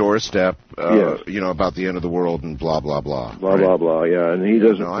his doorstep, yes. You know, about the end of the world and blah blah blah. Blah blah blah. Yeah, and he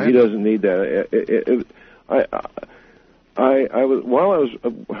doesn't need that. A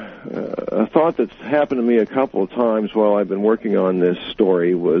thought that's happened to me a couple of times while I've been working on this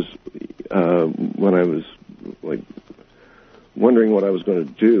story was when I was like wondering what I was going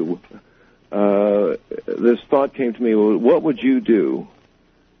to do. This thought came to me: well, what would you do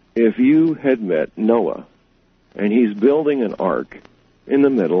if you had met Noah and he's building an ark in the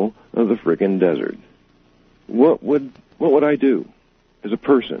middle of the frickin' desert? What would I do as a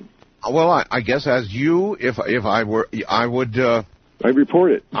person? Well, I guess as you, if I were, I would I'd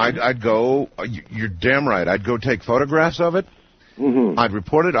report it. I'd go, you're damn right, I'd go take photographs of it. Mm-hmm. I'd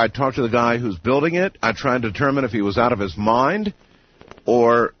report it. I'd talk to the guy who's building it. I'd try and determine if he was out of his mind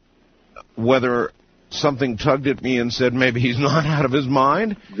or whether something tugged at me and said maybe he's not out of his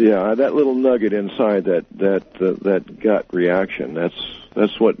mind. Yeah, that little nugget inside that gut reaction,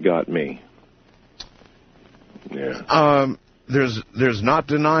 that's what got me. Yeah. There's not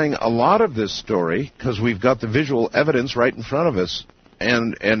denying a lot of this story because we've got the visual evidence right in front of us,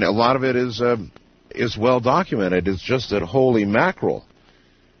 and a lot of it is well documented. It's just that holy mackerel.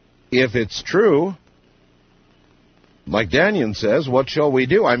 If it's true, like Daniel says, what shall we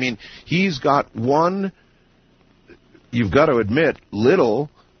do? I mean, he's got one, you've got to admit, little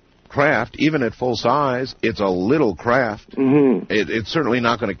craft, even at full size, it's a little craft. Mm-hmm. It's certainly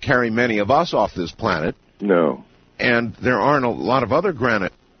not going to carry many of us off this planet. No. And there aren't a lot of other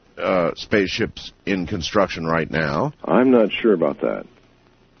Granite spaceships in construction right now. I'm not sure about that.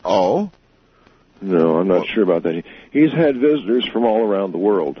 Oh? No, I'm not sure about that. He's had visitors from all around the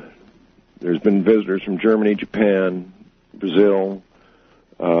world. There's been visitors from Germany, Japan, Brazil.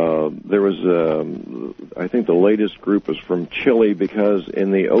 There was, I think the latest group was from Chile because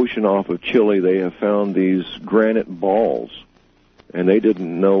in the ocean off of Chile they have found these granite balls, and they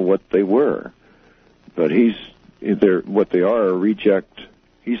didn't know what they were. But what they are a reject.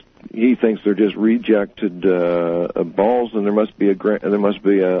 He thinks they're just rejected balls, and there must be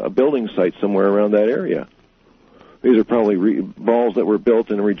a building site somewhere around that area. These are probably balls that were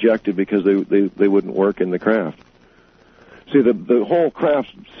built and rejected because they wouldn't work in the craft. See, the whole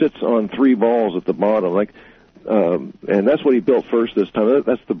craft sits on 3 balls at the bottom, and that's what he built first this time.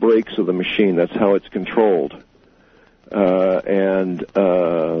 That's the brakes of the machine. That's how it's controlled. He hadn't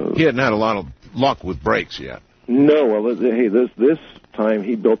had a lot of luck with brakes yet. No, well, hey, this time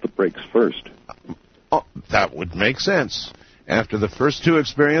he built the brakes first. Oh, that would make sense. After the first 2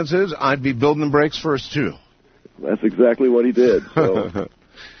 experiences, I'd be building the brakes first, too. That's exactly what he did. So,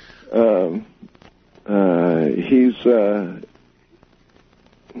 he's,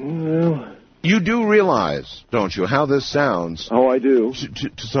 well... You do realize, don't you, how this sounds? Oh, I do.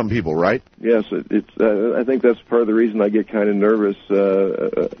 To some people, right? Yes, I think that's part of the reason I get kind of nervous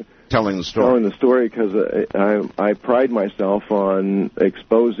telling the story, because I pride myself on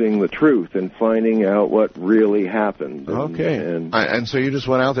exposing the truth and finding out what really happened. Okay. And so you just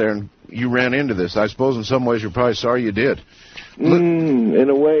went out there and you ran into this. I suppose in some ways you're probably sorry you did. In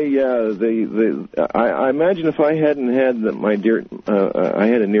a way, yeah. I imagine if I hadn't had I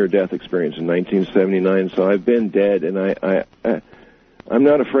had a near-death experience in 1979, so I've been dead, and I'm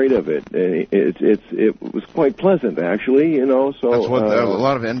not afraid of it. It was quite pleasant, actually, So that's what a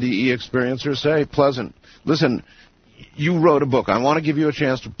lot of NDE experiencers say. Pleasant. Listen, you wrote a book. I want to give you a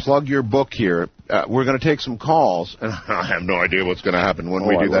chance to plug your book here. We're going to take some calls, and I have no idea what's going to happen when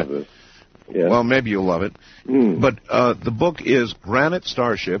we do that. Love it. Yes. Well, maybe you'll love it. But the book is Granite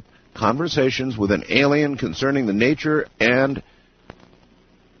Starship, Conversations with an Alien Concerning the Nature and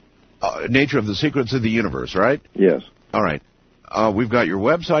Nature of the Secrets of the Universe, right? Yes. All right. We've got your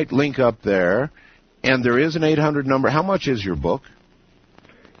website link up there, and there is an 800 number. How much is your book?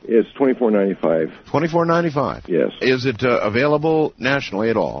 It's $24.95. $24.95? Yes. Is it available nationally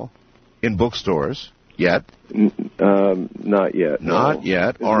at all in bookstores yet? Not yet. Not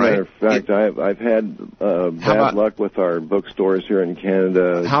yet. All right. As a matter of fact, I've had bad luck with our bookstores here in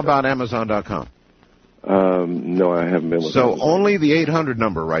Canada. How about Amazon.com? No, I haven't been with So Amazon. only the 800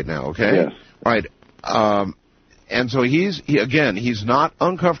 number right now, okay? Yes. All right. And so he's not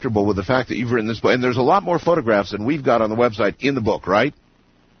uncomfortable with the fact that you've written this book. And there's a lot more photographs than we've got on the website in the book, right?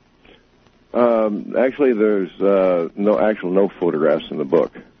 Actually, there's no photographs in the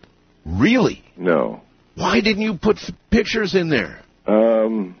book. Really? No. Why didn't you put pictures in there?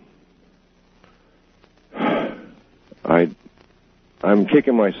 I'm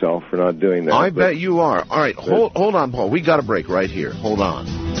kicking myself for not doing that. I bet you are. All right, hold on, Paul. We got a break right here. Hold on.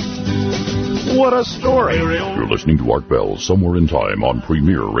 What a story. You're listening to Art Bell, Somewhere in Time on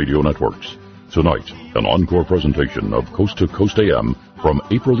Premier Radio Networks. Tonight, an encore presentation of Coast to Coast AM from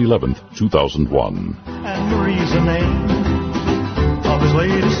April 11th, 2001. And the reasoning of his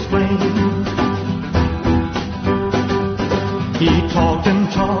latest flame. He talked and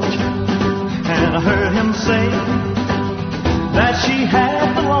talked, and I heard him say that she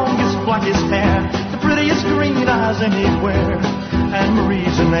had the longest, blackest hair, the prettiest green eyes anywhere, and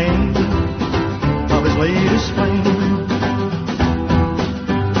Marie's the name of his latest flame.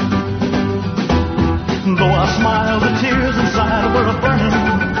 Though I smiled, the tears inside were a-burning.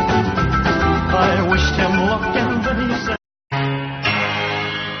 I wished him luck, and then he said,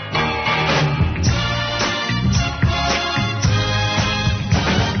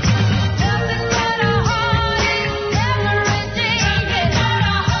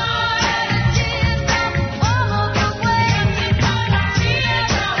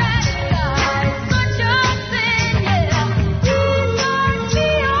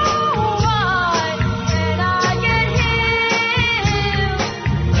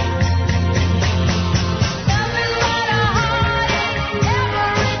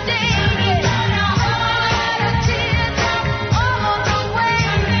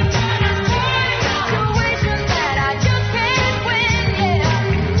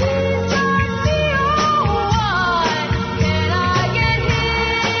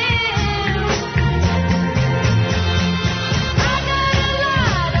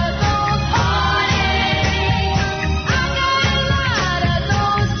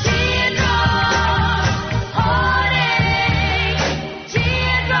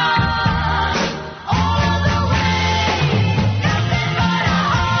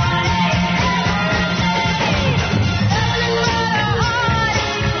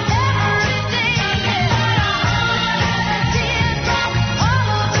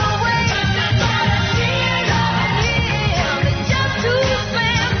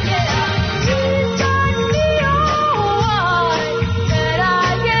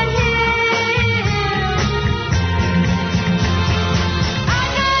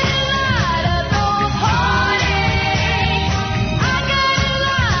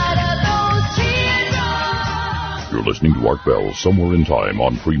 listening to Art Bell Somewhere in Time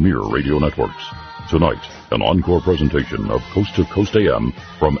on Premier Radio Networks. Tonight, an encore presentation of Coast to Coast AM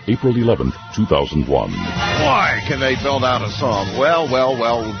from April 11th, 2001. Boy, can they build out a song. Well,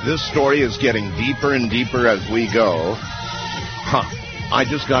 this story is getting deeper and deeper as we go. I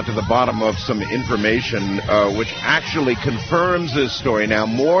just got to the bottom of some information which actually confirms this story now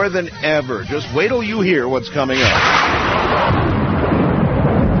more than ever. Just wait till you hear what's coming up.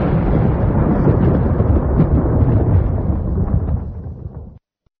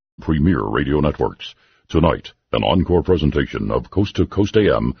 Premier Radio Networks. Tonight, an encore presentation of Coast to Coast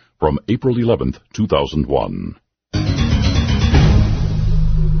AM from April 11th, 2001.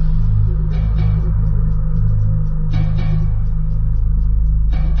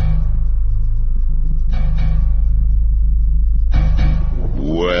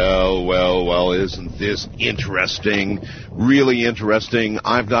 Well, isn't this interesting? Really interesting.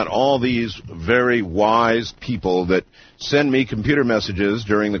 I've got all these very wise people that send me computer messages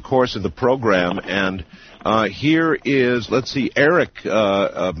during the course of the program, and here is, let's see, Eric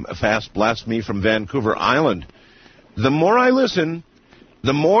fast blast me from Vancouver Island. The more I listen,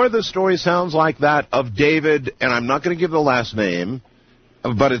 the more the story sounds like that of David, and I'm not going to give the last name,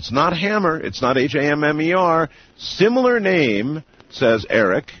 but it's not Hammer, it's not Hammer. Similar name, says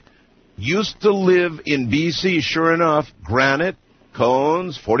Eric, used to live in B.C., sure enough. Granite,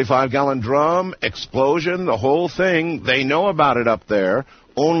 cones, 45-gallon drum, explosion, the whole thing. They know about it up there,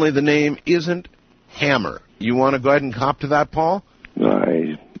 only the name isn't Hammer. You want to go ahead and cop to that, Paul?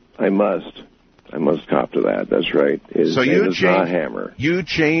 I must cop to that. That's right. His name is not Hammer. You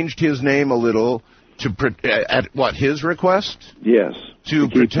changed his name a little at what, his request? Yes. To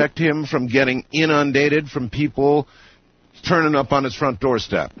protect him from getting inundated from people turning up on his front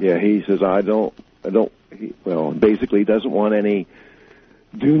doorstep. Yeah, he says, basically he doesn't want any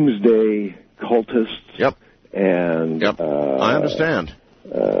doomsday cultists. Yep. And I understand.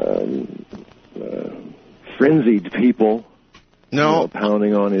 Frenzied people. No,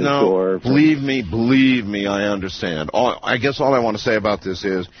 pounding on his door. Believe me, I understand. I guess all I want to say about this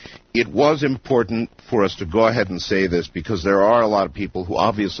is it was important for us to go ahead and say this because there are a lot of people who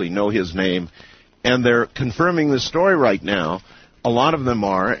obviously know his name, and they're confirming this story right now. A lot of them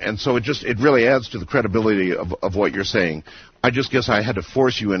are, and so it really adds to the credibility of what you're saying. I just guess I had to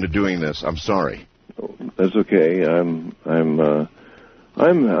force you into doing this. I'm sorry. That's okay. I'm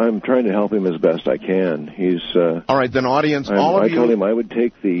trying to help him as best I can. He's all right. Then, audience, I told him I would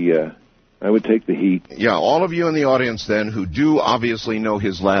take the heat. Yeah, all of you in the audience then who do obviously know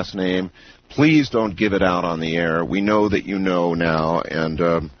his last name, please don't give it out on the air. We know that you know now,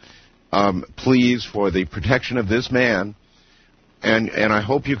 and please, for the protection of this man, and I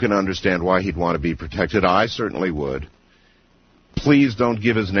hope you can understand why he'd want to be protected. I certainly would. Please don't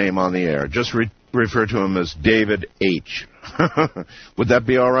give his name on the air. Just refer to him as David H. Would that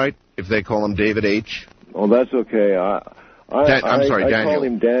be all right if they call him David H? Oh, that's okay. I'm sorry, Daniel. I call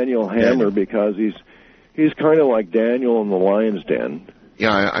him Daniel Hammer because he's kind of like Daniel in the Lion's Den.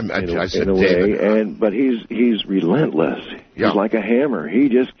 Yeah, I said in a David. way, but he's relentless. Yeah. He's like a hammer. He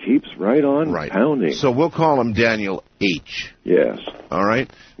just keeps right on pounding. So we'll call him Daniel H. Yes. All right?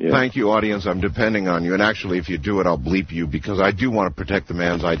 Yes. Thank you, audience. I'm depending on you. And actually, if you do it, I'll bleep you because I do want to protect the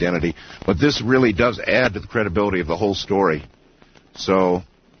man's identity. But this really does add to the credibility of the whole story. So,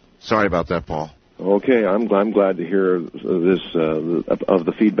 sorry about that, Paul. Okay, I'm glad to hear this of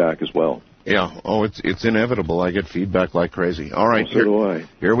the feedback as well. Yeah. Oh, it's inevitable. I get feedback like crazy. All right. So do I.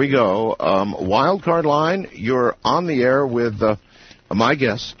 Here we go. Wildcard line. You're on the air with my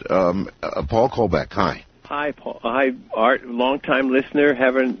guest, Paul Coulbeck. Hi. Hi, Paul. Hi, Art. Long-time listener.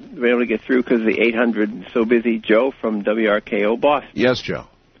 Haven't been able to get through because of the 800. So busy. Joe from WRKO Boston. Yes, Joe.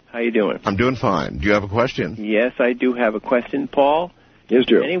 How you doing? I'm doing fine. Do you have a question? Yes, I do have a question, Paul. Yes,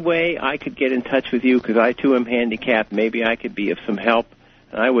 Joe. Any way I could get in touch with you because I too am handicapped. Maybe I could be of some help.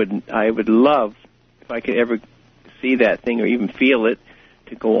 I would love if I could ever see that thing or even feel it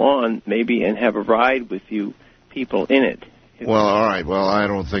to go on maybe and have a ride with you people in it. Well, all right. Well, I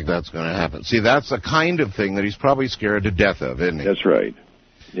don't think that's going to happen. See, that's the kind of thing that he's probably scared to death of, isn't he? That's right.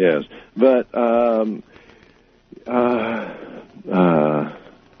 Yes. But I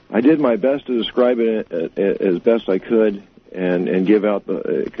did my best to describe it as best I could and give out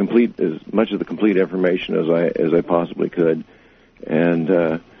the as much of the complete information as I possibly could. And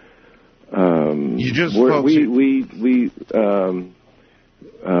you just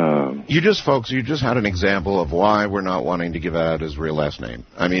had an example of why we're not wanting to give out his real last name.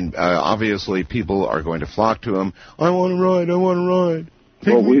 I mean, obviously, people are going to flock to him. I want to ride. Well,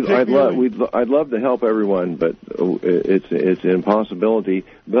 I'd love to help everyone, but it's an impossibility.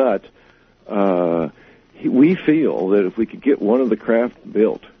 But we feel that if we could get one of the craft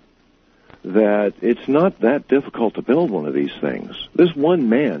built, that it's not that difficult to build one of these things. This one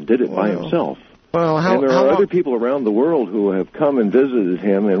man did it by himself. Well, and there are other people around the world who have come and visited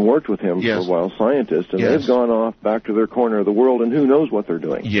him and worked with him for a while, scientists, and they've gone off back to their corner of the world, and who knows what they're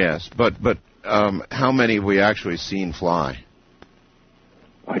doing. Yes, but how many have we actually seen fly?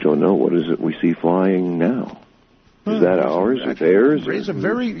 I don't know. What is it we see flying now? Is that ours or theirs? You raise a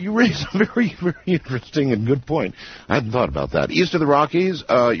very, very interesting and good point. I hadn't thought about that. East of the Rockies,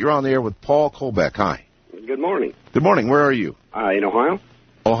 you're on the air with Paul Coulbeck. Hi. Good morning. Good morning. Where are you? In Ohio.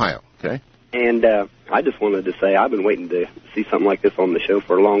 Ohio, okay. And I just wanted to say I've been waiting to see something like this on the show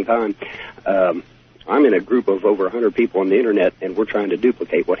for a long time. I'm in a group of over 100 people on the Internet, and we're trying to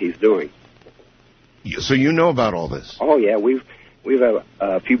duplicate what he's doing. So you know about all this? Oh, yeah. We've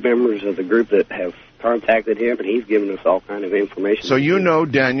a few members of the group that have contacted him, and he's given us all kind of information. So you know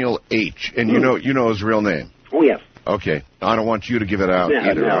Daniel H., and you know his real name? Oh, yes. Okay. I don't want you to give it out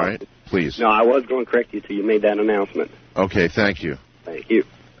either, all right? Please. No, I was going to correct you till you made that announcement. Okay, thank you. Thank you.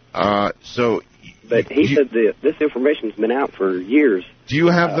 But he said this information's been out for years. Do you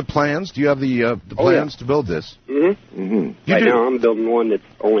have the plans? Do you have the plans to build this? Mm-hmm. Mm-hmm. Right now I'm building one that's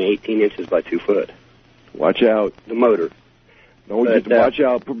only 18 inches by 2 foot. Watch out. The motor. Watch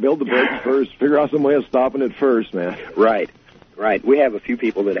out. Build the brakes first. Figure out some way of stopping it first, man. Right. We have a few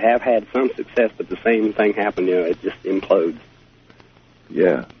people that have had some success, but the same thing happened. It just implodes.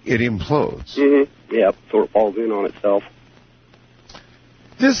 Yeah. It implodes? Mm-hmm. Yeah, sort of falls in on itself.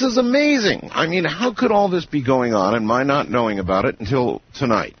 This is amazing. I mean, how could all this be going on and my not knowing about it until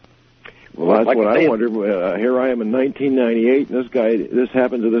tonight? Well, that's what I wondered. Here I am in 1998, and this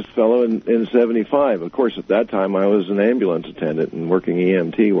happened to this fellow in 75. Of course, at that time, I was an ambulance attendant and working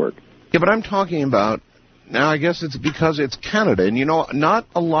EMT work. Yeah, but I'm talking about, now I guess it's because it's Canada, and not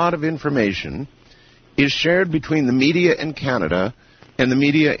a lot of information is shared between the media in Canada and the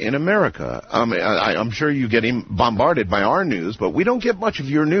media in America. I'm sure you get bombarded by our news, but we don't get much of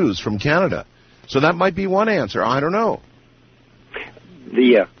your news from Canada. So that might be one answer. I don't know.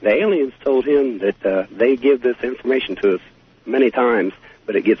 The aliens told him that they give this information to us many times,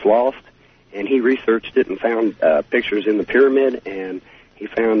 but it gets lost. And he researched it and found pictures in the pyramid, and he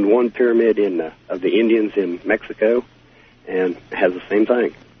found one pyramid of the Indians in Mexico, and it has the same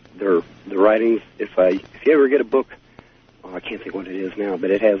thing. The writings. If you ever get a book, I can't think what it is now, but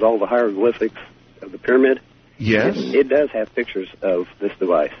it has all the hieroglyphics of the pyramid. Yes, it does have pictures of this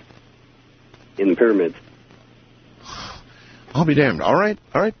device in the pyramids. I'll be damned. All right.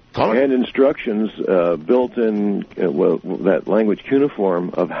 Call it. And instructions built in, that language cuneiform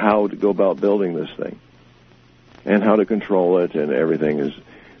of how to go about building this thing and how to control it and everything.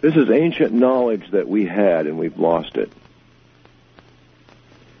 This is ancient knowledge that we had, and we've lost it.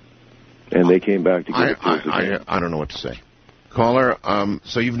 And they came back to give it to us again. I don't know what to say. Caller,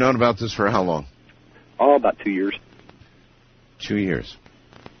 so you've known about this for how long? Oh, about 2 years. 2 years.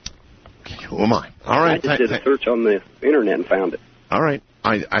 Who am I? All right. I just did a search on the Internet and found it. All right.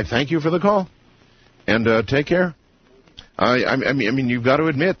 I thank you for the call. And take care. I mean, you've got to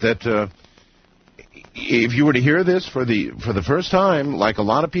admit that if you were to hear this for the first time, like a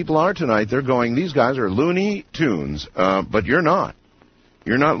lot of people are tonight, they're going, these guys are Looney Tunes. But you're not.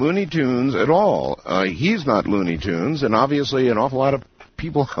 You're not Looney Tunes at all. He's not Looney Tunes, and obviously an awful lot of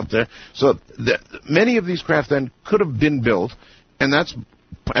people out there. So many of these craft then could have been built, and that's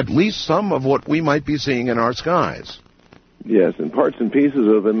at least some of what we might be seeing in our skies. Yes, and parts and pieces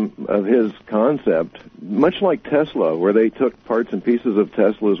of his concept, much like Tesla, where they took parts and pieces of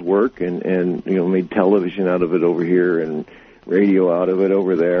Tesla's work and made television out of it over here and radio out of it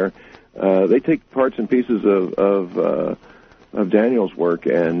over there. They take parts and pieces of Daniel's work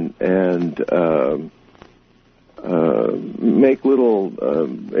and make little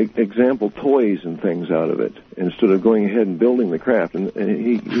example toys and things out of it instead of going ahead and building the craft. And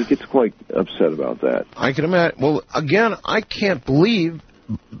he gets quite upset about that. I can imagine. Well, again, I can't believe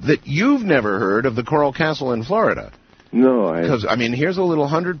that you've never heard of the Coral Castle in Florida. No, because here's a little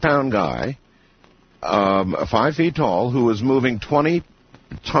 100-pound guy, 5 feet tall, who is moving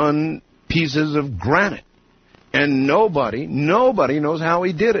 20-ton pieces of granite. And nobody knows how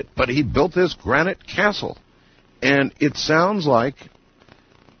he did it, but he built this granite castle. And it sounds like,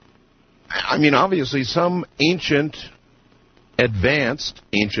 obviously some ancient /advanced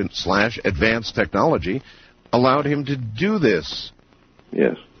technology allowed him to do this.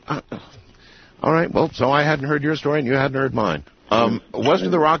 Yes. All right, well, so I hadn't heard your story and you hadn't heard mine. West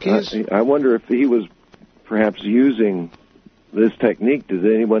of the Rockies? I wonder if he was perhaps using this technique. Does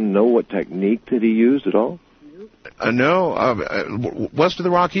anyone know what technique that he used at all? No. West of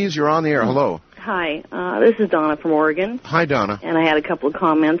the Rockies, you're on the air. Hello. Hi, this is Donna from Oregon. Hi, Donna. And I had a couple of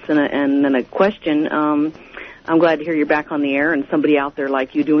comments and then a question. I'm glad to hear you're back on the air and somebody out there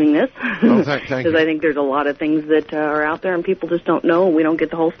like you doing this. Oh, thank you. Because I think there's a lot of things that are out there and people just don't know. We don't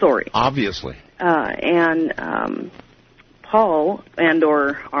get the whole story. Obviously. Paul and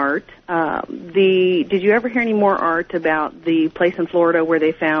or Art, did you ever hear any more, Art, about the place in Florida where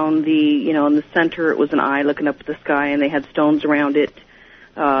they found in the center it was an eye looking up at the sky and they had stones around it.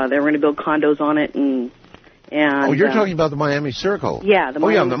 They were going to build condos on it and you're talking about the Miami Circle. Yeah, the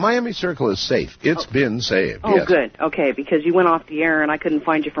Miami Circle is safe. It's been saved. Oh, yes. Good. Okay, because you went off the air and I couldn't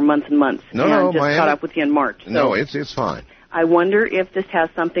find you for months and months. No, and just Miami, caught up with you in March. So no, it's fine. I wonder if this has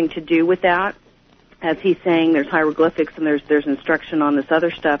something to do with that. As he's saying, there's hieroglyphics and there's instruction on this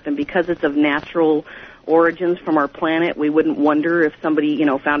other stuff, and because it's of natural origins from our planet, we wouldn't wonder if somebody,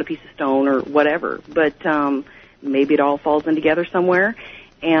 found a piece of stone or whatever. But maybe it all falls in together somewhere.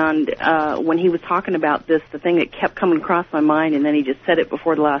 And when he was talking about this, the thing that kept coming across my mind, and then he just said it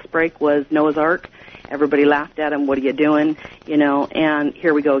before the last break, was Noah's Ark. Everybody laughed at him. What are you doing? And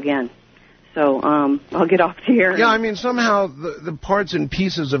here we go again. So I'll get off to here. Yeah, I mean, somehow the parts and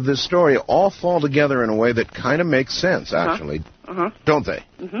pieces of this story all fall together in a way that kind of makes sense, actually. Don't they?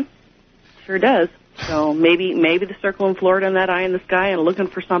 Mm-hmm. Sure does. So maybe the circle in Florida and that eye in the sky and looking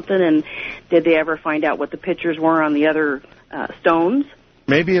for something, and did they ever find out what the pictures were on the other stones?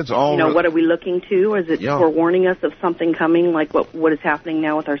 Maybe it's all... what are we looking to? Is it forewarning us of something coming, like what is happening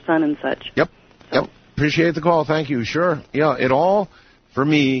now with our sun and such? Yep. Appreciate the call. Thank you. Sure. Yeah, it all, for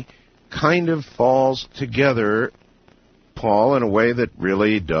me, kind of falls together, Paul, in a way that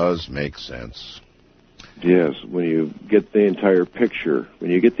really does make sense. Yes, when you get the entire picture,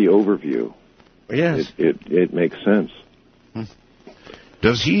 when you get the overview, yes, it makes sense.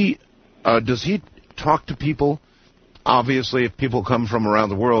 Does he talk to people? Obviously, if people come from around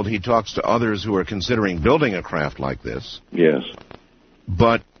the world, he talks to others who are considering building a craft like this. Yes.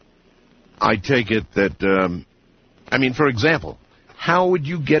 But I take it that, for example, how would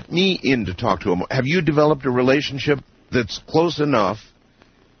you get me in to talk to him? Have you developed a relationship that's close enough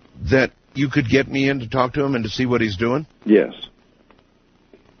that you could get me in to talk to him and to see what he's doing? Yes.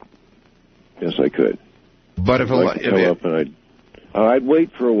 Yes, I could. But I'd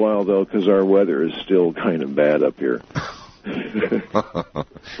wait for a while, though, because our weather is still kind of bad up here.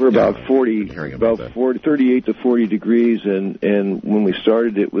 We're about 38 to 40 degrees, and when we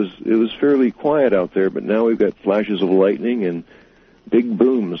started, it was fairly quiet out there. But now we've got flashes of lightning and big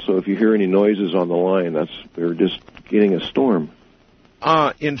booms. So if you hear any noises on the line, we're just getting a storm.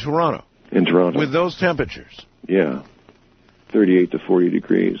 In Toronto. In Toronto. With those temperatures. Yeah, 38 to 40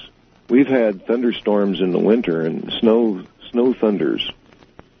 degrees. We've had thunderstorms in the winter and snow thunders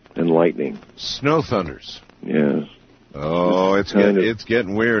and lightning. Snow thunders. Yes. Oh, it's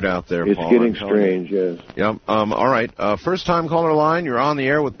getting weird out there, Paul. It's getting strange, yes. Yep. All right. First-time caller line, you're on the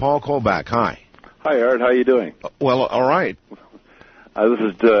air with Paul Coulbeck. Hi. Hi, Art. How you doing? Well, all right. This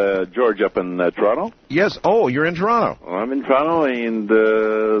is George up in Toronto. Yes. Oh, you're in Toronto. Well, I'm in Toronto, and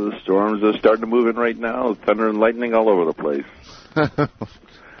the storms are starting to move in right now. Thunder and lightning all over the place.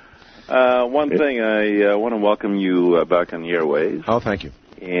 One thing, I want to welcome you back on the airways. Oh, thank you.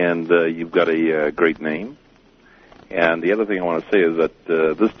 And you've got a great name. And the other thing I want to say is that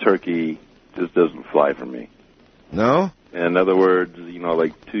this turkey just doesn't fly for me. No? In other words,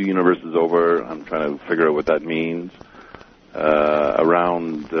 like 2 universes over, I'm trying to figure out what that means.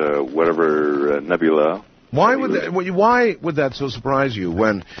 Around whatever nebula. Why would that so surprise you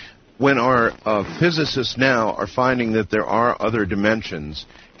when our physicists now are finding that there are other dimensions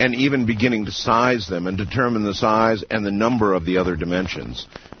and even beginning to size them and determine the size and the number of the other dimensions?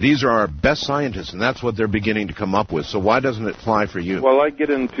 These are our best scientists, and that's what they're beginning to come up with. So why doesn't it fly for you? Well, I get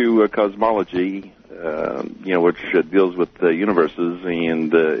into cosmology, which deals with universes,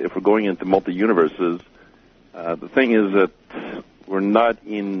 and if we're going into multi-universes, the thing is that we're not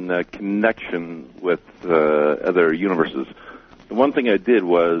in connection with other universes. The one thing I did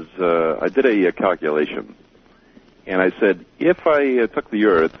was I did a calculation, and I said if I took the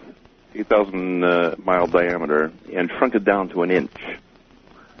Earth, 8,000 mile diameter, and shrunk it down to an inch,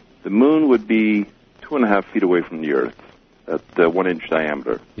 the Moon would be 2.5 feet away from the Earth at 1 inch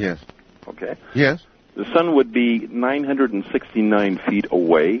diameter. Yes. Okay. Yes. The Sun would be 969 feet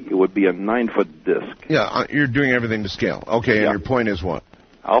away. It would be a 9-foot disk. Yeah, you're doing everything to scale. Okay, and your point is what?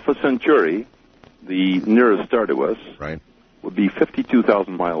 Alpha Centauri, the nearest star to us, right, would be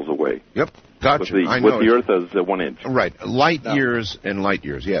 52,000 miles away. Yep, gotcha. With the Earth as 1 inch. Right, light years and light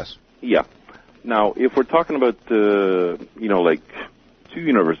years, yes. Yeah. Now, if we're talking about, like 2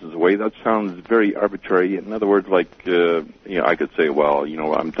 universes away, that sounds very arbitrary. In other words, like, I could say, well,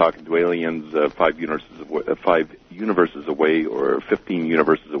 I'm talking to aliens 5 universes away or 15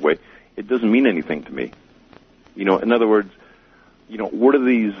 universes away. It doesn't mean anything to me. In other words, where do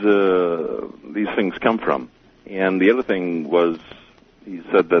these things come from? And the other thing was, he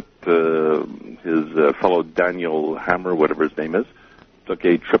said that his fellow Daniel Hammer, whatever his name is, took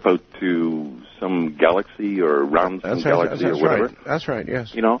a trip out to some galaxy or around some galaxy or whatever. Right. That's right,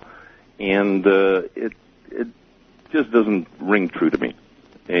 yes. And it just doesn't ring true to me.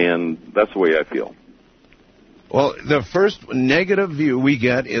 And that's the way I feel. Well, the first negative view we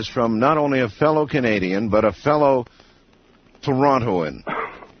get is from not only a fellow Canadian, but a fellow Torontoan.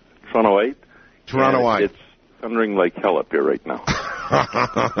 Torontoite? Torontoite. It's thundering like hell up here right now.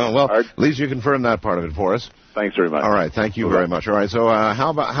 Well, at least you confirmed that part of it for us. Thanks very much. All right, thank you very much. All right, so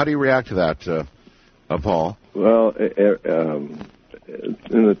how do you react to that, Paul? Well, in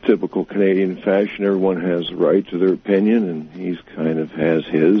the typical Canadian fashion, everyone has the right to their opinion, and he's kind of has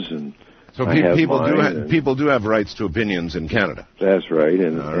his, and so I have people mine, people do have rights to opinions in Canada. That's right,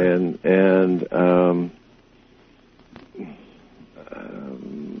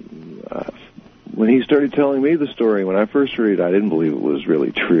 when he started telling me the story, when I first heard it, I didn't believe it was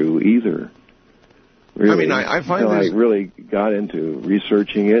really true either. Really, I find I this... really got into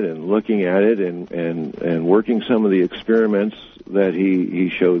researching it and looking at it and working some of the experiments that he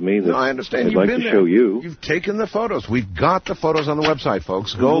showed me. That I understand. I'd like to show you. You've taken the photos. We've got the photos on the website,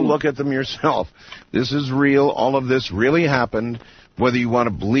 folks. Go look at them yourself. This is real. All of this really happened. Whether you want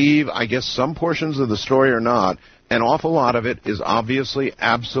to believe, I guess, some portions of the story or not, an awful lot of it is obviously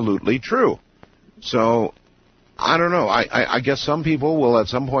absolutely true. So, I don't know. I guess some people will at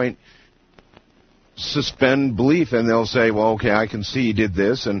some point suspend belief, and they'll say, well, okay, I can see he did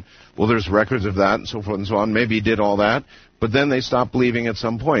this, and, well, there's records of that, and so forth and so on. Maybe he did all that, but then they stop believing at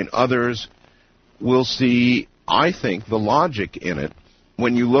some point. Others will see, I think, the logic in it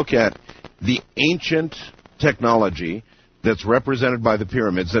when you look at the ancient technology that's represented by the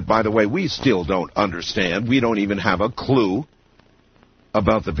pyramids that, by the way, we still don't understand. We don't even have a clue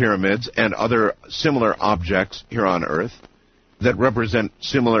about the pyramids and other similar objects here on Earth that represent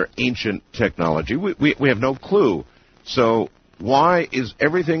similar ancient technology. We have no clue. So why is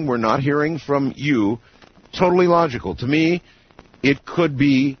everything we're not hearing from you totally logical? To me, it could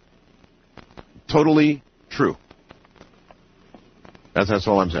be totally true. That's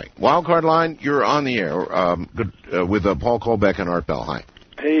all I'm saying. Wildcard line, you're on the air with Paul Coulbeck and Art Bell. Hi.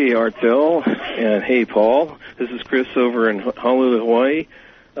 Hey, Art Bell, and hey, Paul. This is Chris over in Honolulu, Hawaii,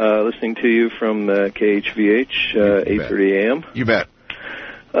 listening to you from KHVH, 8:30 a.m. You bet.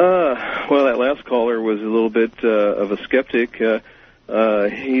 Well, that last caller was a little bit of a skeptic.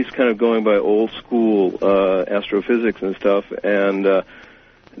 He's kind of going by old school astrophysics and stuff, and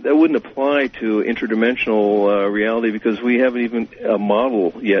that wouldn't apply to interdimensional reality because we haven't even a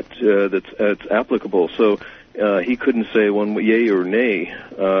model yet that's applicable. So he couldn't say one yay or nay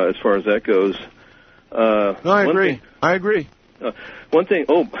as far as that goes. No, I agree. I agree. One thing.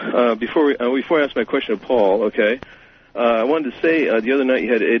 Before I ask my question to Paul, okay, I wanted to say the other night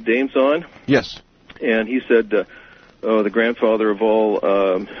you had Ed Dames on. Yes. And he said, the grandfather of all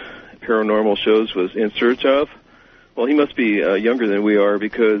paranormal shows was In Search Of. Well, he must be younger than we are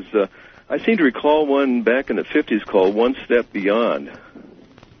because I seem to recall one back in the 50s called One Step Beyond.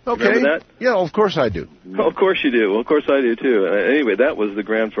 Okay. Remember that? Yeah, of course I do. Oh, of course you do. Well, of course I do too. Anyway, that was the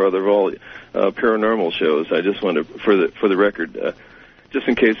grandfather of all paranormal shows. I just wanted for the record, just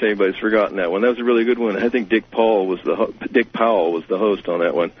in case anybody's forgotten that one. That was a really good one. I think Dick Powell was the host on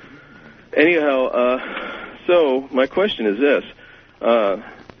that one. Anyhow, so my question is this: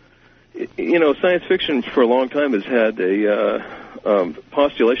 science fiction for a long time has had a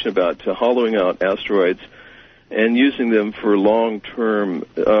postulation about hollowing out asteroids and using them for long-term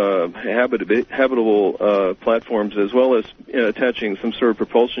habitable platforms, as well as attaching some sort of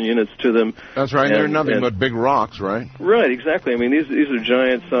propulsion units to them. That's right. They're nothing but big rocks, right? Right, exactly. I mean, these are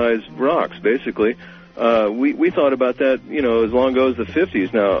giant-sized rocks, basically. We thought about that, as long ago as the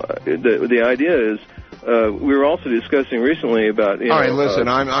 50s. Now, the idea is we were also discussing recently about. All right, listen,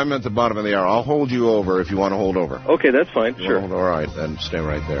 I'm at the bottom of the hour. I'll hold you over if you want to hold over. Okay, that's fine. Sure. All right, then stay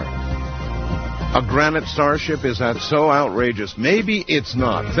right there. A Granite Starship, is that so outrageous? Maybe it's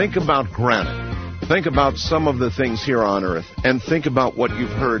not. Think about Granite. Think about some of the things here on Earth, and think about what you've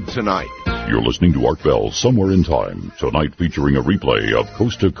heard tonight. You're listening to Art Bell, Somewhere in Time, tonight featuring a replay of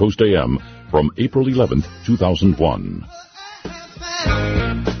Coast to Coast AM from April 11th, 2001.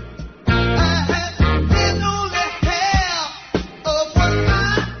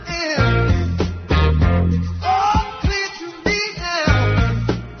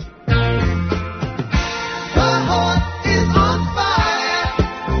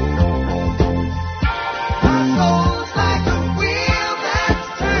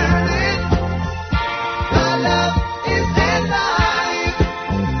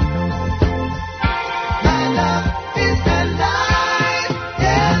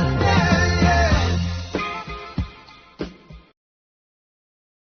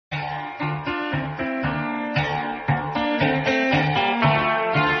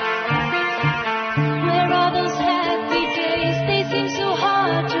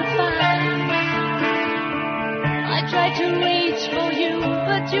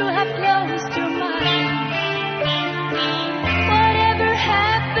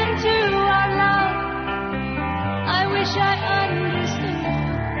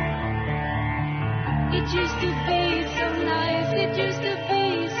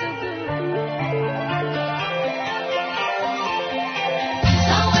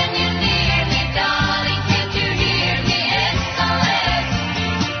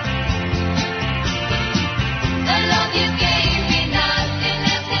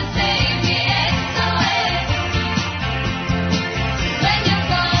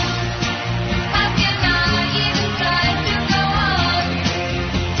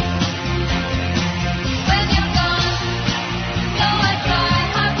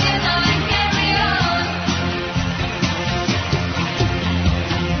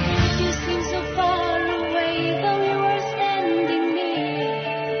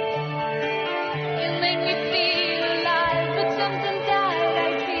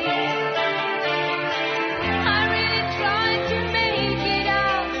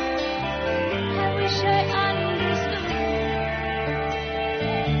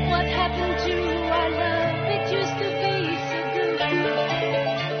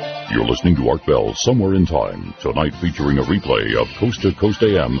 You're listening to Art Bell Somewhere in Time, tonight featuring a replay of Coast to Coast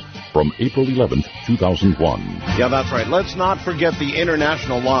AM from April 11th, 2001. Yeah, that's right. Let's not forget the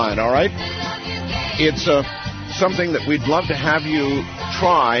international line, all right? It's something that we'd love to have you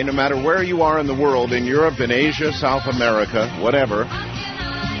try, no matter where you are in the world, in Europe, in Asia, South America, whatever.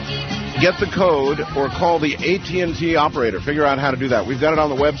 Get the code or call the AT&T operator. Figure out how to do that. We've got it on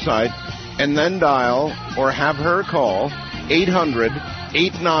the website. And then dial or have her call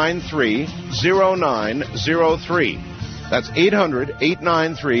 800-893-0903. That's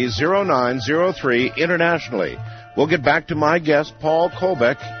 800-893-0903 internationally. We'll get back to my guest, Paul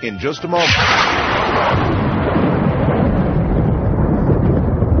Coulbeck, in just a moment.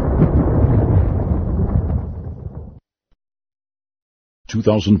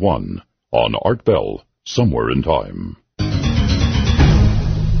 2001 on Art Bell, Somewhere in Time.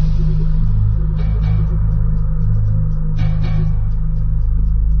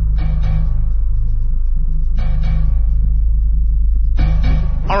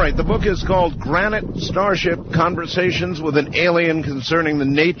 All right, the book is called Granite, Starship, Conversations with an Alien Concerning the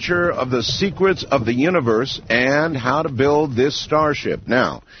Nature of the Secrets of the Universe and How to Build This Starship.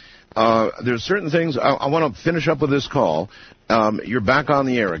 Now, there's certain things I want to finish up with this call. You're back on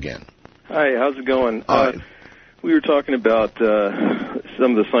the air again. Hi, how's it going? We were talking about some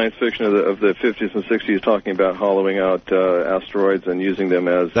of the science fiction of the 50s and 60s, talking about hollowing out asteroids and using them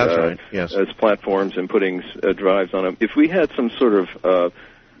as as platforms and putting drives on them. If we had some sort of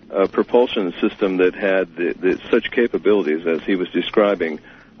propulsion system that had such capabilities as he was describing,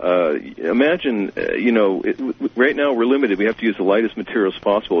 imagine, right now we're limited. We have to use the lightest materials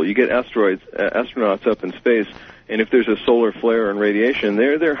possible. You get astronauts up in space, and if there's a solar flare and radiation,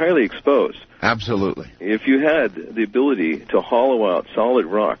 they're highly exposed. Absolutely. If you had the ability to hollow out solid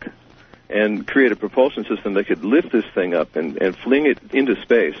rock and create a propulsion system that could lift this thing up and fling it into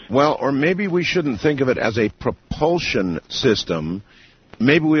space. Well, or maybe we shouldn't think of it as a propulsion system.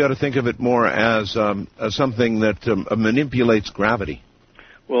 Maybe we ought to think of it more as something that manipulates gravity.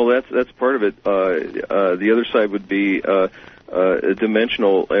 Well, that's part of it. The other side would be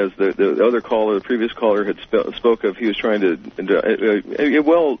dimensional, as the other caller, the previous caller, had spoke of. He was trying to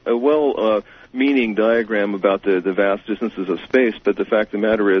meaning diagram about the vast distances of space. But the fact of the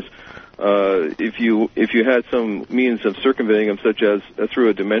matter is, if you had some means of circumventing them, such as through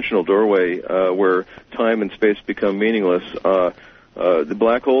a dimensional doorway where time and space become meaningless. The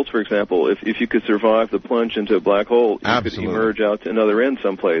black holes, for example, if you could survive the plunge into a black hole, you could emerge out to another end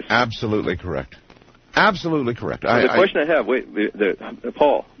someplace. Absolutely correct. Absolutely correct. The question I have,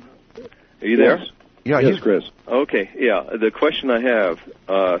 Paul, are you there? Yeah, yes, Chris. Okay, yeah. The question I have,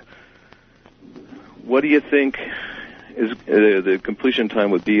 what do you think is the completion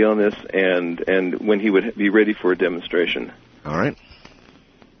time would be on this, and when he would be ready for a demonstration? All right.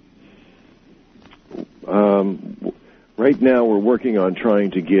 Right now, we're working on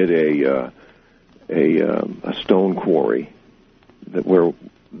trying to get a stone quarry where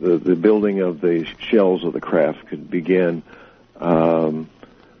the building of the shells of the craft could begin. I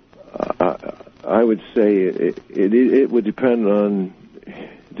would say it would depends on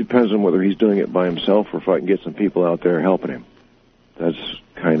whether he's doing it by himself or if I can get some people out there helping him. That's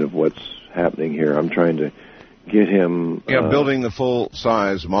kind of what's happening here. I'm trying to get him building the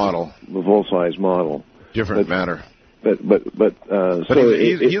full-size model. The full-size model. Different matter. But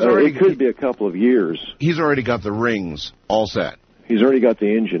it could be a couple of years. He's already got the rings all set. He's already got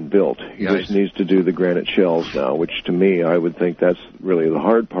the engine built. He just needs to do the granite shells now, which to me, I would think that's really the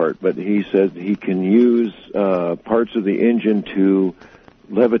hard part. But he said he can use parts of the engine to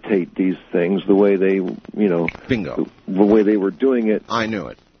levitate these things the way they, bingo, the way they were doing it. I knew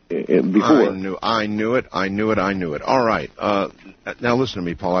it. Before. I knew it. All right. Now listen to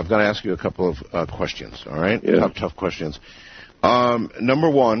me, Paul. I've got to ask you a couple of questions, all right? Yeah. Tough questions. Number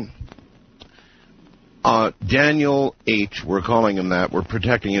one, Daniel H., we're calling him that. We're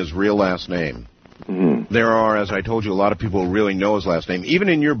protecting his real last name. Mm-hmm. There are, as I told you, a lot of people who really know his last name. Even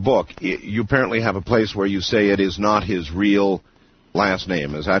in your book, you apparently have a place where you say it is not his real last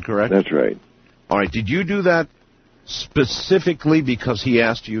name. Is that correct? That's right. All right. Did you do that specifically because he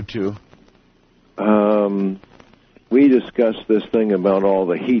asked you to? We discussed this thing about all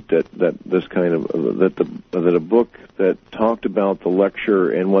the heat that a book that talked about the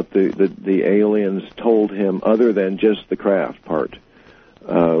lecture and what the aliens told him, other than just the craft part,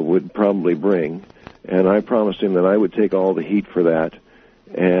 would probably bring. And I promised him that I would take all the heat for that.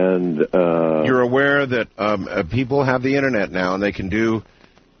 And you're aware that people have the internet now, and they can do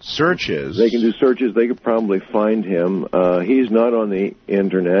searches. They can do searches. They could probably find him. He's not on the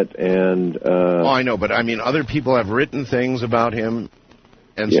internet, and I know, but I mean, other people have written things about him,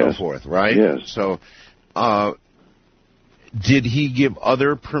 and so forth, right? Yes. So, did he give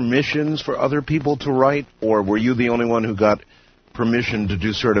other permissions for other people to write, or were you the only one who got permission to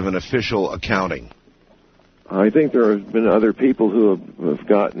do sort of an official accounting? I think there have been other people who have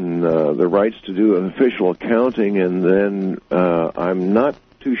gotten the rights to do an official accounting, and then I'm not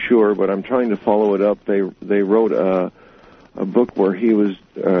too sure, but I'm trying to follow it up. They wrote a book where he was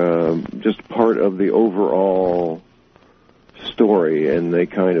just part of the overall story, and they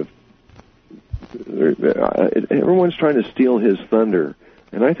kind of everyone's trying to steal his thunder,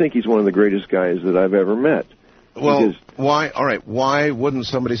 and I think he's one of the greatest guys that I've ever met. Well, why? All right, why wouldn't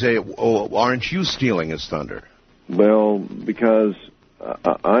somebody say, "Oh, aren't you stealing his thunder"? Well, because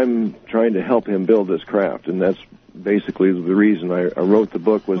I'm trying to help him build this craft, and that's basically the reason I wrote the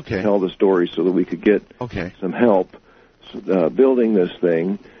book, was to tell the story so that we could get some help building this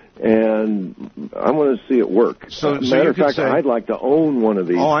thing, and I want to see it work. Matter of fact, I'd like to own one of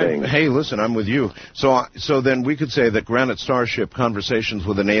these things. Hey, listen, I'm with you. So then we could say that Granite Starship, Conversations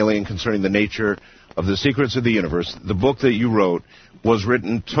with an Alien Concerning the Nature of the Secrets of the Universe, the book that you wrote, was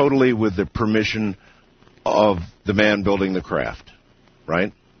written totally with the permission of the man building the craft,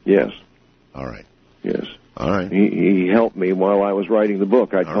 right? Yes. All right. Yes. All right. He helped me while I was writing the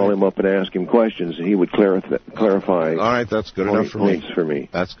book. I'd call him up and ask him questions, and he would clarify. All right, that's good enough for me.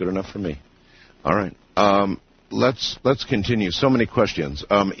 That's good enough for me. All right. Let's continue. So many questions.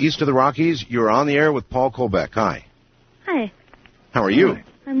 East of the Rockies, you're on the air with Paul Coulbeck. Hi. Hi. How are you?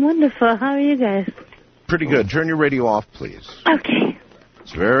 I'm wonderful. How are you guys? Pretty good. Turn your radio off, please. Okay.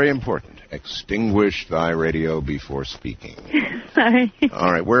 It's very important. Extinguish thy radio before speaking. Sorry.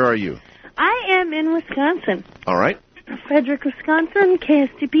 All right. Where are you? I am in Wisconsin. All right. Frederick, Wisconsin,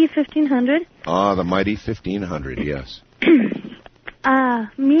 KSTP 1500. Ah, the mighty 1500, yes.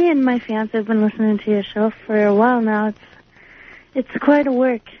 Me and my fiance have been listening to your show for a while now. It's quite a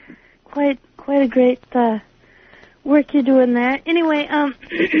work. Quite a great work you're doing there. Anyway,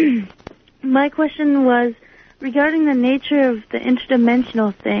 my question was regarding the nature of the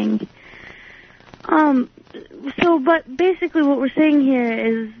interdimensional thing. But basically what we're saying here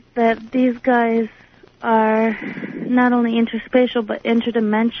is that these guys are not only interspatial but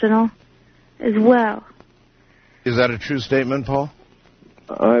interdimensional as well. Is that a true statement, Paul?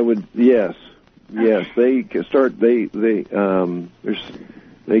 Yes. They start. They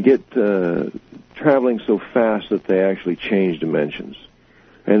get traveling so fast that they actually change dimensions,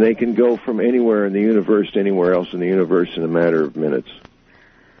 and they can go from anywhere in the universe to anywhere else in the universe in a matter of minutes.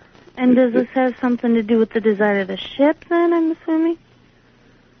 And does this have something to do with the design of the ship, then, I'm assuming?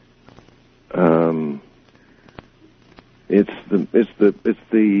 It's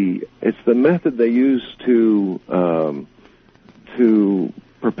the method they use to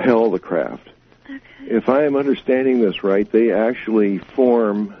propel the craft. Okay. If I am understanding this right, they actually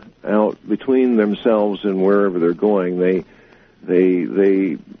form out between themselves and wherever they're going.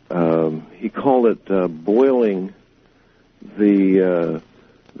 He called it boiling the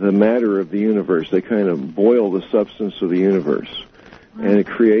matter of the universe. They kind of boil the substance of the universe. And it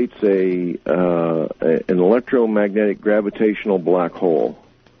creates an electromagnetic gravitational black hole.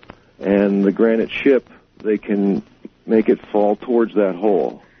 And the Granite ship, they can make it fall towards that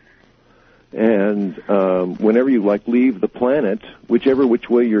hole. And whenever you leave the planet, which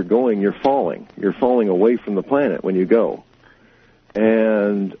way you're going, you're falling. You're falling away from the planet when you go.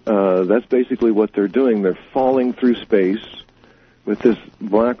 And that's basically what they're doing. They're falling through space with this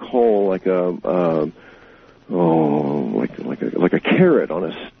black hole like a carrot on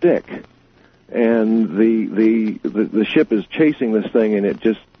a stick, and the ship is chasing this thing, and it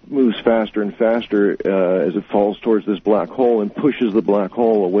just moves faster and faster as it falls towards this black hole, and pushes the black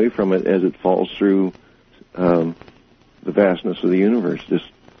hole away from it as it falls through the vastness of the universe.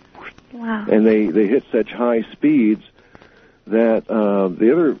 Wow! And they hit such high speeds that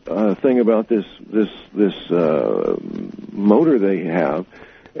the other thing about this motor they have,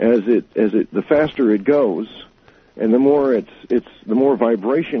 the faster it goes, and the more the more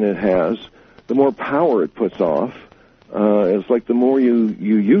vibration it has, the more power it puts off. It's like the more you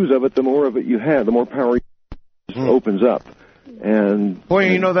use of it, the more of it you have, the more power opens up. And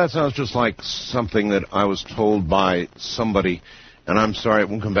boy, that sounds just like something that I was told by somebody, and I'm sorry it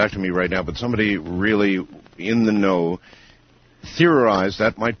won't come back to me right now, but somebody really in the know theorized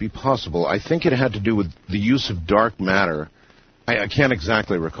that might be possible. I think it had to do with the use of dark matter. I can't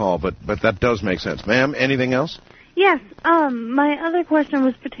exactly recall, but that does make sense. Ma'am, anything else? Yes. My other question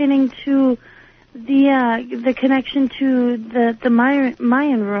was pertaining to the connection to the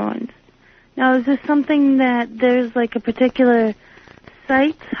Mayan ruins. Now, is this something that there's a particular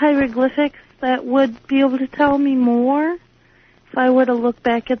site, hieroglyphics, that would be able to tell me more I were to look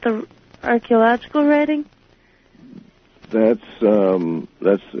back at the archaeological writing? That's in.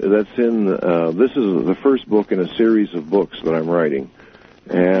 This is the first book in a series of books that I'm writing,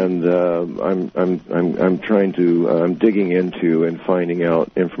 and I'm trying to I'm digging into and finding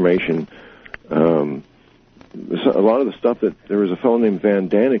out information. A lot of the stuff that there was a fellow named Van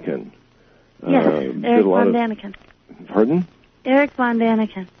Daniken. Yes, Eric von Daniken. Pardon? Eric von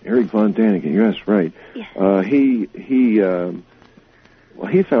Daniken. Eric von Daniken. Yes, right. Yes.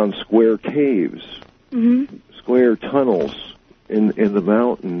 He found square caves, square tunnels in the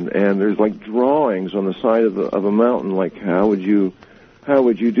mountain, and there's like drawings on the side of a mountain. Like how would you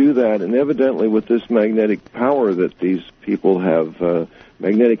do that? And evidently, with this magnetic power that these people have,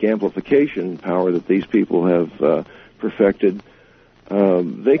 magnetic amplification power that these people have perfected,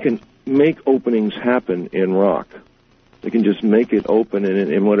 they can make openings happen in rock. They can just make it open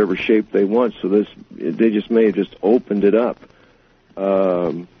in whatever shape they want. So they just may have just opened it up.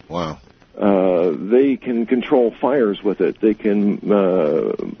 Wow. They can control fires with it. They can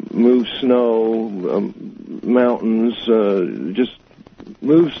move snow, mountains, just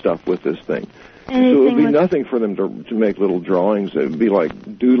move stuff with this thing. So it would be nothing for them to make little drawings. It would be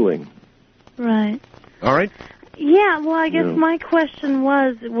like doodling. Right. All right. Yeah, well, I guess my question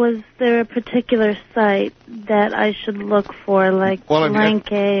was there a particular site that I should look for, like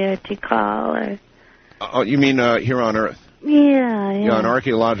Palenque or Tikal or... Oh, you mean here on Earth? Yeah. An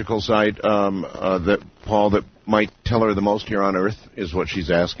archaeological site that might tell her the most here on Earth is what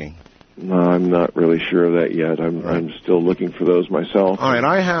she's asking. No, I'm not really sure of that yet. I'm still looking for those myself. All right,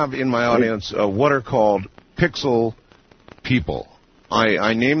 I have in my audience what are called pixel people.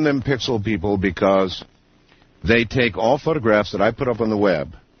 I name them pixel people because they take all photographs that I put up on the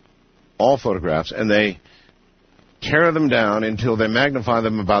web, all photographs, and they tear them down until they magnify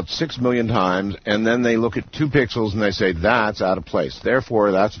them about 6 million times, and then they look at 2 pixels and they say, that's out of place.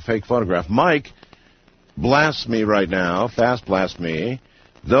 Therefore, that's a fake photograph. Mike blasts me right now, fast blast me.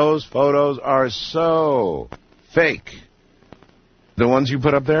 Those photos are so fake. The ones you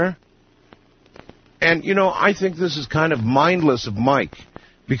put up there? And, I think this is kind of mindless of Mike,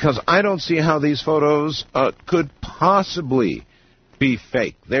 because I don't see how these photos could possibly be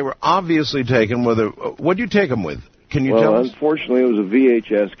fake. They were obviously taken with what do you take them with? Can you tell us? Well, unfortunately, it was a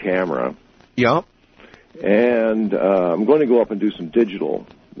VHS camera. Yeah. And I'm going to go up and do some digital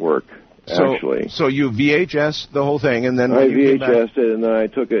work, actually. So you VHS the whole thing, and then... I VHS'd it, and then I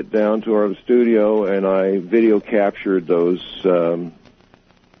took it down to our studio, and I video captured those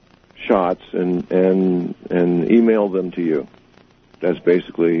shots and emailed them to you. That's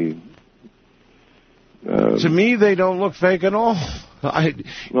basically... to me, they don't look fake at all. I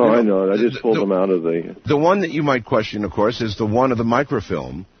know. I just pulled them out of the... The one that you might question, of course, is the one of the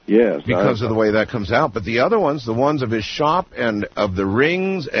microfilm. Yes. Because of the way that comes out. But the other ones, the ones of his shop and of the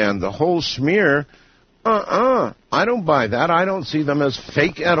rings and the whole smear, I don't buy that. I don't see them as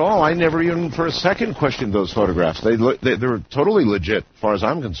fake at all. I never even for a second questioned those photographs. They're totally legit, as far as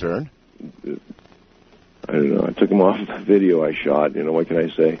I'm concerned. I don't know. I took them off the video I shot. What can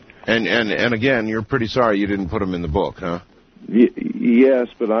I say? And again, you're pretty sorry you didn't put them in the book, huh? Yes,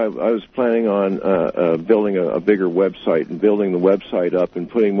 but I was planning on building a bigger website and building the website up and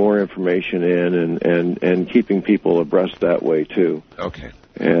putting more information in and keeping people abreast that way, too. Okay.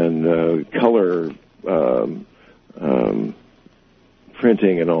 And color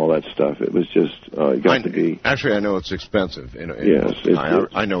printing and all that stuff. It was just got to be... Actually, I know it's expensive. Yes.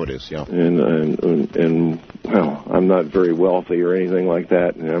 I know it is, yeah. And well, I'm not very wealthy or anything like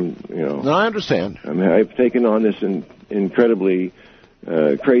that. And No, I understand. I've taken on this incredibly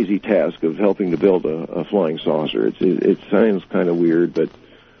crazy task of helping to build a flying saucer. It sounds kind of weird, but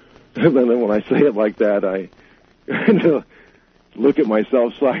then when I say it like that, I look at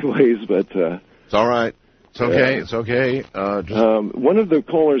myself sideways, but... it's all right. It's okay. It's okay. One of the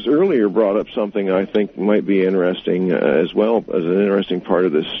callers earlier brought up something I think might be interesting as well as an interesting part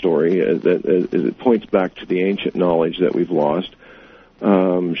of this story. That it points back to the ancient knowledge that we've lost.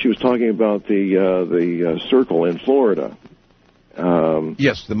 She was talking about the circle in Florida.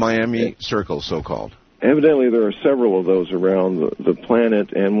 Yes, the Miami Circle, so-called. Evidently, there are several of those around the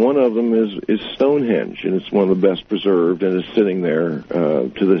planet, and one of them is Stonehenge, and it's one of the best preserved, and is sitting there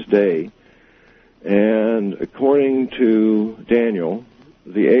to this day. And according to Daniel,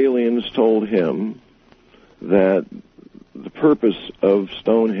 the aliens told him that the purpose of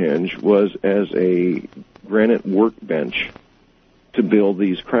Stonehenge was as a granite workbench to build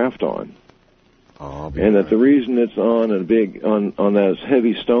these craft on. And that the reason it's on those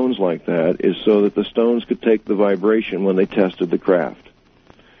heavy stones like that is so that the stones could take the vibration when they tested the craft.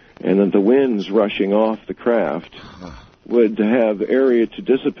 And that the winds rushing off the craft would have area to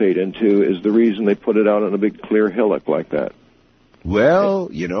dissipate into is the reason they put it out on a big clear hillock like that. Well,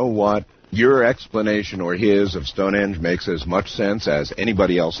 you know what? Your explanation or his of Stonehenge makes as much sense as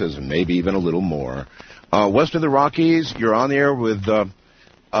anybody else's, and maybe even a little more. West of the Rockies, you're on the air with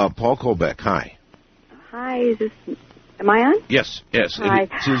Paul Coulbeck. Hi. Hi, am I on? Yes. Hi.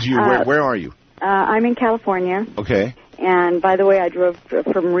 It is you. Where are you? I'm in California. Okay. And by the way, I drove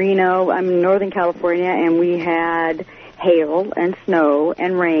from Reno. I'm in Northern California, and we had hail and snow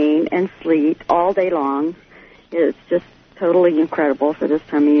and rain and sleet all day long. It's just totally incredible for this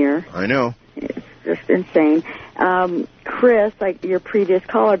time of year. I know. It's just insane. Chris, like your previous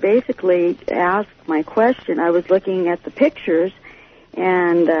caller, basically asked my question. I was looking at the pictures,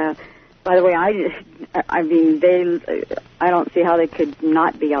 and by the way, I don't see how they could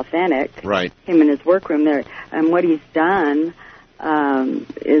not be authentic. Right. Him in his workroom there, and what he's done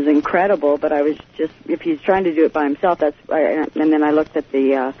is incredible. But I was just, if he's trying to do it by himself, and then I looked at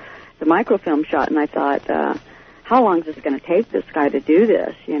the microfilm shot, and I thought, how long is this going to take this guy to do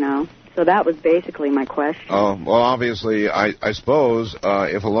this? You know. So that was basically my question. Oh, well, obviously, I suppose,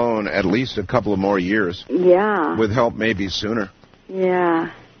 if alone, at least a couple of more years. Yeah. With help, maybe sooner.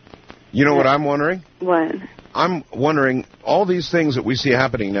 Yeah. You know what I'm wondering? What? I'm wondering, all these things that we see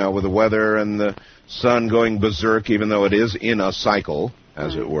happening now with the weather and the sun going berserk, even though it is in a cycle,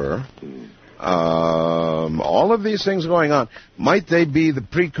 as it were, all of these things going on, might they be the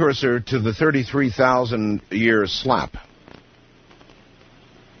precursor to the 33,000-year slap?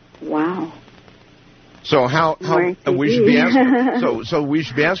 Wow. So how we should be asking so we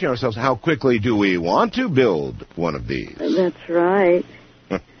should be asking ourselves, how quickly do we want to build one of these? That's right.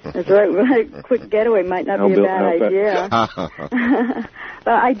 That's right. Quick getaway might not be a bad idea.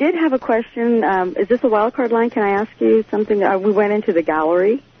 But I did have a question. Is this a wild card line? Can I ask you something? We went into the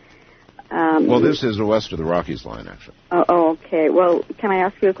gallery. Well, this is the West of the Rockies line, actually. Oh, okay. Well, can I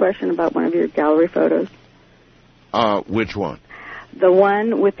ask you a question about one of your gallery photos? Which one? The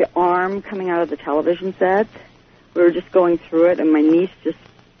one with the arm coming out of the television set. We were just going through it, and my niece just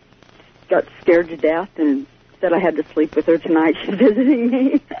got scared to death and said I had to sleep with her tonight. She's visiting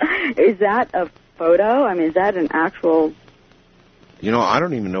me. Is that a photo? I mean, is that an actual... You know, I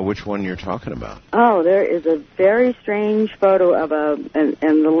don't even know which one you're talking about. Oh, there is a very strange photo of and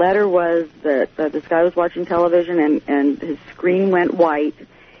the letter was that this guy was watching television and his screen went white,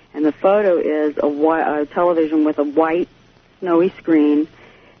 and the photo is a television with a white snowy screen,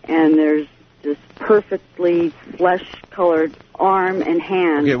 and there's this perfectly flesh-colored arm and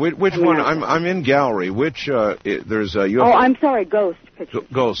hand. Okay, which one? I'm in gallery. Which there's a UFO. Oh, I'm sorry, ghost picture.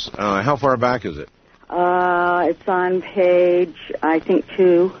 Ghost. How far back is it? It's on page, I think,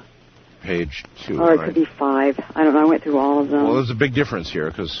 2. Page 2. Or it could be 5. I don't know. I went through all of them. Well, there's a big difference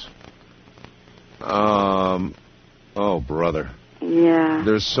here because, oh brother. Yeah.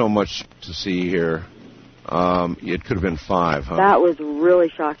 There's so much to see here. It could have been 5, huh? That was really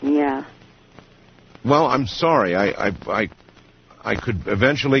shocking, yeah. Well, I'm sorry. I could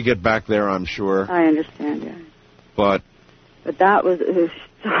eventually get back there, I'm sure. I understand, yeah. But that was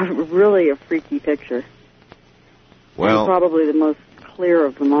really a freaky picture. Well, and probably the most clear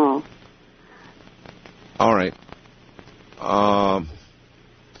of them all. All right.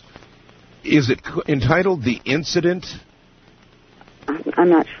 Is it entitled The Incident? I'm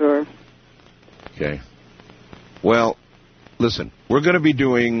not sure. Okay. Well, listen, we're going to be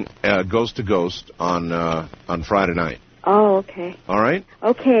doing Ghost to Ghost on Friday night. Oh, okay. All right?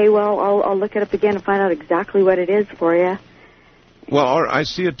 Okay, well, I'll look it up again and find out exactly what it is for you. Well, I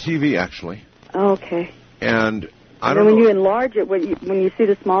see a TV, actually. Oh, okay. And I don't know. When you enlarge it, when you see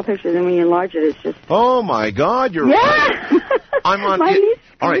the small picture, then when you enlarge it, it's just... Oh, my God, you're right. I'm on...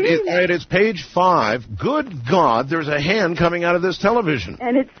 All right, it's page 5. Good God, there's a hand coming out of this television.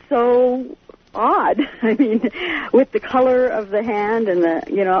 And it's so odd. I mean, with the color of the hand and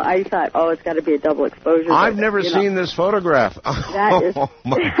I thought, oh, it's got to be a double exposure. I've never seen this photograph. That is... Oh,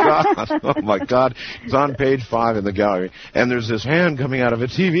 my God. Oh, my God. It's on page 5 in the gallery. And there's this hand coming out of a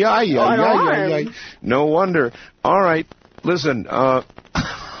TV. Ay. No wonder. All right, listen,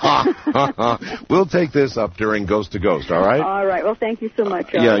 we'll take this up during Ghost to Ghost, all right? All right. Well, thank you so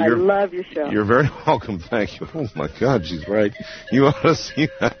much. I love your show. You're very welcome. Thank you. Oh, my God, she's right. You ought to see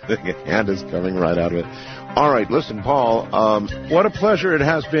that thing. A hand is coming right out of it. All right, listen, Paul, what a pleasure it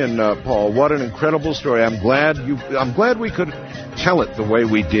has been, Paul. What an incredible story. I'm glad we could tell it the way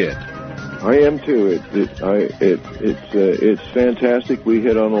we did. I am too. It's fantastic. We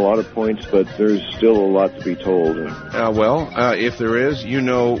hit on a lot of points, but there's still a lot to be told. If there is, you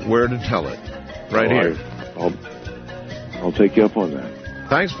know where to tell it. Right here. I'll take you up on that.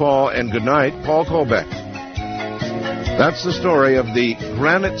 Thanks, Paul, and good night. Paul Coulbeck. That's the story of the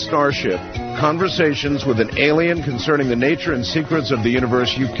Granite Starship, Conversations with an Alien Concerning the Nature and Secrets of the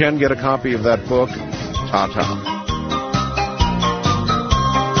Universe. You can get a copy of that book. Ta-ta.